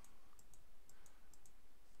 Go.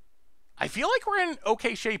 I feel like we're in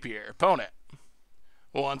okay shape here. Opponent.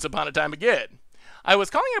 Once Upon a Time again. I was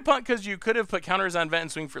calling it a punt because you could have put counters on Vet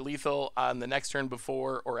and swing for lethal on the next turn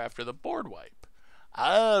before or after the board wipe.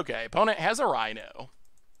 Okay, opponent has a Rhino.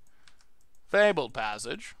 Fabled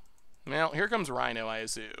Passage. Well, here comes Rhino, I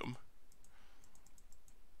assume.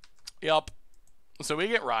 Yup. So we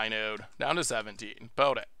get Rhinoed. Down to 17.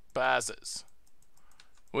 Opponent passes.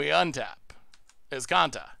 We untap. Is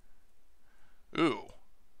Kanta. Ooh.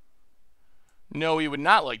 No, we would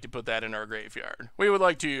not like to put that in our graveyard. We would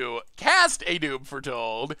like to cast a Doom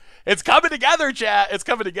Foretold. It's coming together, chat. It's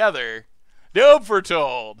coming together. Doom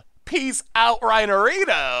Foretold. Peace out,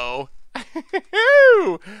 Rhinorito.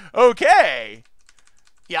 Okay.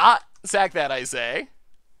 Yeah, sack that, I say.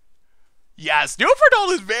 Yes, Doom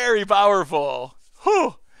Foretold is very powerful.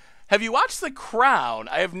 Whew. Have you watched The Crown?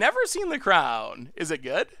 I have never seen The Crown. Is it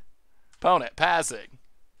good? Opponent, passing.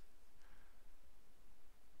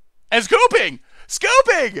 And scooping!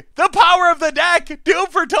 Scooping! The power of the deck! Doom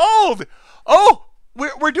Foretold! Oh,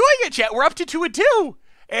 we're doing it, chat. We're up to 2-2.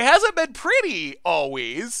 It hasn't been pretty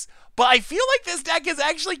always, but I feel like this deck is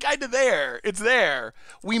actually kind of there. It's there.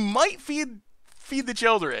 We might feed the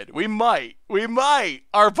children. We might.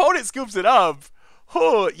 Our opponent scoops it up.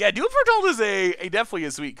 Oh, yeah, Doom Foretold is definitely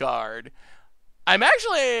a sweet card. I might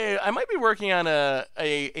be working on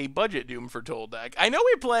a budget Doom Foretold deck. I know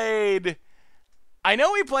we played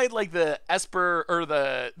like the Esper or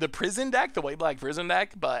the prison deck, the white black prison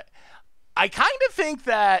deck, but I kind of think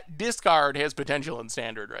that discard has potential in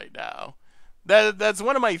standard right now. That's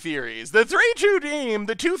one of my theories. The 3-2 dream,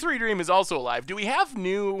 the 2-3 dream is also alive. Do we have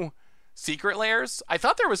new secret layers? I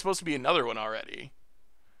thought there was supposed to be another one already.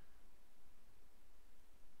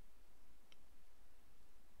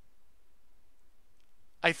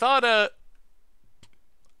 I thought there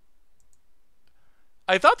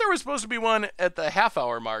was supposed to be one at the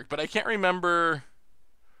half-hour mark, but I can't remember.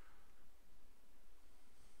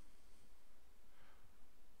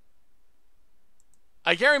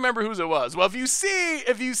 I can't remember whose it was. Well, if you see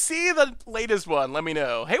the latest one, let me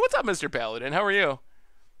know. Hey, what's up, Mr. Paladin? How are you?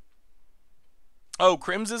 Oh,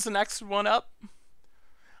 Crims is the next one up?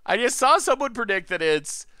 I just saw someone predict that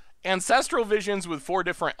it's Ancestral Visions with 4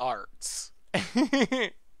 different arts.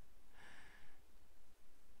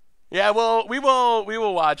 Yeah, well, we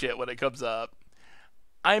will watch it when it comes up.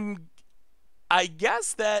 I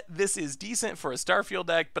guess that this is decent for a Starfield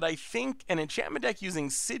deck, but I think an enchantment deck using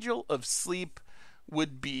Sigil of Sleep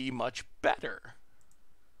would be much better.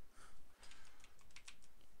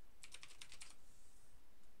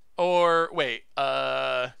 Or wait,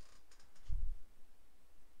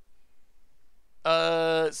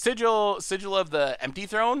 Sigil of the Empty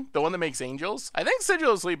Throne, the one that makes angels. I think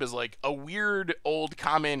Sigil of Sleep is like a weird old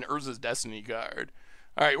common Urza's Destiny card.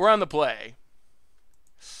 All right, we're on the play.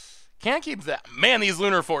 Can't keep that. Man, these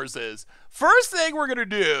Lunar Forces. First thing we're gonna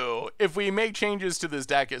do if we make changes to this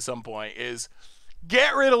deck at some point is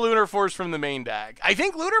get rid of Lunar Force from the main deck. I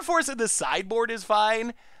think Lunar Force in the sideboard is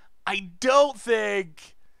fine. I don't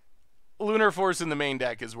think Lunar Force in the main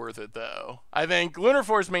deck is worth it, though. I think Lunar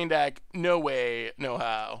Force main deck, no way, no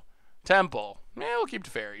how. Temple. We'll keep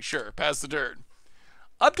Teferi. Sure, pass the turn.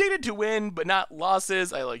 Updated to win, but not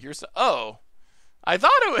losses. I like your stuff. Oh. I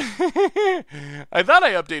thought I thought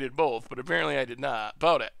I updated both, but apparently I did not.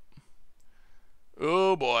 Pout it.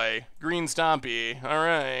 Oh, boy. Green Stompy. All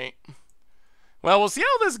right. Well, we'll see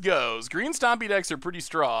how this goes. Green Stompy decks are pretty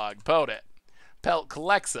strong. Pout it. Pelt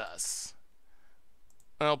collects us.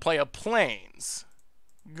 I'll play a Plains.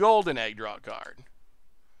 Golden Egg, draw a card.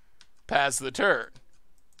 Pass the turn.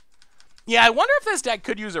 Yeah, I wonder if this deck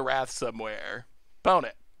could use a Wrath somewhere.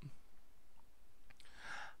 Opponent.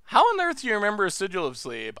 How on earth do you remember Sigil of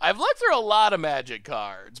Sleep? I've looked through a lot of Magic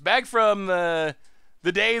cards. Back from the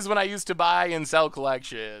days when I used to buy and sell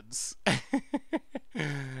collections.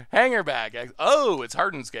 Hangerback X. Oh, it's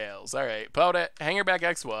Hardened Scales. All right. Potent. Hangerback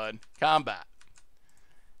X1. Combat.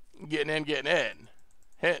 Getting in.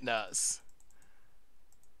 Hitting us.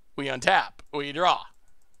 We untap. We draw.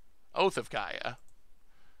 Oath of Kaya.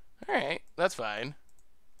 All right. That's fine.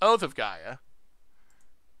 Oath of Kaya.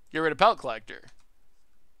 Get rid of Pelt Collector.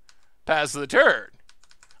 Pass the turn.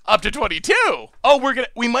 Up to 22. Oh,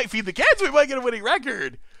 we might feed the cats. We might get a winning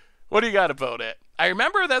record. What do you got, opponent? I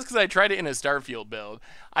remember that's because I tried it in a Starfield build.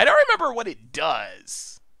 I don't remember what it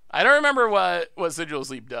does. I don't remember what Sigil of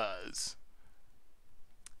Sleep does.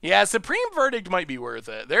 Yeah, Supreme Verdict might be worth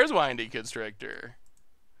it. There's Winding Constrictor.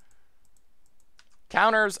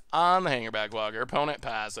 Counters on the Hangerback Walker. Opponent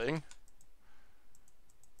passing.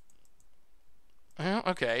 Well,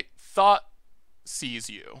 okay. Thought sees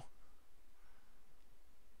you.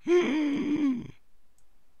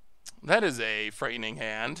 That is a frightening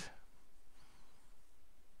hand.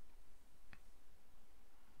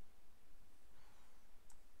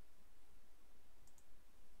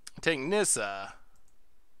 Take Nissa.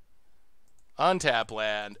 Untap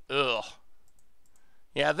land. Ugh.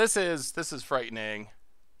 Yeah, this is frightening.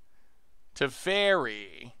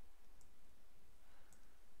 Teferi.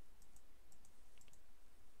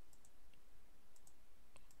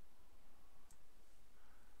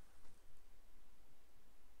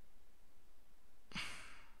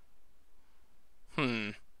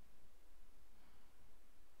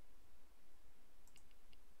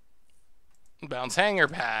 Bounce Hanger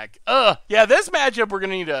Pack. Ugh. Yeah, this matchup we're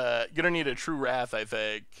gonna need a True Wrath, I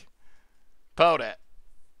think. Potent.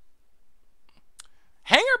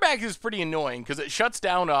 Hangerback is pretty annoying because it shuts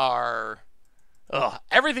down our. Ugh.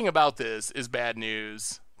 Everything about this is bad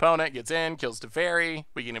news. Opponent gets in, kills Teferi.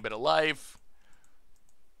 We gain a bit of life.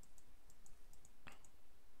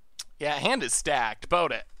 Yeah, hand is stacked.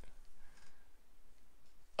 Potent.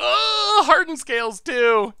 Oh, Hardened Scales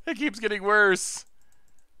too. It keeps getting worse.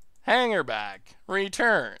 Hangerback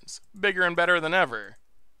returns. Bigger and better than ever.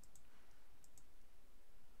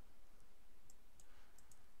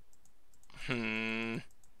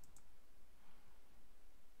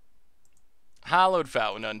 Hallowed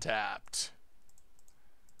Fountain untapped.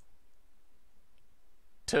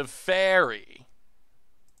 Teferi.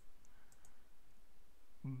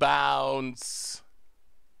 Bounce.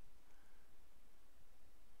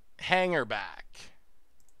 Hangerback.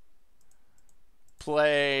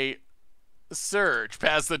 Play. Search.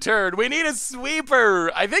 Pass the turn. We need a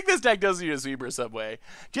sweeper. I think this deck does need a sweeper some way.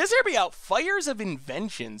 Just hear me out. Fires of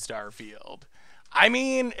Invention, Starfield. I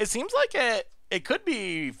mean, it seems like it could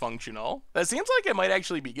be functional. That seems like it might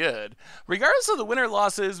actually be good. Regardless of the win or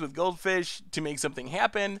losses with Goldfish to make something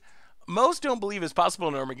happen, most don't believe it's possible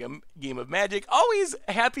in a normal game of Magic. Always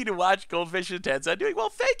happy to watch Goldfish and Ted's doing well.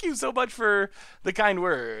 Thank you so much for the kind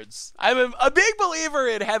words. I'm a big believer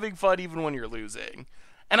in having fun even when you're losing.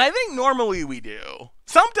 And I think normally we do.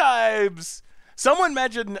 Sometimes, someone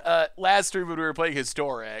mentioned last stream when we were playing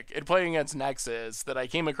Historic and playing against Nexus that I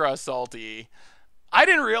came across salty. I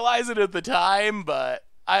didn't realize it at the time, but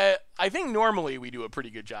I think normally we do a pretty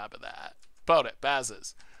good job of that. Potent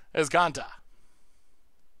passes. Escanta.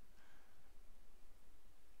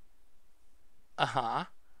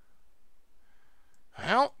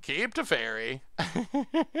 Well, keep Teferi.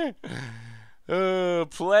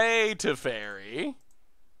 Play Teferi.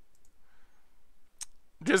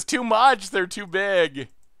 Just too much. They're too big.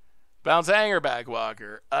 Bounce Hangerback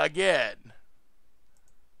Walker. Again.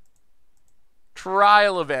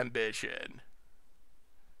 Trial of Ambition.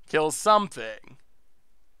 Kill something.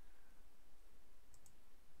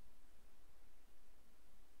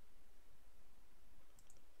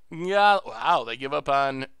 Yeah, wow, they give up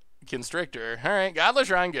on Constrictor. All right, Godless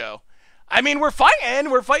Shrine, go. I mean, we're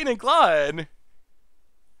fighting in Claude.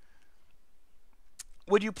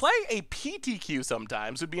 Would you play a PTQ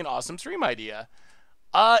sometimes? Would be an awesome stream idea.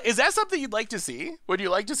 Is that something you'd like to see? Would you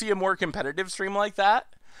like to see a more competitive stream like that?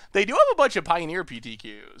 They do have a bunch of Pioneer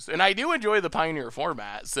PTQs, and I do enjoy the Pioneer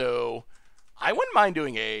format, so I wouldn't mind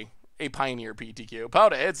doing a Pioneer PTQ.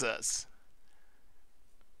 Powda hits us.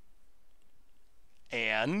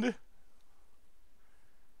 And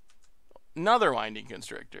another Winding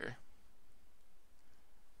Constrictor.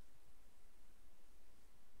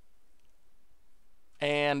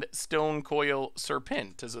 And Stone Coil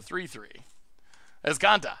Serpent is a 3/3.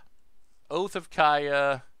 Escanta. Oath of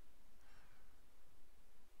Kaya.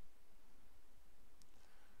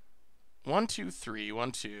 1, 2, 3,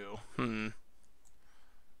 1, 2.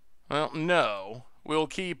 Well, no. We'll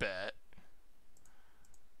keep it.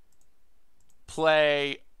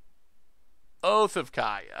 play Oath of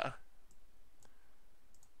Kaya,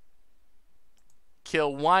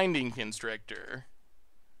 kill Winding Constrictor,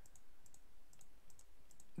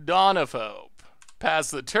 Dawn of Hope,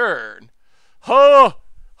 pass the turn. Oh,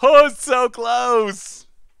 it's so close.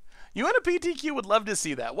 You and a PTQ would love to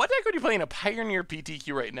see that. What deck would you play in a Pioneer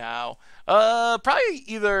PTQ right now? Probably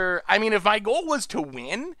either, I mean, if my goal was to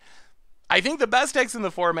win, I think the best decks in the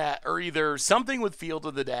format are either something with Field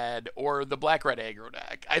of the Dead or the Black-Red aggro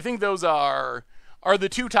deck. I think those are the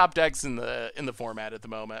two top decks in the format at the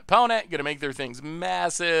moment. Opponent, gonna make their things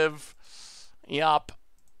massive. Yup.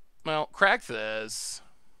 Well, crack this.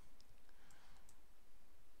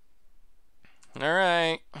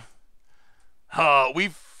 Alright.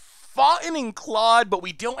 We've fought and clawed, but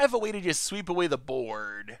we don't have a way to just sweep away the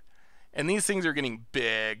board. And these things are getting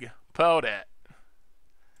big. Opponent.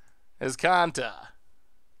 Escanta.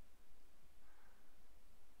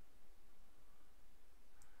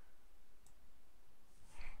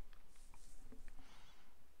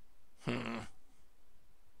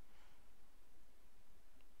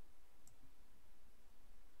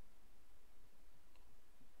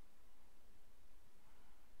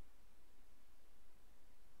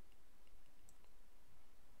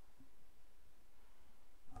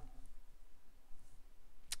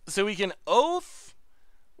 So we can Oath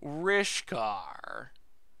Rishkar,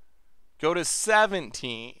 go to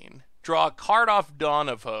 17, draw a card off Dawn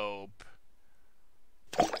of Hope.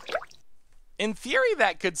 In theory,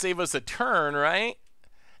 that could save us a turn, right?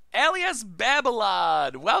 Alias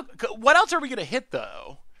Babylon. Well, what else are we going to hit,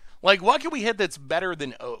 though? Like, what can we hit that's better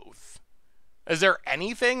than Oath? Is there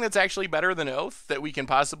anything that's actually better than Oath that we can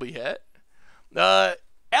possibly hit?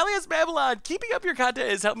 Alias Babylon, keeping up your content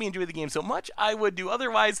has helped me enjoy the game so much I would do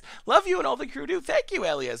otherwise. Love you and all the crew do. Thank you,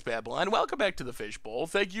 Alias Babylon. Welcome back to the Fishbowl.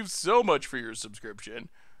 Thank you so much for your subscription.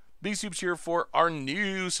 Big soups here for our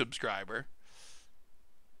new subscriber.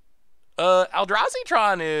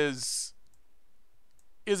 Aldrazitron is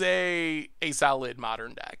a solid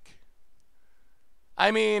modern deck.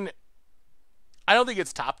 I mean, I don't think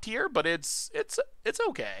it's top tier, but it's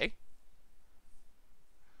okay.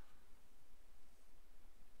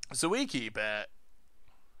 So we keep it.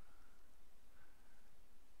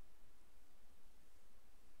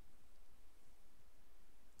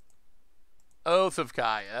 Oath of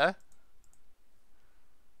Kaya.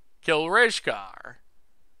 Kill Rishkar.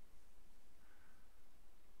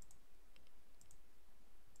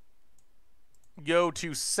 Go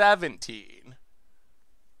to 17.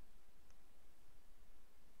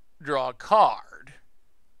 Draw a card.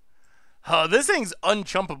 This thing's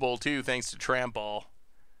unchumpable too, thanks to Trample.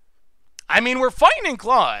 I mean, we're fighting and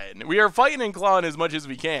clawing. We are fighting and clawing as much as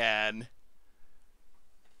we can.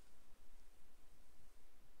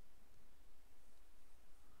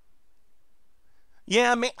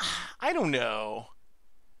 Yeah, I don't know.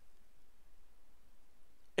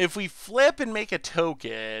 If we flip and make a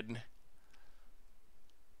token,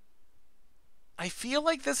 I feel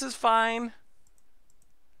like this is fine.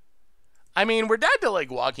 I mean, we're dead to, like,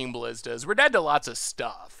 Walking Ballistas. We're dead to lots of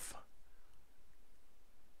stuff.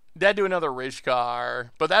 Dead to another Rishkar,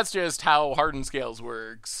 but that's just how Hardened Scales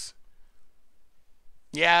works.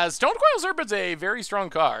 Yeah, Stonecoil Serpent's a very strong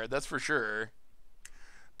card, that's for sure.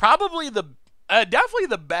 Probably definitely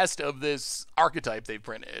the best of this archetype they've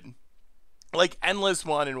printed. Like Endless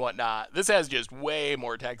One and whatnot. This has just way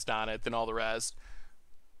more text on it than all the rest.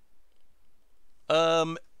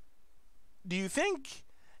 Do you think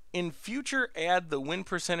in future add the win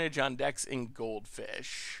percentage on decks in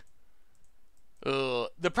Goldfish?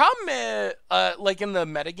 The problem is, like in the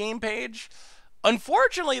metagame page,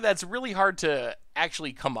 unfortunately, that's really hard to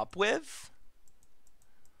actually come up with.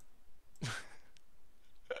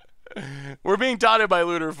 We're being taunted by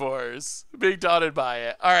Lunar Force. Being taunted by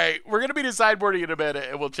it. All right, we're going to be to sideboarding in a minute,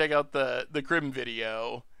 and we'll check out the Crim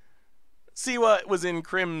video. See what was in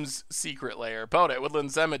Crim's secret lair. Opponent,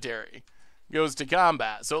 Woodland Cemetery. Goes to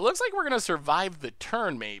combat. So it looks like we're going to survive the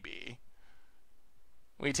turn, maybe.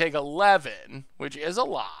 We take 11, which is a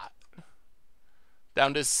lot.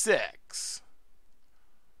 Down to 6.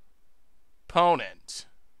 Opponent.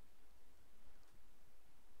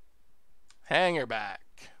 Hanger back.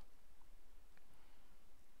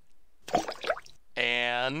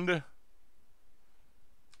 And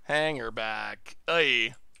hanger back.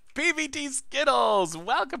 Ay. PVT Skittles,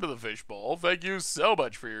 welcome to the Fishbowl. Thank you so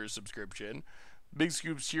much for your subscription. Big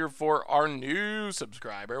scoops here for our new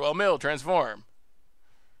subscriber. Well, Mill, transform.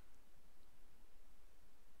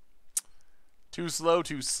 Too slow,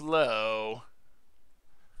 too slow.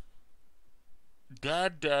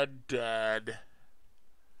 Dead.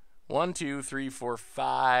 1, 2, 3, 4,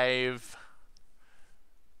 5.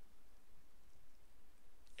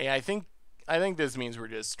 Yeah, I think this means we're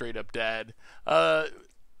just straight up dead.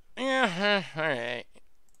 Yeah, all right.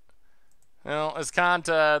 Well,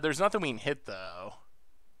 Escanta, there's nothing we can hit though.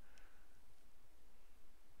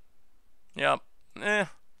 Yep.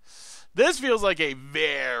 This feels like a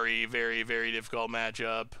very, very, very difficult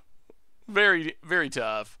matchup. Very, very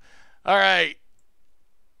tough. All right.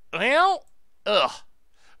 Well,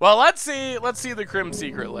 Well, let's see the Crim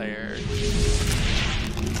Secret Lair.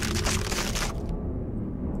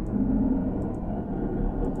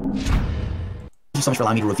 Thank you so much for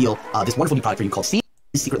allowing me to reveal this wonderful new product for you called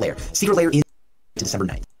Secret Lair. Secret Lair is to December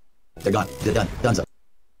 9th. They're gone. They're done. Donezo.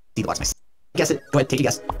 See the box, my. Guess it. Go ahead, take a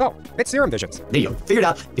guess. Oh, it's Serum Visions. There you go. Figure it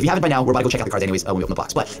out. If you haven't by now, we're about to go check out the cards anyways when we open the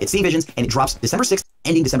box. But it's Seeing Visions, and it drops December 6th,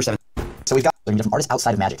 ending December 7th. So we've got different artists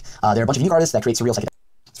outside of Magic. There are a bunch of unique artists that create surreal psychedelic.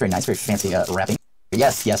 It's very nice, very fancy wrapping.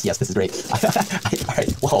 Yes, this is great. All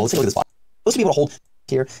right, whoa, let's take a look at this box. Those to be able to hold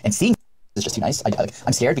here and seeing is just too nice.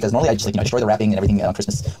 I'm scared because normally I just destroy the wrapping and everything on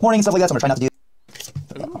Christmas morning and stuff like that. So I'm gonna try not to do.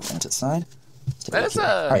 I'll to the side.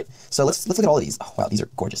 All right, so let's look at all of these. Oh, wow, these are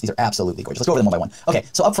gorgeous. These are absolutely gorgeous. Let's go over them one by one. Okay,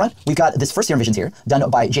 so up front, we've got this first Serum Visions here, done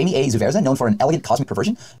by Jamie A. Zuverza, known for an elegant cosmic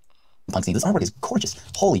perversion. This artwork is gorgeous.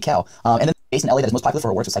 Holy cow. And then based in LA that is most popular for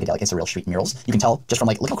her works with psychedelic and surreal street murals. You can tell just from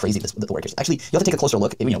look how crazy the work is. Actually, you have to take a closer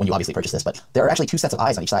look, when you obviously purchase this, but there are actually two sets of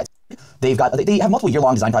eyes on each side. They have multiple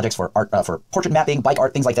year-long design projects for art, for portrait mapping, bike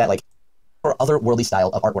art, things like that, for otherworldly style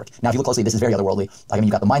of artwork. Now, if you look closely, this is very otherworldly. You've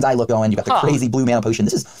got the mind's eye look going, you've got the crazy blue mana potion.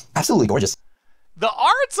 This is absolutely gorgeous. The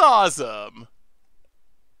art's awesome.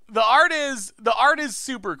 The art is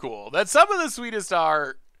super cool. That's some of the sweetest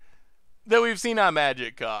art that we've seen on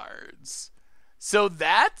Magic cards. So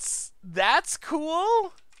that's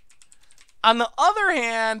cool. On the other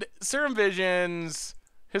hand, Serum Visions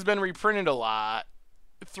has been reprinted a lot.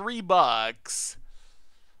 $3.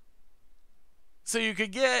 So you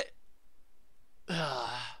could get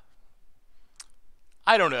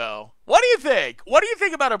I don't know. What do you think? What do you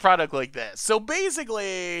think about a product like this? So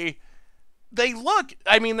basically, they look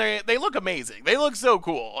amazing. They look so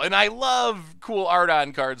cool. And I love cool art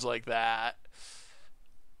on cards like that.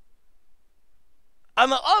 On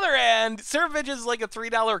the other end, Serum Visions is like a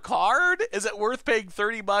 $3 card. Is it worth paying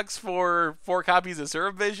 $30 for 4 copies of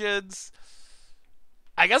Serum Visions?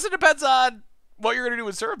 I guess it depends on what you're gonna do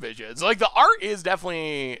with Serum Visions. The art is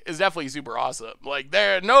definitely super awesome.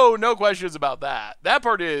 There no questions about that. That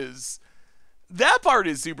part is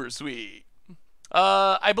super sweet.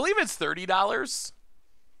 I believe it's $30.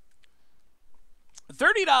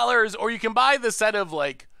 $30, or you can buy the set of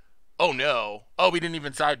oh no. Oh, we didn't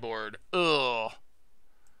even sideboard. Ugh.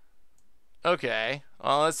 Okay.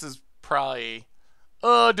 Well, this is probably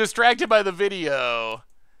distracted by the video.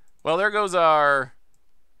 Well, there goes our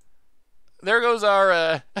there goes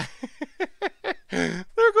our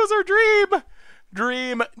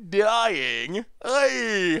dream dying.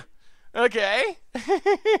 Ay. Okay.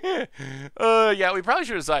 Yeah, we probably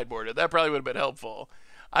should have sideboarded. That probably would have been helpful.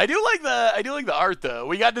 I do like the art though.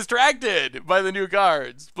 We got distracted by the new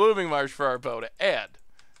cards. Blooming Marsh for our opponent. And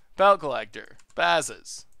Belt Collector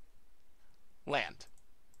passes. Land.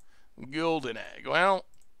 Golden Egg. Well,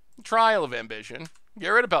 Trial of Ambition. Get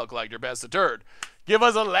rid of Belt Collector. Pass the turn. Give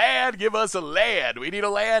us a land. Give us a land. We need a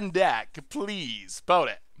land deck. Please.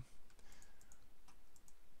 Opponent.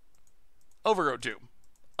 Overgrowth Tomb.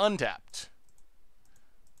 Untapped.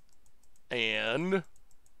 And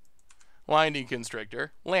Winding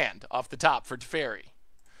Constrictor. Land off the top for Teferi.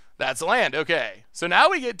 That's a land. Okay. So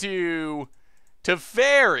now we get to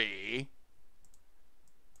Teferi.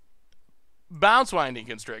 Bounce Winding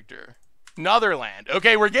Constrictor. Another land.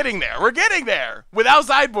 Okay, we're getting there. We're getting there without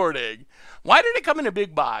sideboarding. Why did it come in a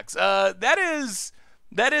big box? That is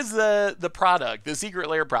the product, the Secret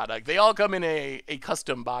Lair product. They all come in a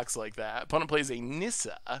custom box like that. Opponent plays a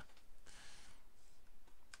Nissa.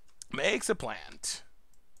 Makes a plant.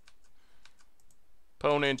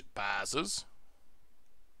 Opponent passes.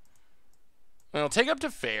 Well, take up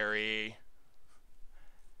to Fairy.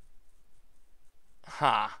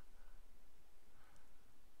 Huh.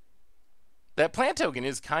 That plant token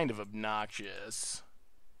is kind of obnoxious.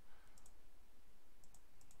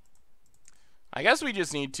 I guess we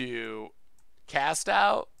just need to cast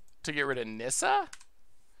out to get rid of Nissa?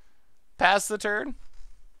 Pass the turn?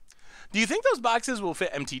 Do you think those boxes will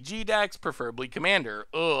fit MTG decks, preferably Commander?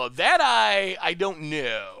 Ugh, that I don't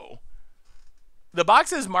know. The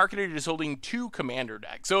box is marketed as holding 2 Commander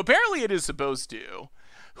decks, so apparently it is supposed to.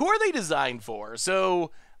 Who are they designed for?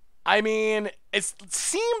 So, I mean, it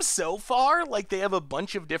seems so far like they have a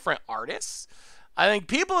bunch of different artists. I think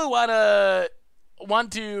people who want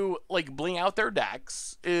to bling out their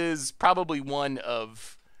decks is probably one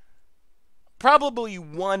of probably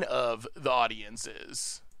one of the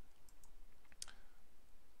audiences.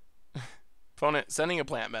 Opponent sending a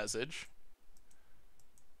plant message.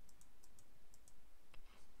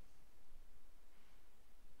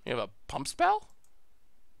 You have a pump spell?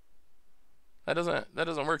 That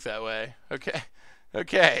doesn't work that way. Okay.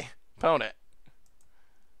 Okay. Opponent.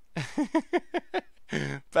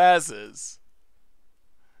 Passes.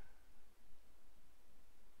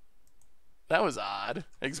 That was odd.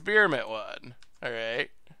 Experiment one. Alright.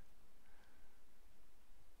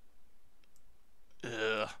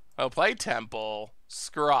 Ugh. I'll play Temple.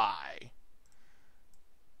 Scry.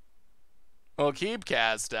 We'll keep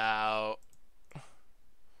Cast out.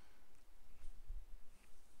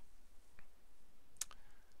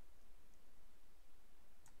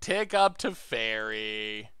 Tick up to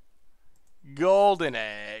Fairy. Golden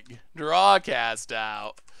Egg. Draw Cast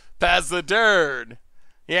out. Pass the turn.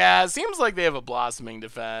 Yeah, it seems like they have a blossoming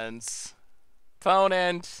defense.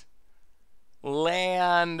 Opponent.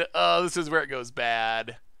 Land. Oh, this is where it goes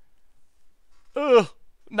bad. Ugh.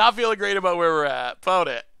 Not feeling great about where we're at.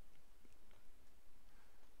 Opponent.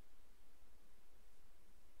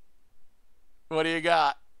 What do you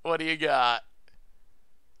got? What do you got?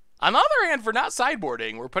 On the other hand, for not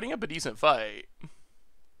sideboarding, we're putting up a decent fight.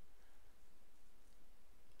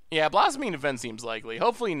 Yeah, blossoming defense seems likely.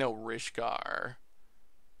 Hopefully no Rishkar.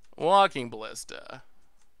 Walking Ballista.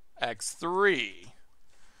 X3.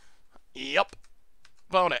 Yep.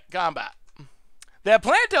 Opponent. Combat. That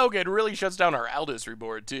plant token really shuts down our Aldous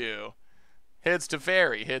reboard, too. Hits to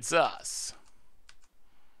Fairy. Hits us.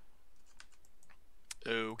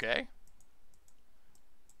 Okay.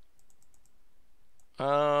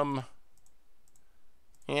 Yeah,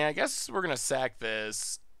 I guess we're going to sack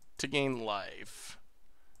this to gain life.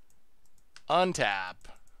 Untap.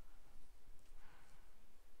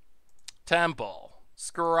 Temple.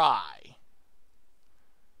 Scry.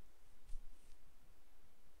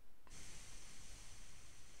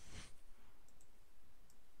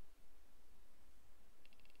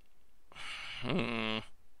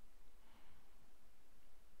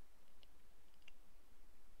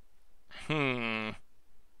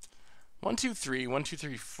 One, two, three, 1, 2,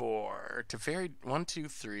 3, 4. To Fairy 1, 2,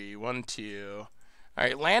 3, 1, 2.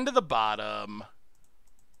 Alright, land to the bottom.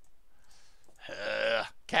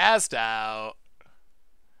 Cast out.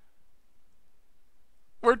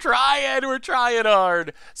 We're trying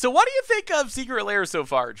hard. So what do you think of Secret Lair so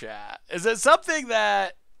far, chat? Is it something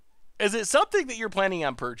that you're planning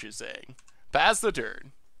on purchasing? Pass the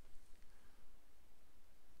turn.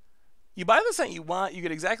 You buy the set you want, you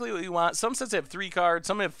get exactly what you want. Some sets have 3 cards,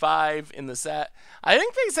 some have 5 in the set. I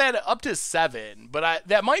think they said up to 7, but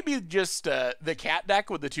that might be just the cat deck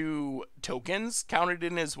with the 2 tokens counted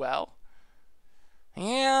in as well.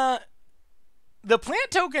 Yeah, the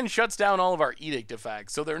plant token shuts down all of our edict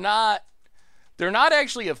effects, so they're not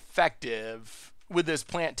actually effective with this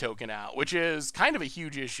plant token out, which is kind of a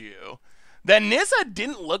huge issue. Then Nissa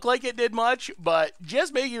didn't look like it did much, but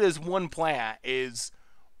just making this one plant is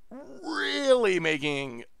really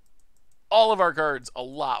making all of our cards a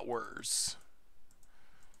lot worse.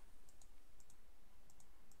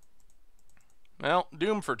 Well,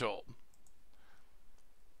 doom foretold.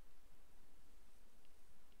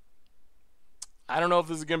 I don't know if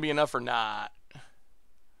this is going to be enough or not.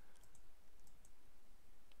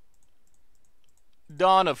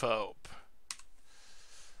 Dawn of Hope.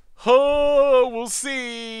 Oh, we'll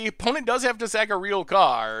see. Opponent does have to sack a real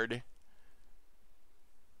card.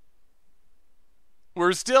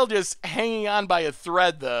 We're still just hanging on by a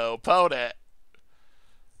thread, though. Opponent.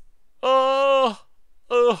 Oh.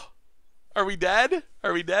 Are we dead?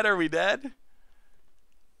 Are we dead?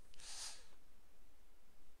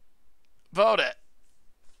 Opponent.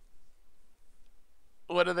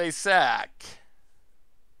 What do they sack?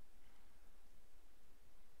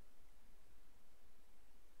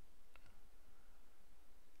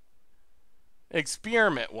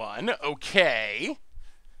 Experiment one. Okay.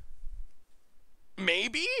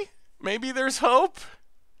 Maybe there's hope.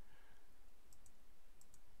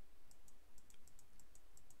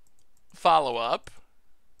 Follow up.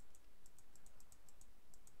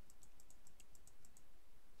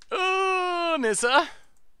 Ooh, Nissa.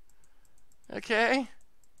 Okay.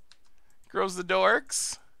 Grows the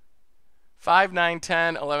dorks. 5, 9,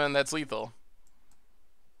 10, 11. That's lethal.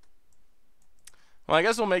 Well, I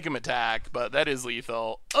guess we'll make him attack, but that is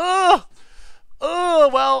lethal. Oh,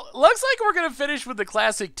 well, looks like we're going to finish with the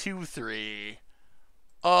classic 2-3.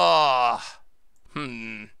 Oh,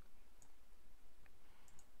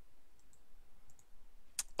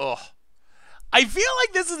 Oh. I feel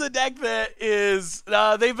like this is a deck that is,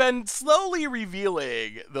 they've been slowly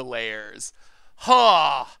revealing the layers.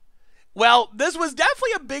 Huh. Well, this was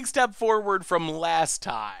definitely a big step forward from last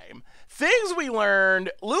time. Things we learned,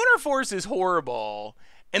 Lunar Force is horrible,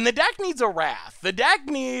 and the deck needs a Wrath. The deck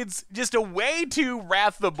needs just a way to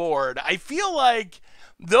Wrath the board. I feel like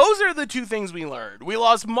those are the two things we learned. We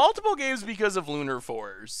lost multiple games because of Lunar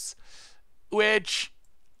Force, which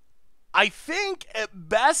I think at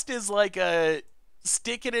best is like a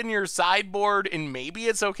stick it in your sideboard and maybe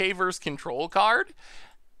it's okay versus control card.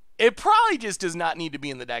 It probably just does not need to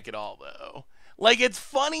be in the deck at all, though. Like, it's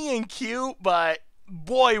funny and cute, but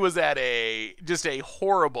boy, was that just a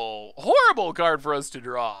horrible, horrible card for us to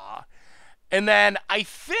draw. And then I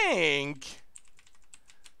think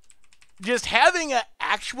just having an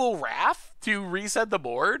actual Wrath to reset the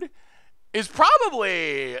board is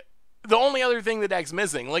probably the only other thing the deck's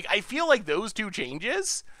missing. Like, I feel like those two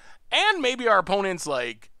changes, and maybe our opponent's,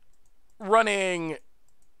 like, running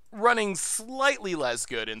slightly less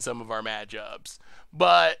good in some of our matchups.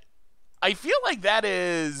 But I feel like that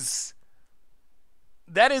is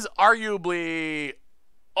arguably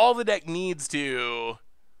all the deck needs to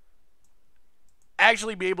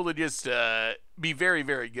actually be able to just be very,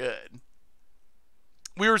 very good.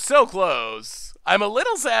 We were so close. I'm a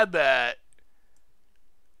little sad that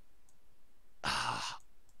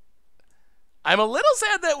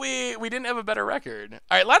we didn't have a better record.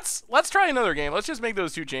 All right, let's try another game. Let's just make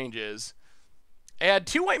those two changes. Add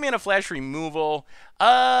 2 white mana flash removal.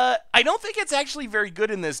 I don't think it's actually very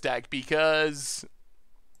good in this deck because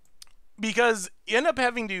you end up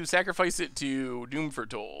having to sacrifice it to Doom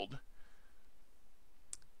Foretold.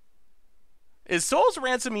 Is Soul's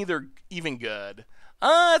Ransom even good?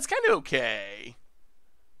 It's kind of okay.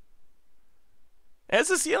 It has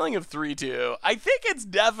a ceiling of 3-2. I think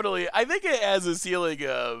it has a ceiling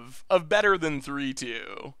of better than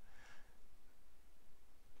 3-2.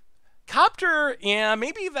 Copter, yeah,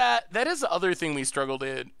 maybe that is the other thing we struggled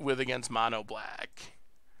with against Mono Black.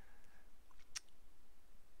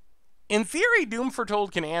 In theory, Doom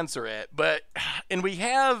Foretold can answer it, and we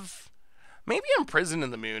have, maybe Imprison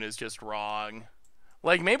in the Moon is just wrong.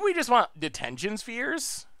 Like, maybe we just want Detention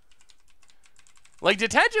Spheres? Like,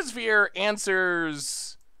 Detention Sphere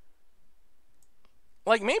answers,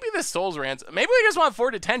 like, maybe this Soul's Ransom. Maybe we just want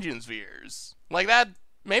 4 Detention Spheres. Like, that,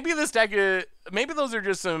 maybe this deck, maybe those are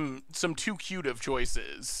just some too cute of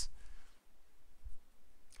choices.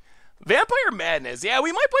 Vampire Madness. Yeah,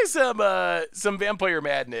 we might play some Vampire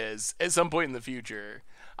Madness at some point in the future.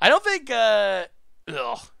 I don't think, now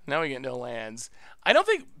we get no lands. I don't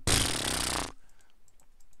think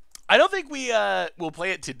we will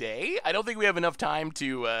play it today. I don't think we have enough time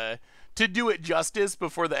to do it justice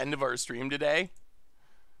before the end of our stream today.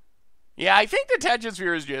 Yeah, I think the Detention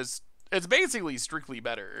Sphere is just, it's basically strictly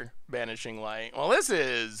better Banishing Light. Well, this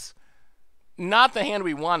is not the hand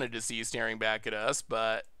we wanted to see staring back at us,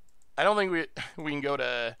 but I don't think we can go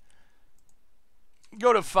to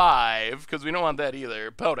 5 because we don't want that either.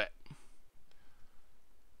 Pote it.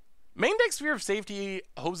 Main deck Sphere of Safety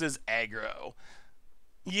hoses aggro.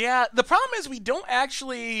 Yeah, the problem is we don't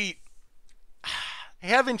actually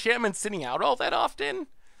have enchantments sitting out all that often.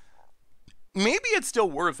 Maybe it's still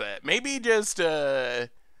worth it. Maybe just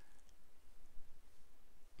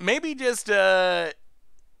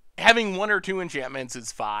having 1 or 2 enchantments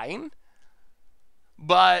is fine.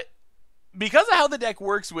 But because of how the deck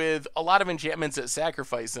works with a lot of enchantments that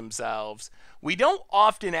sacrifice themselves, we don't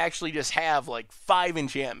often actually just have like 5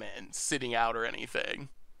 enchantments sitting out or anything.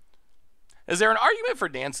 Is there an argument for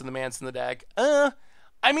Dance in the Manse in the deck? I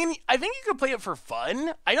mean, I think you could play it for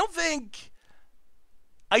fun. I think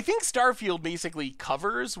Starfield basically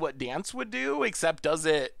covers what Dance would do, except does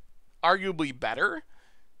it arguably better.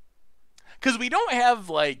 Because we don't have,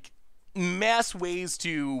 like, mass ways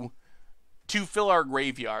to fill our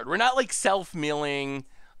graveyard. We're not, like, self-milling.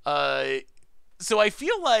 So I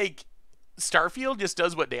feel like Starfield just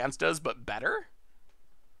does what Dance does, but better.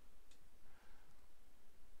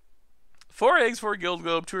 4 eggs, 4 Guild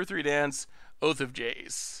Globe, 2 or 3 Dance, Oath of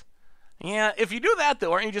Jace. Yeah, if you do that,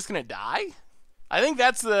 though, aren't you just going to die? I think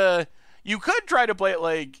that's you could try to play it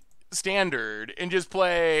like standard and just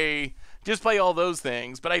play all those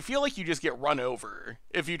things, but I feel like you just get run over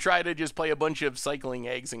if you try to just play a bunch of cycling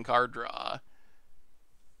eggs and card draw.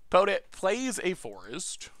 Pote plays a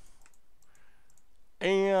forest.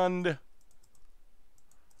 And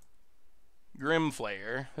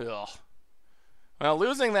Grimflayer. Ugh. Well,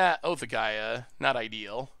 losing that Othakaya, not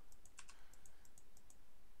ideal.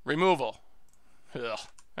 Removal. Ugh.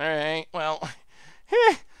 Alright, well.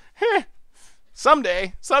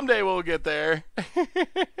 Someday we'll get there.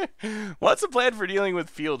 What's the plan for dealing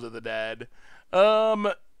with Field of the Dead?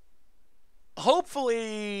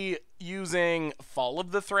 hopefully using Fall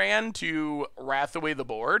of the Thran to wrath away the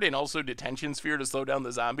board and also Detention Sphere to slow down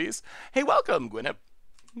the zombies. Hey, welcome, Gwyneth.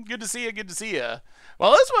 Good to see you, good to see you.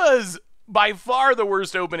 Well, this was by far the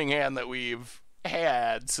worst opening hand that we've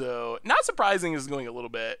had, so not surprising is going a little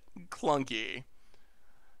bit clunky.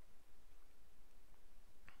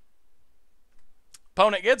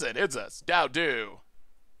 Opponent gets it. It's us. Dow do.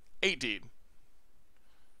 18.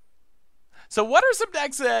 So what are some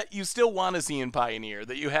decks that you still want to see in Pioneer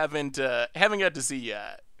that you haven't got to see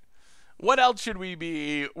yet? What else should we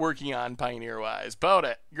be working on Pioneer-wise?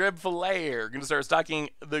 Opponent, Grib Flair. Going to start stocking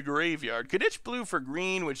the Graveyard. Kaditch Blue for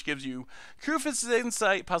green, which gives you Krufus'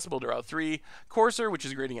 Insight, possible to draw 3. Courser, which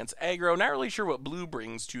is great against aggro. Not really sure what blue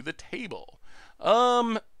brings to the table.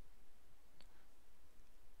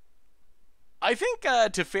 I think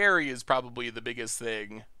Teferi is probably the biggest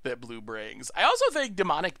thing that blue brings. I also think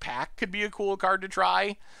Demonic Pact could be a cool card to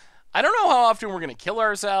try. I don't know how often we're going to kill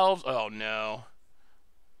ourselves. Oh, no.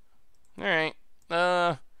 All right.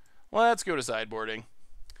 Let's go to sideboarding.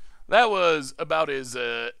 That was about as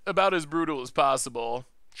brutal as possible.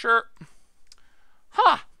 Sure.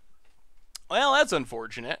 Huh. Well, that's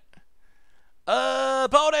unfortunate.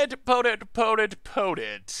 Potent.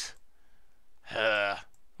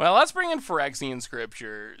 Well, let's bring in Phyrexian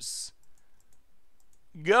Scriptures.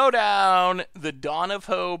 Go down the Dawn of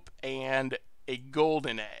Hope and a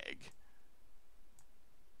Golden Egg.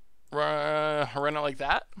 Run it like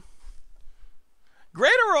that.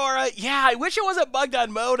 Great Aurora. Yeah, I wish it wasn't bugged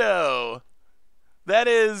on Moto. That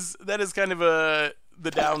is kind of the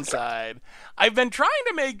downside. I've been trying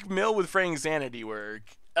to make Mill with Fraying Sanity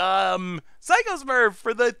work. Psychosmurf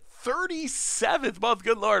for the 37th month.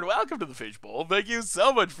 Good Lord. Welcome to the Fishbowl. Thank you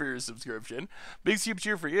so much for your subscription. Big super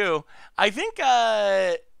cheer for you. I think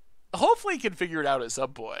hopefully you can figure it out at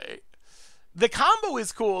some point. The combo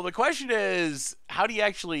is cool. The question is, how do you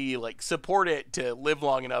actually like support it to live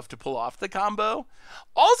long enough to pull off the combo?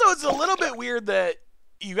 Also, it's a little bit weird that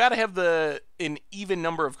you got to have an even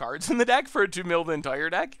number of cards in the deck for it to mill the entire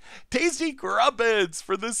deck. Tasty Crumpets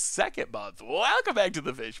for the second month. Welcome back to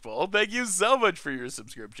the Fishbowl. Thank you so much for your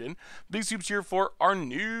subscription. Big super cheer for our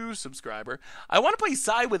new subscriber. I want to play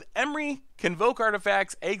Sai with Emery, Convoke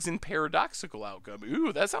Artifacts, Eggs, and Paradoxical Outcome.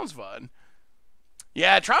 Ooh, that sounds fun.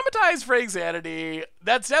 Yeah, Traumatized for Insanity.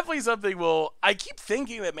 That's definitely something I keep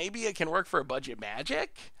thinking that maybe it can work for a budget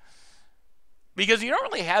Magic. Because you don't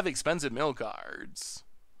really have expensive mill cards.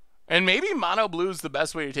 And maybe Mono Blue is the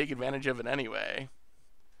best way to take advantage of it anyway.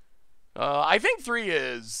 I think 3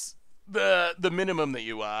 is the minimum that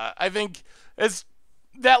you want. I think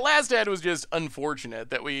that last ad was just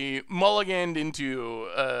unfortunate that we mulliganed into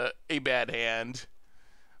a bad hand.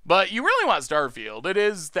 But you really want Starfield. It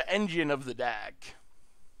is the engine of the deck.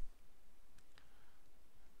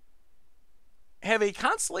 Have a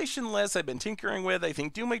constellation list I've been tinkering with. I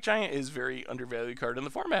think Doomlike Giant is very undervalued card in the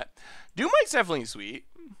format. Doomlike's definitely sweet.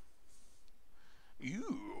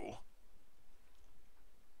 Ooh.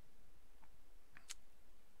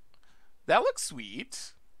 That looks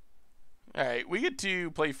sweet. Alright, we get to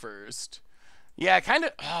play first. Yeah, kind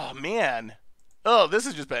of. Oh, man. Oh, this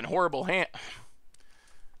has just been horrible hand.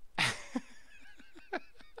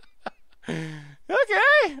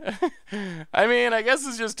 Okay. I mean, I guess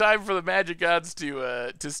it's just time for the Magic Gods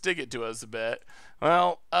to stick it to us a bit.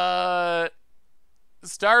 Well,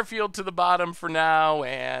 Starfield to the bottom for now,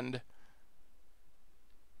 and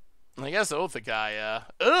I guess Othakaya.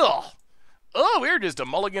 Ugh. Oh, we're just a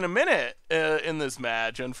mulligan a minute in this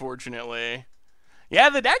match, unfortunately. Yeah,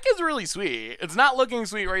 the deck is really sweet. It's not looking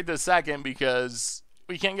sweet right this second because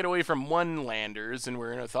we can't get away from one landers, and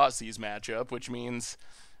we're in a Thoughtseize matchup, which means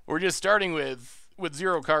we're just starting with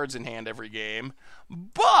 0 cards in hand every game.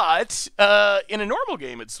 But in a normal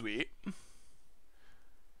game, it's sweet.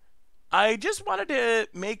 I just wanted to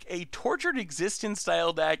make a Tortured Existence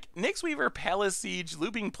style deck. Nyx Weaver, Palace Siege,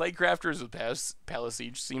 Looping Playcrafters with Palace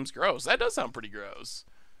Siege seems gross. That does sound pretty gross.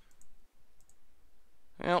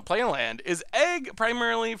 Well, play land. Is Egg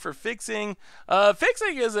primarily for fixing?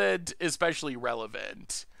 Fixing isn't especially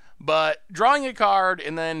relevant. But drawing a card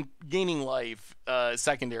and then gaining life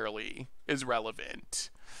secondarily is relevant.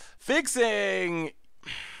 Fixing...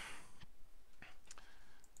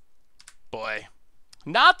 Boy.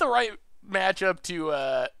 Not the right matchup to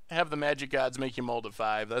have the Magic Gods make you mold a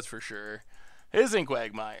 5, that's for sure. His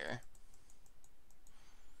Quagmire.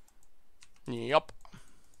 Yup.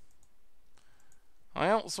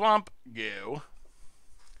 Well, Swamp, go.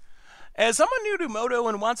 As someone new to Moto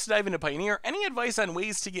and wants to dive into Pioneer, any advice on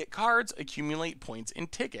ways to get cards, accumulate points,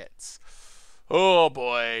 and tickets? Oh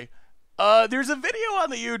boy. There's a video on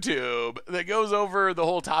the YouTube that goes over the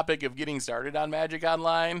whole topic of getting started on Magic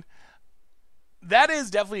Online. That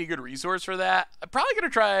is definitely a good resource for that. I'm probably going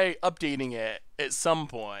to try updating it at some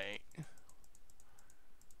point.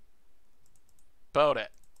 About it.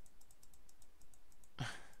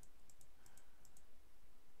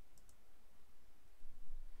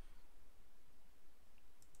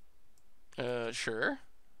 Sure.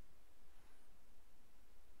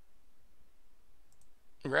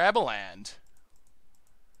 Grab a land.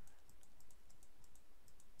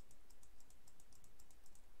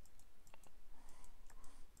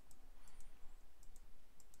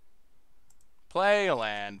 Play a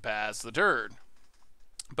land, pass the turn.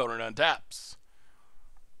 Opponent untaps.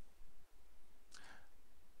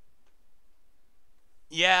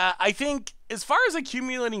 Yeah, I think as far as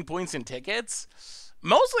accumulating points and tickets,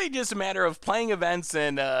 mostly just a matter of playing events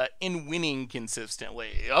and in winning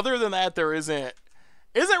consistently. Other than that, there isn't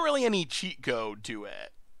really any cheat code to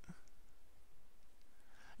it.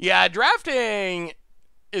 Yeah, drafting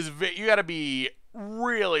is you got to be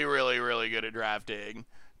really, really, really good at drafting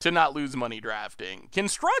to not lose money drafting.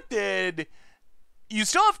 Constructed, you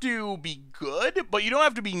still have to be good, but you don't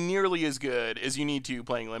have to be nearly as good as you need to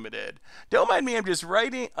playing limited. Don't mind me, I'm just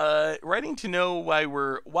writing to know why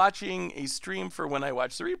we're watching a stream for when I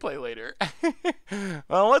watch the replay later.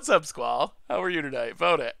 Well, what's up, Squall? How are you tonight?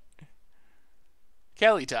 Vote it.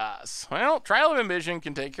 Kalitas. Well, Trial of Ambition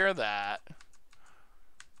can take care of that.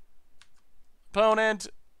 Opponent.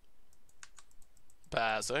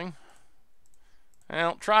 Passing.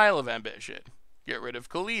 Well, Trial of Ambition. Get rid of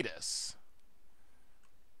Kalitas.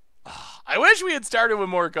 I wish we had started with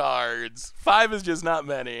more cards. 5 is just not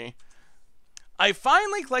many. I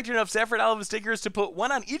finally collected enough Saffron Olive stickers to put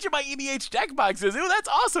one on each of my EDH deck boxes. Ooh, that's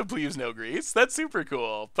awesome, Please No Grease. That's super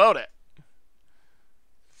cool. Vote it.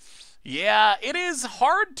 Yeah, it is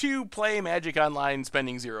hard to play Magic Online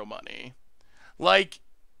spending 0 money. Like,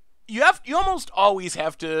 you almost always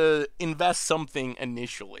have to invest something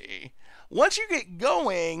initially. Once you get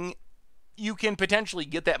going, you can potentially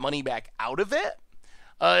get that money back out of it.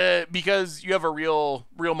 Because you have a real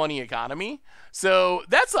money economy. So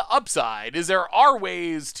that's the upside, is there are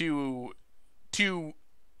ways to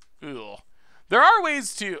oh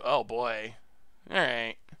boy.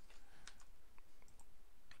 Alright.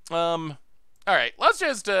 Alright, let's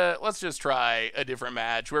just try a different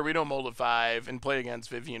match where we don't mold a 5 and play against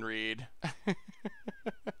Vivian Reed.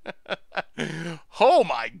 Oh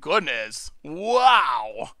my goodness.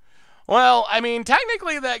 Wow. Well, I mean,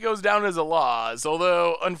 technically that goes down as a loss,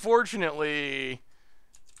 although, unfortunately,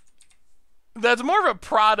 that's more of a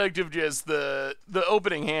product of just the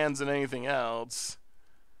opening hands than anything else.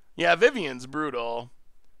 Yeah, Vivian's brutal.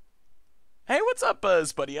 Hey, what's up,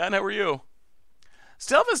 Spuddyon? How are you?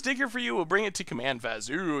 Still have a sticker for you. We'll bring it to Command Fest.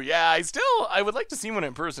 Ooh, yeah, I would like to see one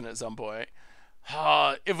in person at some point.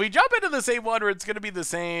 If we jump into the same one where it's going to be the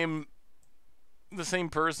same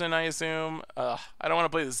person, I assume. I don't want to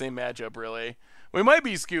play the same matchup, really. We might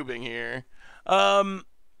be scooping here.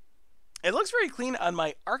 It looks very clean on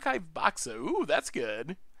my archive box. Ooh, that's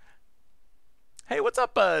good. Hey, what's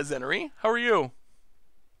up, Zenery? How are you?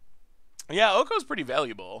 Yeah, Oko's pretty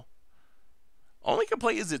valuable. Only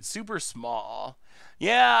complaint is it's super small.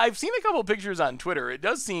 Yeah, I've seen a couple pictures on Twitter. It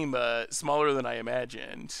does seem smaller than I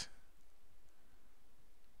imagined.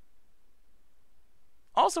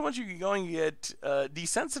 Also, once you get going, you get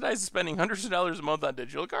desensitized to spending hundreds of dollars a month on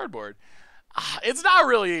digital cardboard. It's not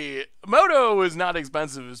really... Moto is not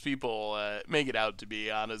expensive as people make it out to be,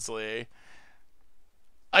 honestly.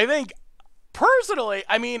 I think, personally,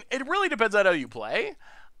 I mean, it really depends on how you play.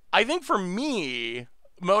 I think for me,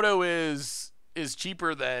 Moto is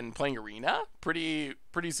cheaper than playing Arena, pretty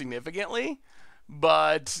significantly.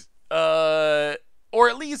 But, or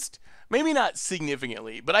at least, maybe not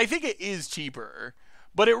significantly, but I think it is cheaper.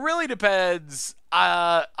 But it really depends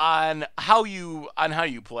on how you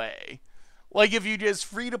play. Like, if you just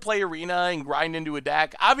free to play Arena and grind into a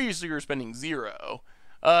deck, obviously you're spending 0,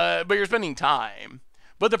 but you're spending time.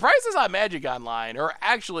 But the prices on Magic Online are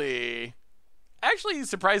actually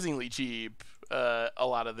surprisingly cheap a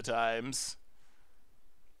lot of the times.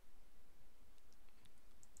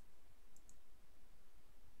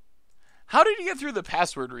 How did you get through the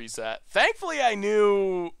password reset? Thankfully, I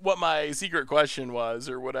knew what my secret question was,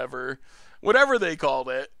 or whatever they called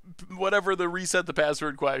it, whatever the reset the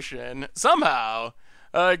password question, somehow,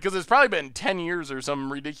 because it's probably been 10 years or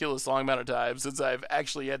some ridiculous long amount of time since I've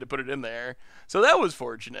actually had to put it in there. So that was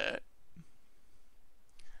fortunate.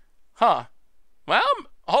 Huh. Well,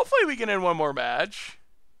 hopefully we can end one more match.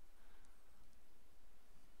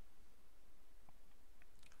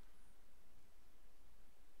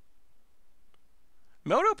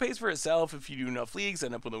 Moto pays for itself if you do enough leagues,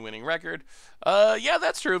 end up with a winning record. Yeah,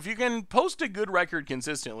 that's true. If you can post a good record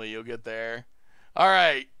consistently, you'll get there. All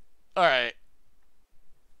right.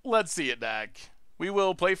 Let's see it, deck. We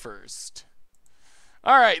will play first.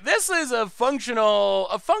 All right, this is a functional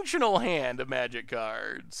hand of Magic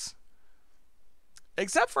cards.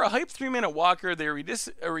 Except for a hype 3-mana walker, they're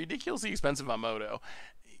ridiculously expensive on Moto.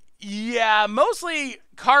 Yeah, mostly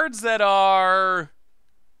cards that are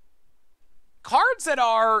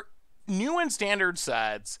new in standard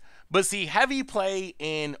sets, but see heavy play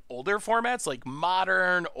in older formats like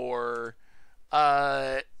Modern or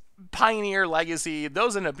Pioneer, Legacy.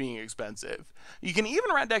 Those end up being expensive. You can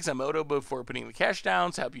even run decks on Moto before putting the cash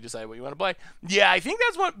down to help you decide what you want to play. Yeah, I think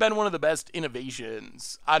that's been one of the best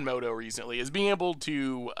innovations on Moto recently, is being able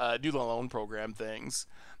to do the loan program things.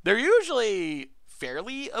 They're usually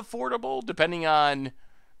fairly affordable, depending on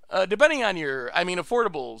your,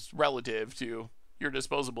 affordable's relative to your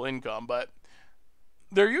disposable income, but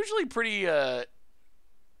they're usually pretty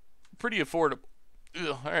affordable.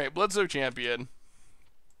 Ugh, all right, Bledsoe Champion.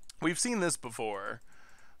 We've seen this before,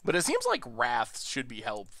 but it seems like Wraths should be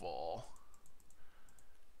helpful.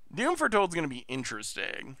 Doom Foretold's going to be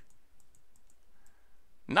interesting.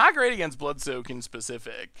 Not great against Bloodsoak in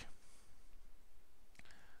specific.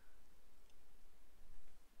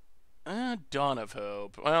 Dawn of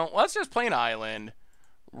Hope. Well, let's just play an island.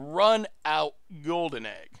 Run out Golden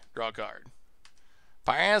Egg. Draw a card.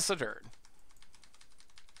 Pass a turn.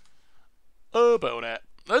 Opponent.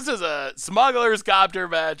 This is a Smuggler's Copter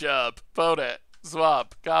matchup. Opponent.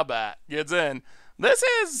 Swap. Combat. Gets in. This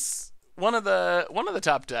is one of the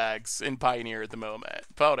top decks in Pioneer at the moment.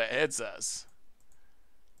 Opponent hits us.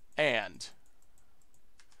 And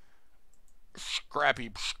Scrappy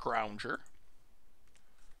Scrounger.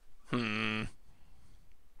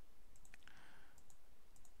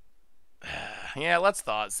 Yeah, let's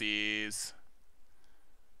Thoughtseize.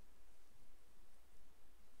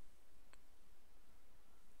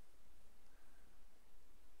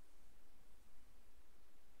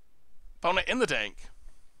 Opponent in the tank.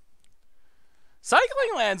 Cycling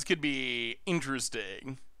lands could be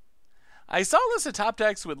interesting. I saw this at top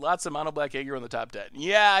decks with lots of mono black aggro in the top 10.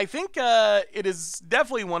 Yeah, I think it is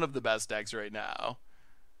definitely one of the best decks right now.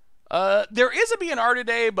 There is a BNR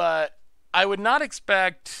today, but I would not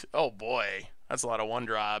expect... Oh boy, that's a lot of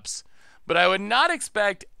 1-drops. But I would not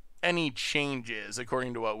expect any changes,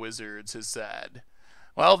 according to what Wizards has said.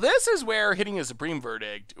 Well, this is where hitting a Supreme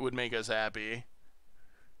Verdict would make us happy.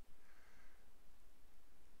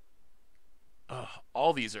 Ugh,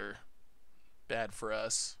 all these are bad for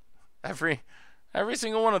us. Every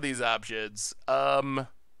single one of these options.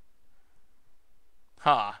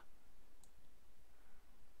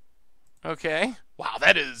 Okay. Wow,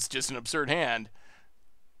 that is just an absurd hand.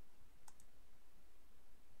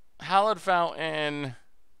 Hallowed Fountain.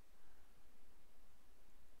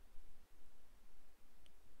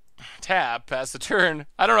 Tap, pass the turn.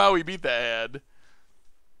 I don't know how we beat that hand.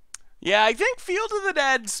 Yeah, I think Field of the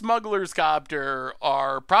Dead, Smuggler's Copter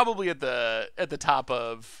are probably at the top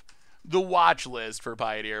of the watch list for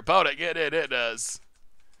Pioneer. Opponent, get it, it does.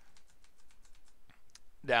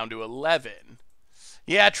 Down to 11.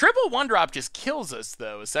 Yeah, triple 1-drop just kills us,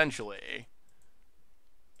 though, essentially.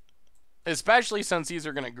 Especially since these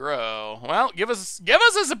are going to grow. Well, give us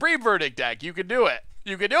a Supreme Verdict deck. You could do it.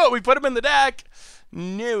 You could do it. We put them in the deck.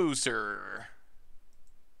 No, sir.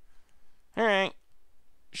 All right.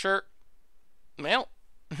 Sure. Well,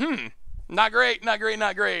 not great, not great,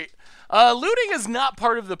 not great. Looting is not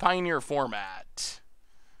part of the Pioneer format.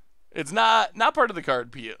 It's not part of the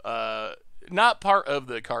card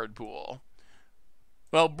pool.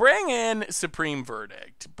 Well, bring in Supreme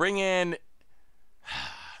Verdict. Bring in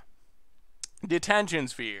Detention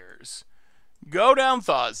Spheres. Go down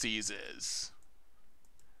Thoughtseizes.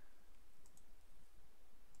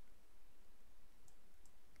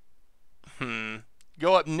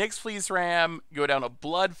 Go up Nyx Fleece Ram, go down a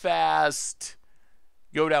Bloodfast,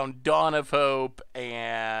 go down Dawn of Hope,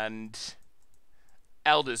 and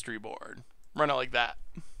Eldest Reborn. Run it like that.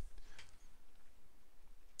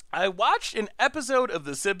 I watched an episode of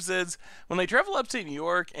The Simpsons when they travel upstate New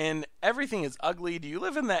York and everything is ugly. Do you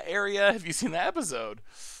live in that area? Have you seen that episode?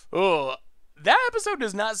 Oh, that episode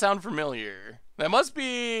does not sound familiar. That must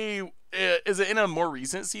be... Is it in a more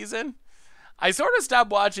recent season? I sort of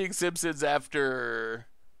stopped watching Simpsons after...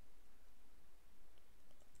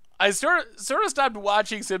 I sort of stopped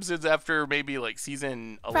watching Simpsons after maybe like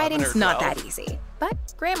season 11 Writing's or 12. not that easy, but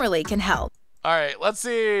Grammarly can help. All right, let's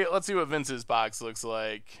see what Vince's box looks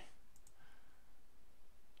like.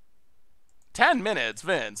 10 minutes,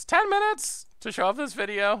 Vince. 10 minutes to show off this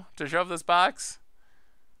video, to show off this box.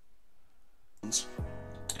 ones.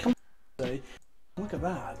 Come on, look at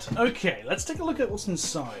that. Okay, let's take a look at what's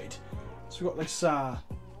inside. So we've got this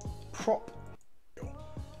prop,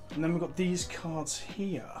 and then we've got these cards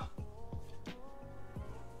here.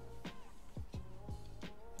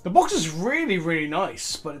 The box is really, really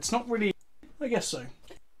nice, but it's not really... I guess so.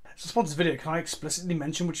 It's a sponsored video. Can I explicitly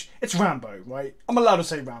mention which... It's Rambo, right? I'm allowed to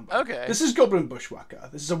say Rambo. Okay. This is Goblin Bushwhacker.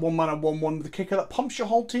 This is a 1-mana 1/1 with a kicker that pumps your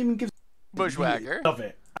whole team and gives... Bushwhacker. Love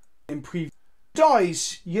it. In preview...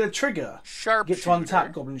 Dies, you get a trigger. Sharpshooter. Get to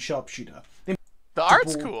untap Goblin Sharpshooter. The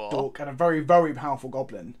art's Ball, cool. Dork, and a very, very powerful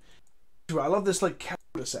Goblin. I love this like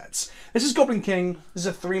character sets. This is Goblin King. This is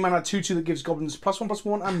a 3-mana 2/2 that gives goblins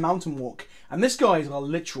 +1/+1 and Mountain Walk. And this guy is a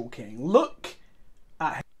literal king. Look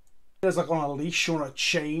at him. There's like on a leash or on a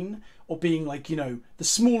chain, or being like, you know, the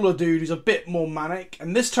smaller dude who's a bit more manic.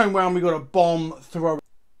 And this time round we got a bomb thrower.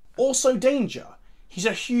 Also danger. He's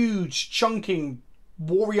a huge chunking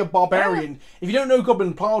warrior barbarian. If you don't know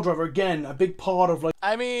Goblin Pile Driver, again, a big part of like...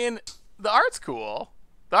 I mean, the art's cool.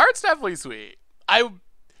 The art's definitely sweet.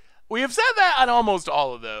 We have said that on almost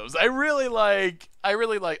all of those. I really like,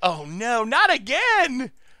 oh no, not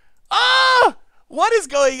again! Ah! What is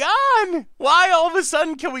going on? Why all of a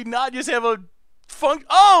sudden can we not just have a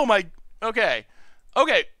oh my, okay.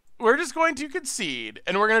 Okay, we're just going to concede,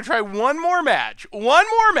 and we're going to try one more match. One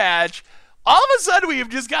more match. All of a sudden we've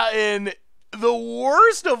just gotten the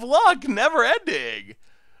worst of luck, never ending.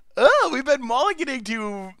 Oh, we've been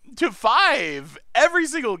mulliganing to 5 every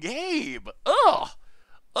single game. Ugh.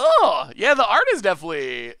 Oh, yeah, the art is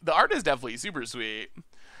definitely super sweet.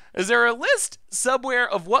 Is there a list somewhere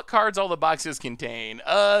of what cards all the boxes contain?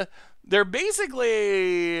 They're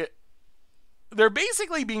basically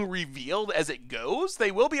being revealed as it goes.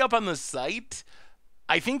 They will be up on the site.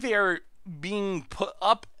 I think they are being put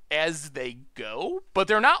up as they go, but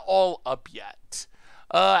they're not all up yet.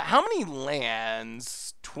 How many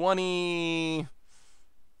lands? 20...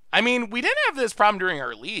 I mean, we didn't have this problem during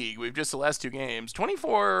our league. We've just the last 2 games.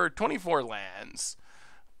 24 lands.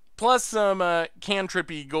 Plus some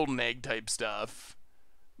cantrippy golden egg type stuff.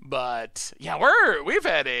 But yeah, we've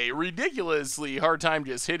had a ridiculously hard time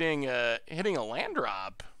just hitting a land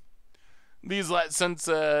drop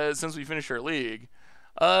since we finished our league.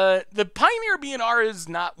 The Pioneer BNR is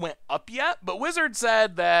not went up yet, but Wizards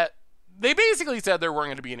said that they basically said there weren't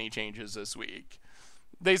going to be any changes this week.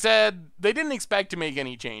 They said they didn't expect to make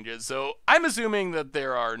any changes, so I'm assuming that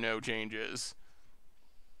there are no changes.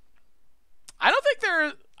 I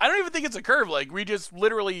don't even think it's a curve. Like, we just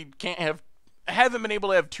literally haven't been able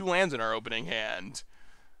to have 2 lands in our opening hand.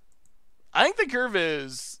 I think the curve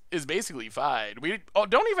is basically fine. We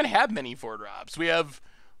don't even have many 4-drops. We have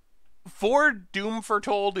 4 Doom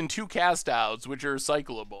Foretold and 2 Cast Outs, which are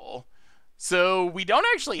cyclable. So we don't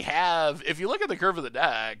actually have, if you look at the curve of the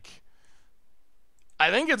deck, I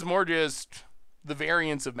think it's more just the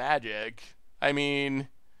variance of Magic. I mean,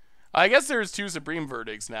 I guess there's 2 Supreme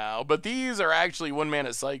Verdicts now, but these are actually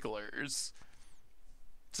 1-mana cyclers.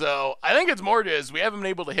 So I think it's more just we haven't been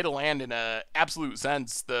able to hit a land in a absolute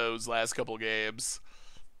sense those last couple games.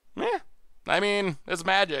 I mean, it's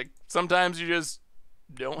Magic. Sometimes you just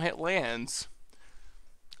don't hit lands.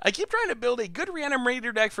 I keep trying to build a good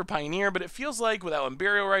Reanimator deck for Pioneer, but it feels like without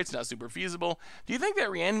Unburial Rites, not super feasible. Do you think that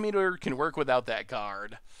Reanimator can work without that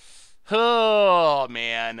card? Oh,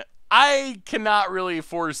 man. I cannot really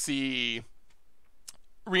foresee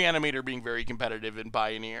Reanimator being very competitive in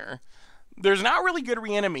Pioneer. There's not really good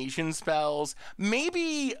reanimation spells.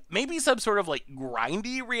 Maybe some sort of like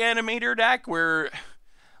grindy Reanimator deck where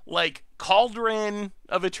like Cauldron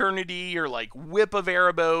of Eternity or like Whip of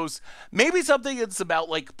Erebos. Maybe something that's about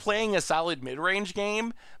like playing a solid mid-range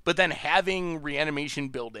game, but then having reanimation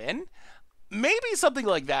built in. Maybe something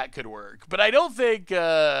like that could work. But I don't think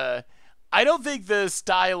the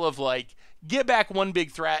style of like get back one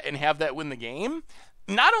big threat and have that win the game.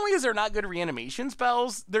 Not only is there not good reanimation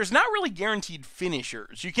spells, there's not really guaranteed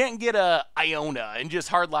finishers. You can't get a Iona and just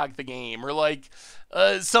hardlock the game, or like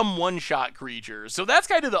some one-shot creature. So that's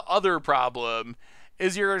kind of the other problem,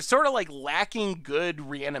 is you're sort of like lacking good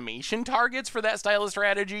reanimation targets for that style of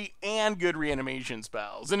strategy and good reanimation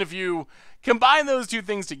spells. And if you combine those 2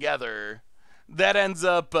 things together, that ends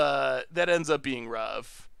up being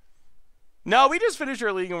rough. No, we just finished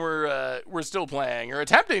our league and we're still playing, or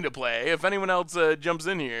attempting to play, if anyone else jumps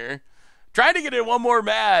in here. Trying to get in one more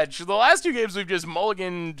match. The last 2 games we've just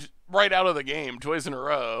mulliganed right out of the game twice in a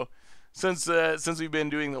row since we've been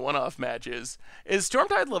doing the one-off matches. Is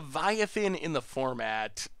Stormtide Leviathan in the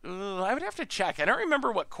format? I would have to check. I don't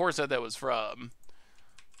remember what core set that was from.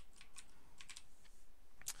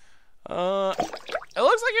 It looks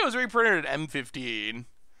like it was reprinted at M15.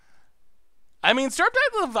 I mean,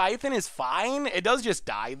 Storm-type Leviathan is fine. It does just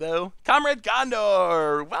die, though. Comrade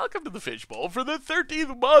Gondor, welcome to the Fishbowl for the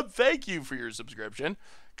 13th month. Thank you for your subscription.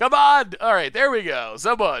 Come on. All right, there we go.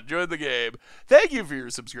 Someone join the game. Thank you for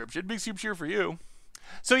your subscription. Big soup cheer for you.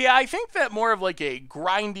 So, yeah, I think that more of like a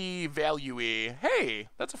grindy, value-y, hey,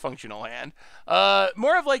 that's a functional hand.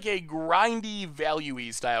 More of like a grindy,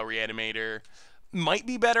 value-y style reanimator might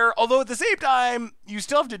be better. Although at the same time, you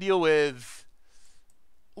still have to deal with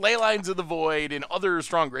Leylines of the Void and other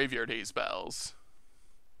strong graveyard haste spells.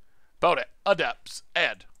 About it. Adepts.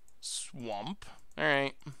 Ed. Swamp.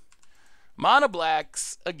 Alright. Mono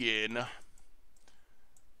blacks again.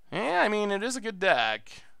 Yeah, I mean, it is a good deck.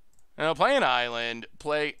 Now, play an island.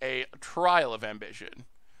 Play a Trial of Ambition.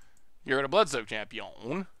 You're at a Bloodsoak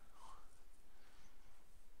champion.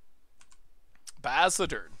 Pass the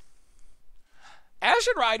turn.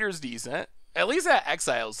 Ashen Rider's decent. At least that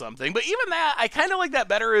exiles something. But even that, I kind of like that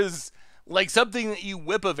better as like something that you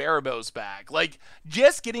whip a Erebos back. Like,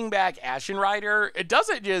 just getting back Ashen Rider, it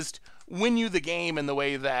doesn't just win you the game in the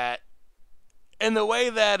way that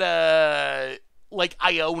like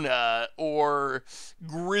Iona or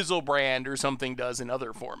Grizzlebrand or something does in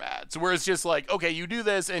other formats. Where it's just like, okay, you do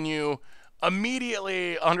this and you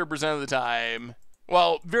immediately 100% of the time,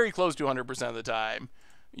 well, very close to 100% of the time,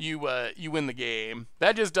 you win the game.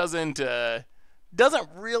 That just doesn't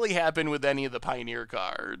really happen with any of the Pioneer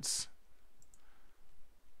cards.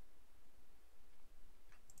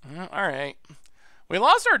 All right. We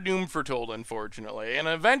lost our Doom Foretold, unfortunately, and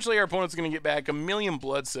eventually our opponent's going to get back a million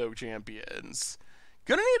Bloodsoak champions.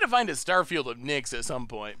 Gonna need to find a Starfield of Nyx at some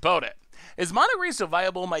point. Boat it. Is Mono Green still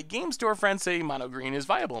viable? My game store friends say Mono Green is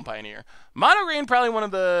viable in Pioneer. Mono Green probably one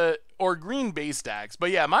of the, or green base decks, but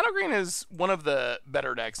yeah, Mono Green is one of the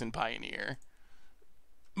better decks in Pioneer.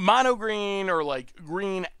 Mono Green or like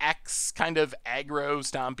Green X kind of aggro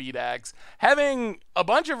stompy decks, having a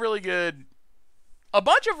bunch of really good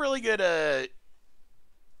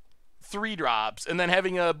 3-drops, and then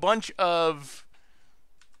having a bunch of,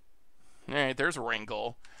 all right, there's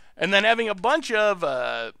Wrinkle, and then having a bunch of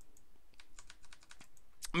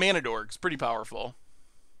Mana Dorks, pretty powerful.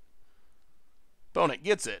 Bonnet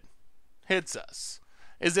gets it. Hits us.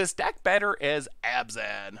 Is this deck better as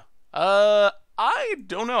Abzan? I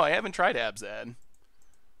don't know. I haven't tried Abzan.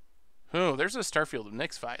 Oh, there's a Starfield of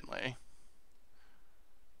Nyx finally.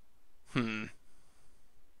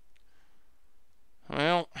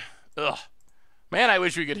 Well, ugh. Man, I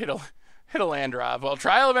wish we could hit a land drop. Well,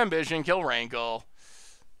 Trial of Ambition, kill Rankle.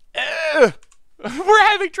 We're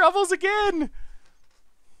having troubles again.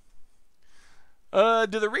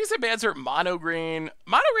 Do the recent bans hurt Mono Green?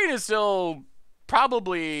 Mono Green is still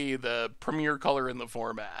probably the premier color in the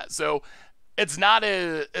format. So it's not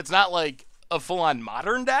like a full-on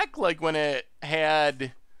modern deck like when it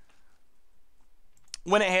had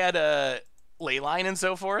a Leyline and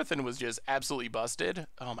so forth and was just absolutely busted.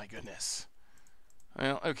 Oh my goodness.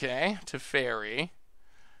 Well, okay, to Fairy.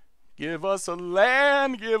 Give us a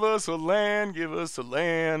land, give us a land, give us a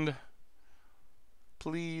land.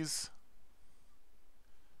 Please.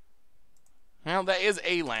 Well, that is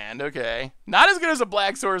a land, okay. Not as good as a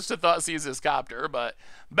Black Source to Thoughtseize Copter, but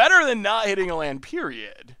better than not hitting a land,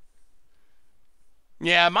 period.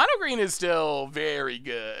 Yeah, Mono Green is still very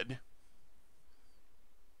good.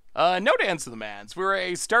 No Dance of the Mans. We're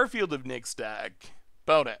a Starfield of Nyx deck.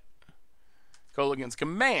 Bone it. Colligan's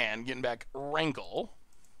Command, getting back Rankle.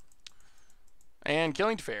 And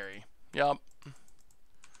killing Teferi. Yup.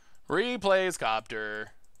 Replays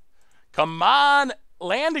Copter. Come on!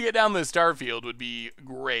 Land to get down the Starfield would be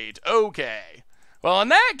great. Okay. Well, in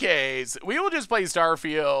that case, we will just play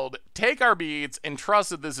Starfield, take our beats, and trust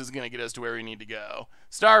that this is going to get us to where we need to go.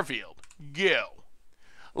 Starfield, go.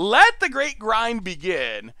 Let the great grind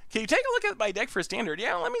begin. Can you take a look at my deck for Standard?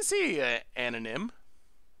 Yeah, let me see. Anonym.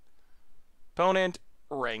 Opponent,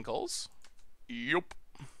 Rankles. Yup.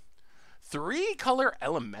 3-color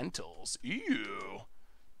Elementals. Ew.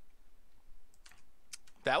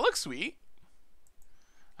 That looks sweet.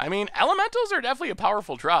 I mean, Elementals are definitely a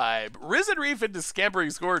powerful tribe. Risen Reef into Scampering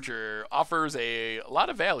Scorcher offers a lot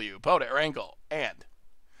of value. Opponent, Rankle. And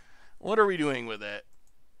what are we doing with it,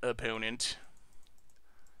 opponent?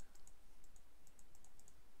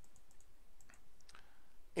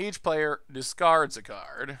 Each player discards a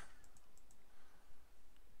card.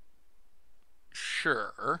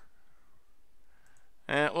 Sure.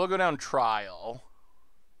 And we'll go down Trial.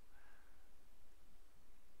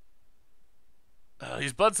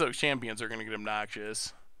 These Bloodsoak champions are going to get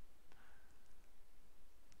obnoxious.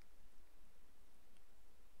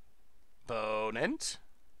 Opponent.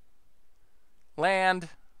 Land.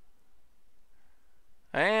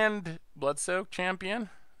 And Bloodsoak Champion.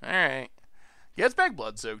 Alright. Gets back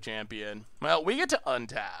Bloodsoak Champion. Well, we get to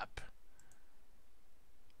untap.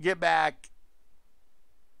 Get back...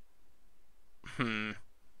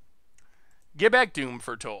 Get back Doom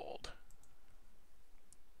Foretold.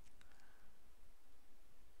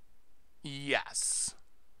 Yes.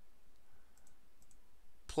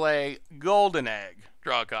 Play Golden Egg.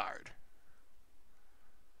 Draw a card.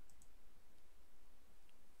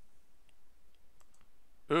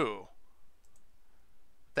 Ooh.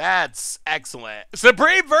 That's excellent.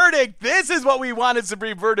 Supreme Verdict! This is what we wanted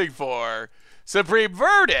Supreme Verdict for. Supreme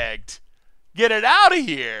Verdict! Get it out of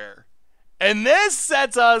here! And this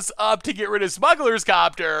sets us up to get rid of Smuggler's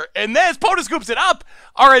Copter. And this, POTA scoops it up!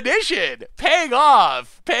 Our addition! Paying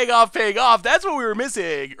off! Paying off, paying off. That's what we were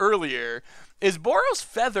missing earlier. Is Boros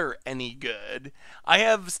Feather any good? I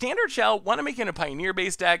have Standard Shell, want to make it a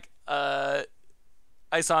Pioneer-based deck. I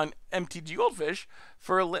saw an MTGGoldfish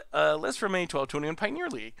for a list from a 12-21 Pioneer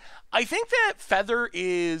League. I think that Feather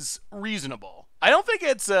is reasonable. I don't think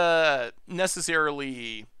it's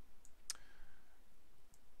necessarily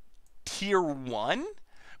tier 1,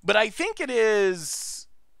 but I think it is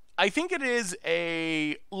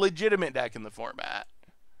a legitimate deck in the format.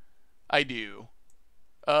 I do.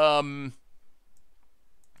 Kind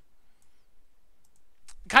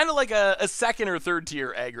of like a second or third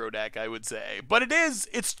tier aggro deck, I would say. But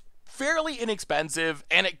it's fairly inexpensive,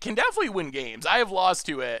 and it can definitely win games. I have lost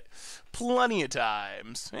to it plenty of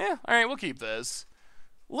times. Yeah, alright, we'll keep this.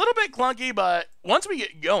 A little bit clunky, but once we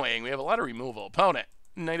get going, we have a lot of removal. Opponent,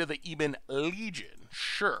 Knight of the Ebon Legion.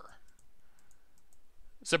 Sure.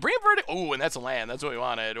 Supreme Verdict. Ooh, and that's a land. That's what we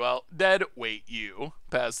wanted. Well, dead weight you.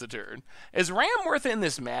 Pass the turn. Is Ram worth it in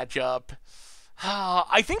this matchup?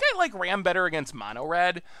 I think I like Ram better against Mono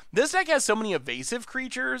Red. This deck has so many evasive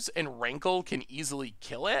creatures, and Rankle can easily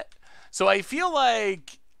kill it. So I feel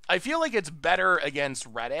like it's better against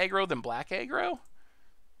red aggro than black aggro.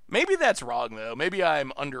 Maybe that's wrong though. Maybe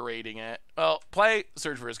I'm underrating it. Well, play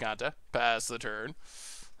Search for Iskanta. Pass the turn.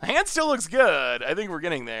 Hand still looks good. I think we're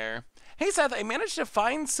getting there. Hey Seth, I managed to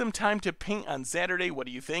find some time to paint on Saturday. What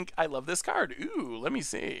do you think? I love this card. Ooh, let me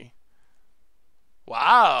see.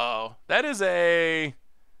 Wow, that is a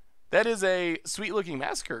sweet-looking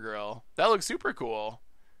Massacre Girl. That looks super cool.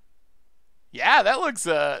 Yeah, that looks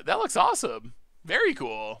awesome. Very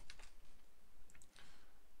cool.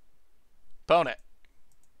 Opponent,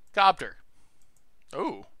 Copter.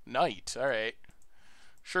 Ooh, Knight. All right.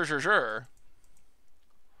 Sure.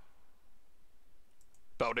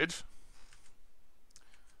 Boated.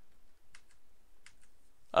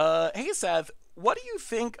 Hey Seth. What do you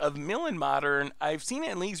think of Mill and Modern? I've seen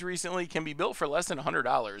it in leagues recently. Can be built for less than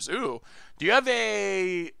 $100. Ooh, do you have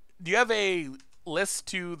a list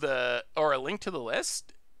to the or a link to the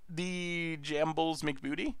list? The Jambles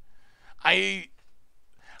McBooty. I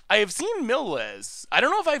have seen Mill lists. I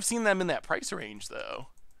don't know if I've seen them in that price range though.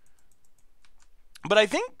 But I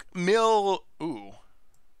think Mill,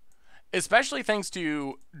 especially thanks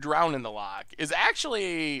to Drown in the Lock, is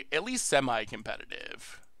actually at least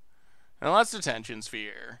semi-competitive. And let's Detention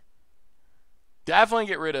Sphere. Definitely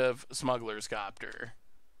get rid of Smuggler's Copter.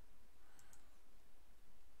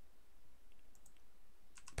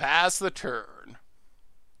 Pass the turn.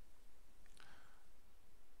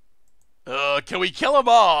 Can we kill them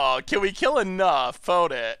all? Can we kill enough?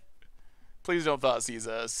 Vote it. Please don't thought seize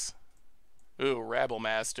us. Ooh, Rabble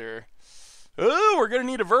Master. Ooh, we're gonna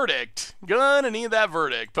need a verdict. Gonna need that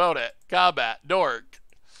verdict. Vote it. Combat. Dork.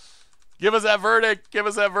 Give us that verdict. Give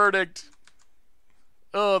us that verdict.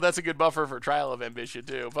 Oh, that's a good buffer for Trial of Ambition,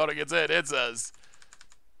 too. Opponent gets it. It says,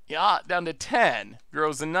 yeah, down to 10.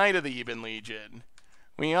 Grows the Knight of the Ebon Legion.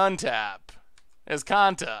 We untap.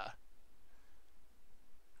 Iskanta.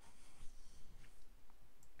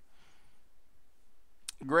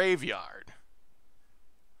 Graveyard.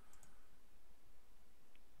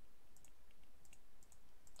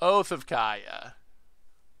 Oath of Kaya.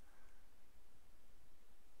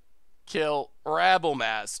 Kill Rabble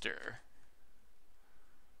Master.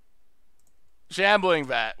 Shambling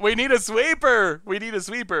Vat. We need a sweeper. We need a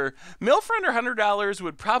sweeper. Mill for under $100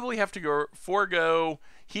 would probably have to forego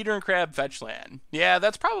Heater and Crab fetch land. Yeah,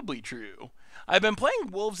 that's probably true. I've been playing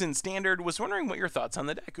Wolves in Standard. Was wondering what your thoughts on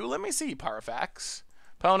the deck. Ooh, let me see. Parfax.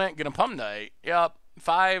 Opponent, gonna pump Knight. Yep.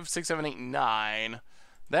 5, 6, 7, 8, 9.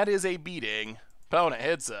 That is a beating. Opponent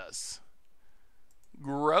hits us.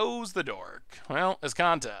 Grows the Dork. Well,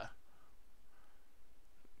 Iskanta.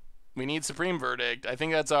 We need Supreme Verdict. I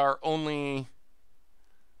think that's our only...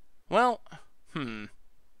 Well,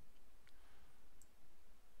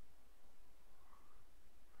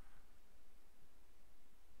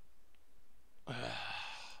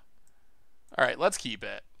 All right, let's keep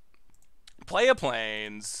it. Play a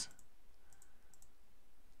Plains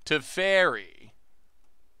to Fairy.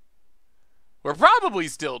 We're probably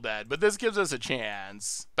still dead, but this gives us a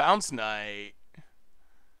chance. Bounce Knight.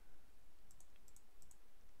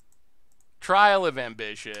 Trial of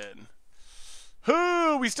Ambition.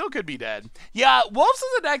 Ooh, we still could be dead. Yeah, Wolves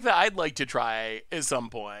is a deck that I'd like to try at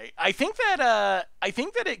some point. I think that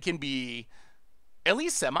it can be at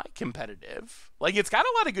least semi-competitive. Like, it's got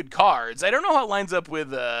a lot of good cards. I don't know how it lines up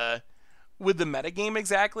with the metagame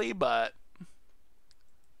exactly, but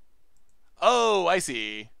oh, I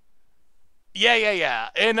see. Yeah.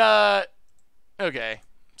 And okay.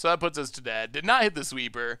 So that puts us to dead. Did not hit the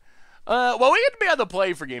sweeper. Well, we get to be on the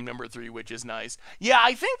play for game number 3, which is nice. Yeah,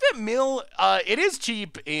 I think that Mill, it is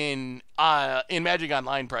cheap in Magic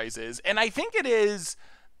Online prices, and I think it's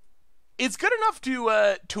good enough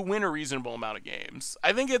to win a reasonable amount of games.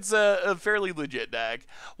 I think it's a fairly legit deck.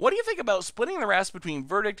 What do you think about splitting the rest between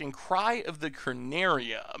Verdict and Cry of the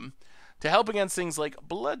Carnarium to help against things like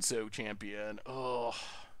Bloodsoak Champion? Ugh.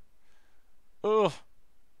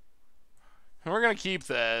 And we're going to keep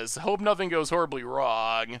this. Hope nothing goes horribly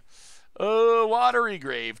wrong. Watery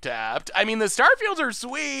Grave tapped. I mean, the Starfields are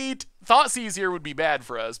sweet. Thoughtseize here would be bad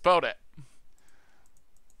for us. Boat it.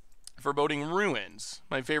 Foreboding Ruins.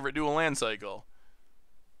 My favorite dual land cycle.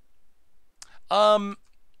 Yeah,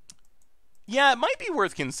 it might be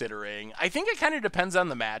worth considering. I think it kind of depends on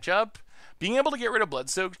the matchup. Being able to get rid of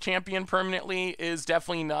Bloodsoak Champion permanently is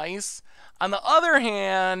definitely nice. On the other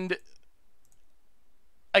hand,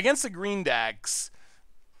 against the green decks,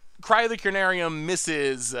 Cry of the Carnarium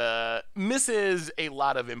misses a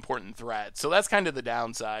lot of important threats. So that's kind of the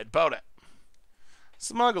downside. Boat it.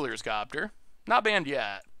 Smuggler's Copter. Not banned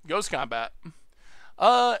yet. Ghost Combat.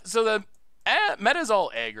 So the meta's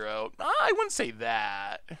all aggro. I wouldn't say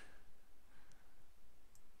that.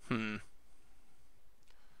 Alright,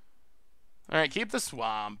 keep the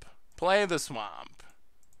Swamp. Play the Swamp.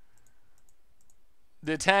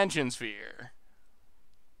 Detention Sphere.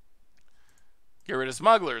 Get rid of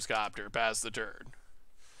Smuggler's Copter. Pass the turn.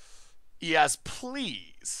 Yes,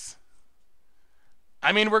 please.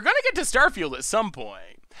 I mean, we're going to get to Starfield at some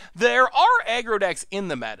point. There are aggro decks in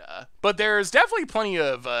the meta, but there's definitely plenty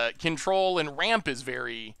of control, and ramp is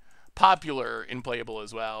very popular and playable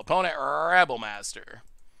as well. Opponent, Rebel Master.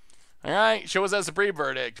 All right, show us that Supreme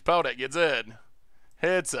Verdict. Opponent gets in.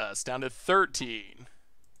 Hits us down to 13.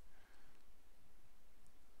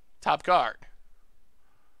 Top card.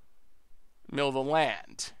 Mill the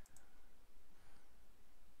land.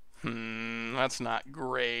 That's not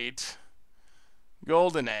great.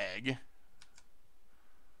 Golden Egg.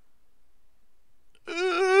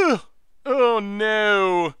 Ugh. Oh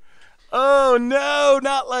no. Oh no,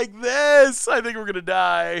 not like this. I think we're gonna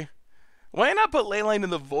die. Why not put Leyline in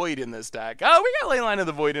the Void in this deck? Oh, we got Leyline in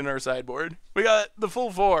the Void in our sideboard. We got the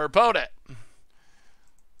full 4. Pote it.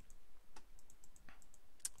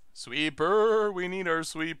 Sweeper. We need our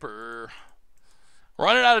sweeper.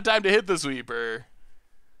 Running out of time to hit the sweeper.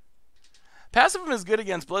 Passive is good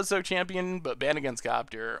against Bloodsoak Champion, but bad against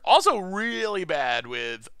Copter. Also really bad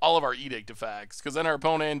with all of our Edict effects, because then our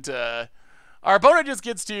opponent just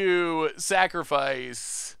gets to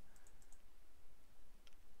sacrifice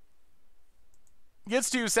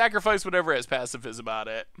whatever has passive is about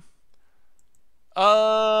it.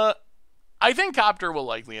 I think Copter will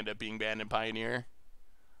likely end up being banned in Pioneer.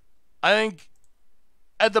 I think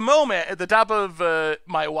at the moment, at the top of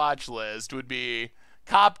my watch list would be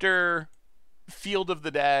Copter, Field of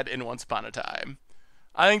the Dead, and Once Upon a Time.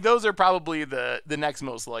 I think those are probably the next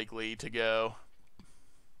most likely to go.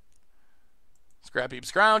 Scrap Heap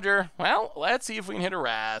Scrounger. Well, let's see if we can hit a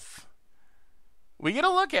Wrath. We get a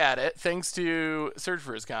look at it thanks to Search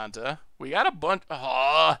for Iskanta. We got a bunch.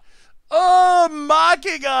 Oh,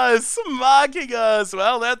 mocking us! Mocking us!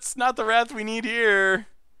 Well, that's not the Wrath we need here.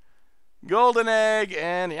 Golden Egg,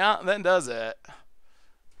 and yeah, that does it.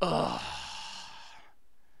 Ugh.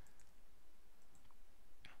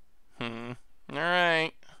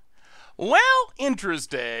 Alright. Well,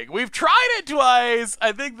 interesting. We've tried it twice.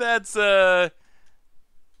 I think that's I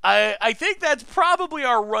think that's probably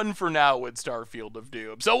our run for now with Starfield of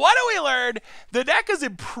Doom. So what do we learn? The deck has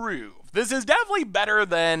improved. This is definitely better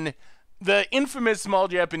than the infamous small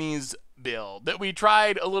Japanese build that we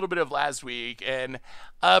tried a little bit of last week and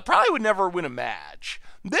probably would never win a match.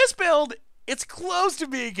 This build, it's close to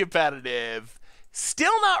being competitive.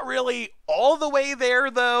 Still not really all the way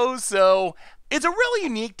there, though, so it's a really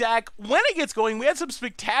unique deck. When it gets going, we had some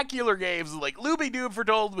spectacular games like Luby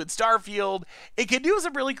Doomfortold with Starfield. It can do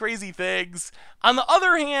some really crazy things. On the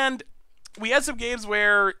other hand, we had some games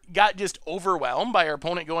where got just overwhelmed by our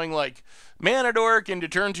opponent going like Mana Dork into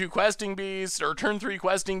turn 2 Questing Beast or turn 3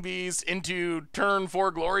 Questing Beast into turn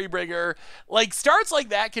 4 Glorybringer. Like, starts like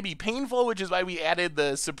that can be painful, which is why we added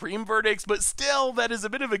the Supreme Verdicts, but still, that is a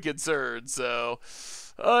bit of a concern, so...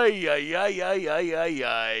 Ay.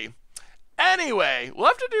 Anyway, we'll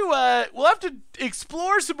have to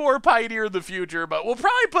explore some more Pioneer in the future, but we'll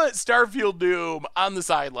probably put Starfield Doom on the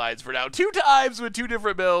sidelines for now. 2 times with 2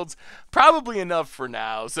 different builds, probably enough for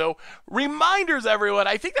now. So, reminders, everyone.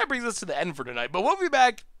 I think that brings us to the end for tonight, but we'll be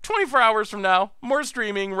back 24 hours from now, more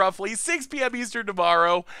streaming, roughly 6 p.m. Eastern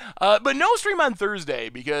tomorrow, but no stream on Thursday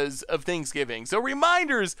because of Thanksgiving. So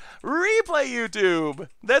reminders, replay YouTube.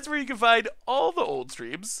 That's where you can find all the old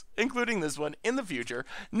streams, including this one, in the future.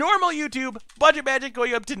 Normal YouTube, Budget Magic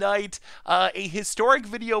going up tonight, a historic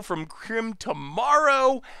video from Crim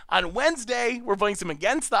tomorrow. On Wednesday, we're playing some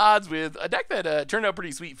Against the Odds with a deck that turned out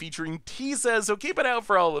pretty sweet featuring Tisa, so keep an eye out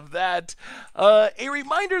for all of that. A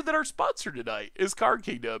reminder that our sponsor tonight is Card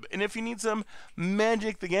Kingdom. And if you need some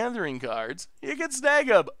Magic the Gathering cards, you can snag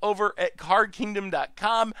them over at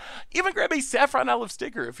cardkingdom.com. Even grab a Saffron Olive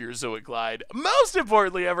sticker if you're so inclined. Most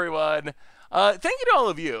importantly, everyone, thank you to all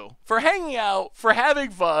of you for hanging out, for having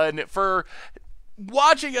fun, for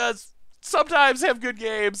watching us sometimes have good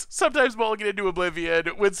games, sometimes mulligan into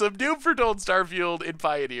oblivion with some Doom Foretold Starfield in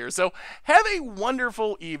Pioneer. So have a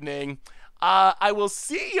wonderful evening. I will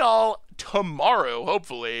see y'all tomorrow,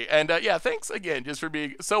 hopefully. And yeah, thanks again just for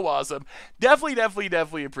being so awesome.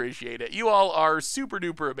 Definitely appreciate it. You all are super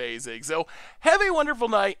duper amazing. So have a wonderful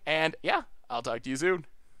night, and yeah, I'll talk to you soon.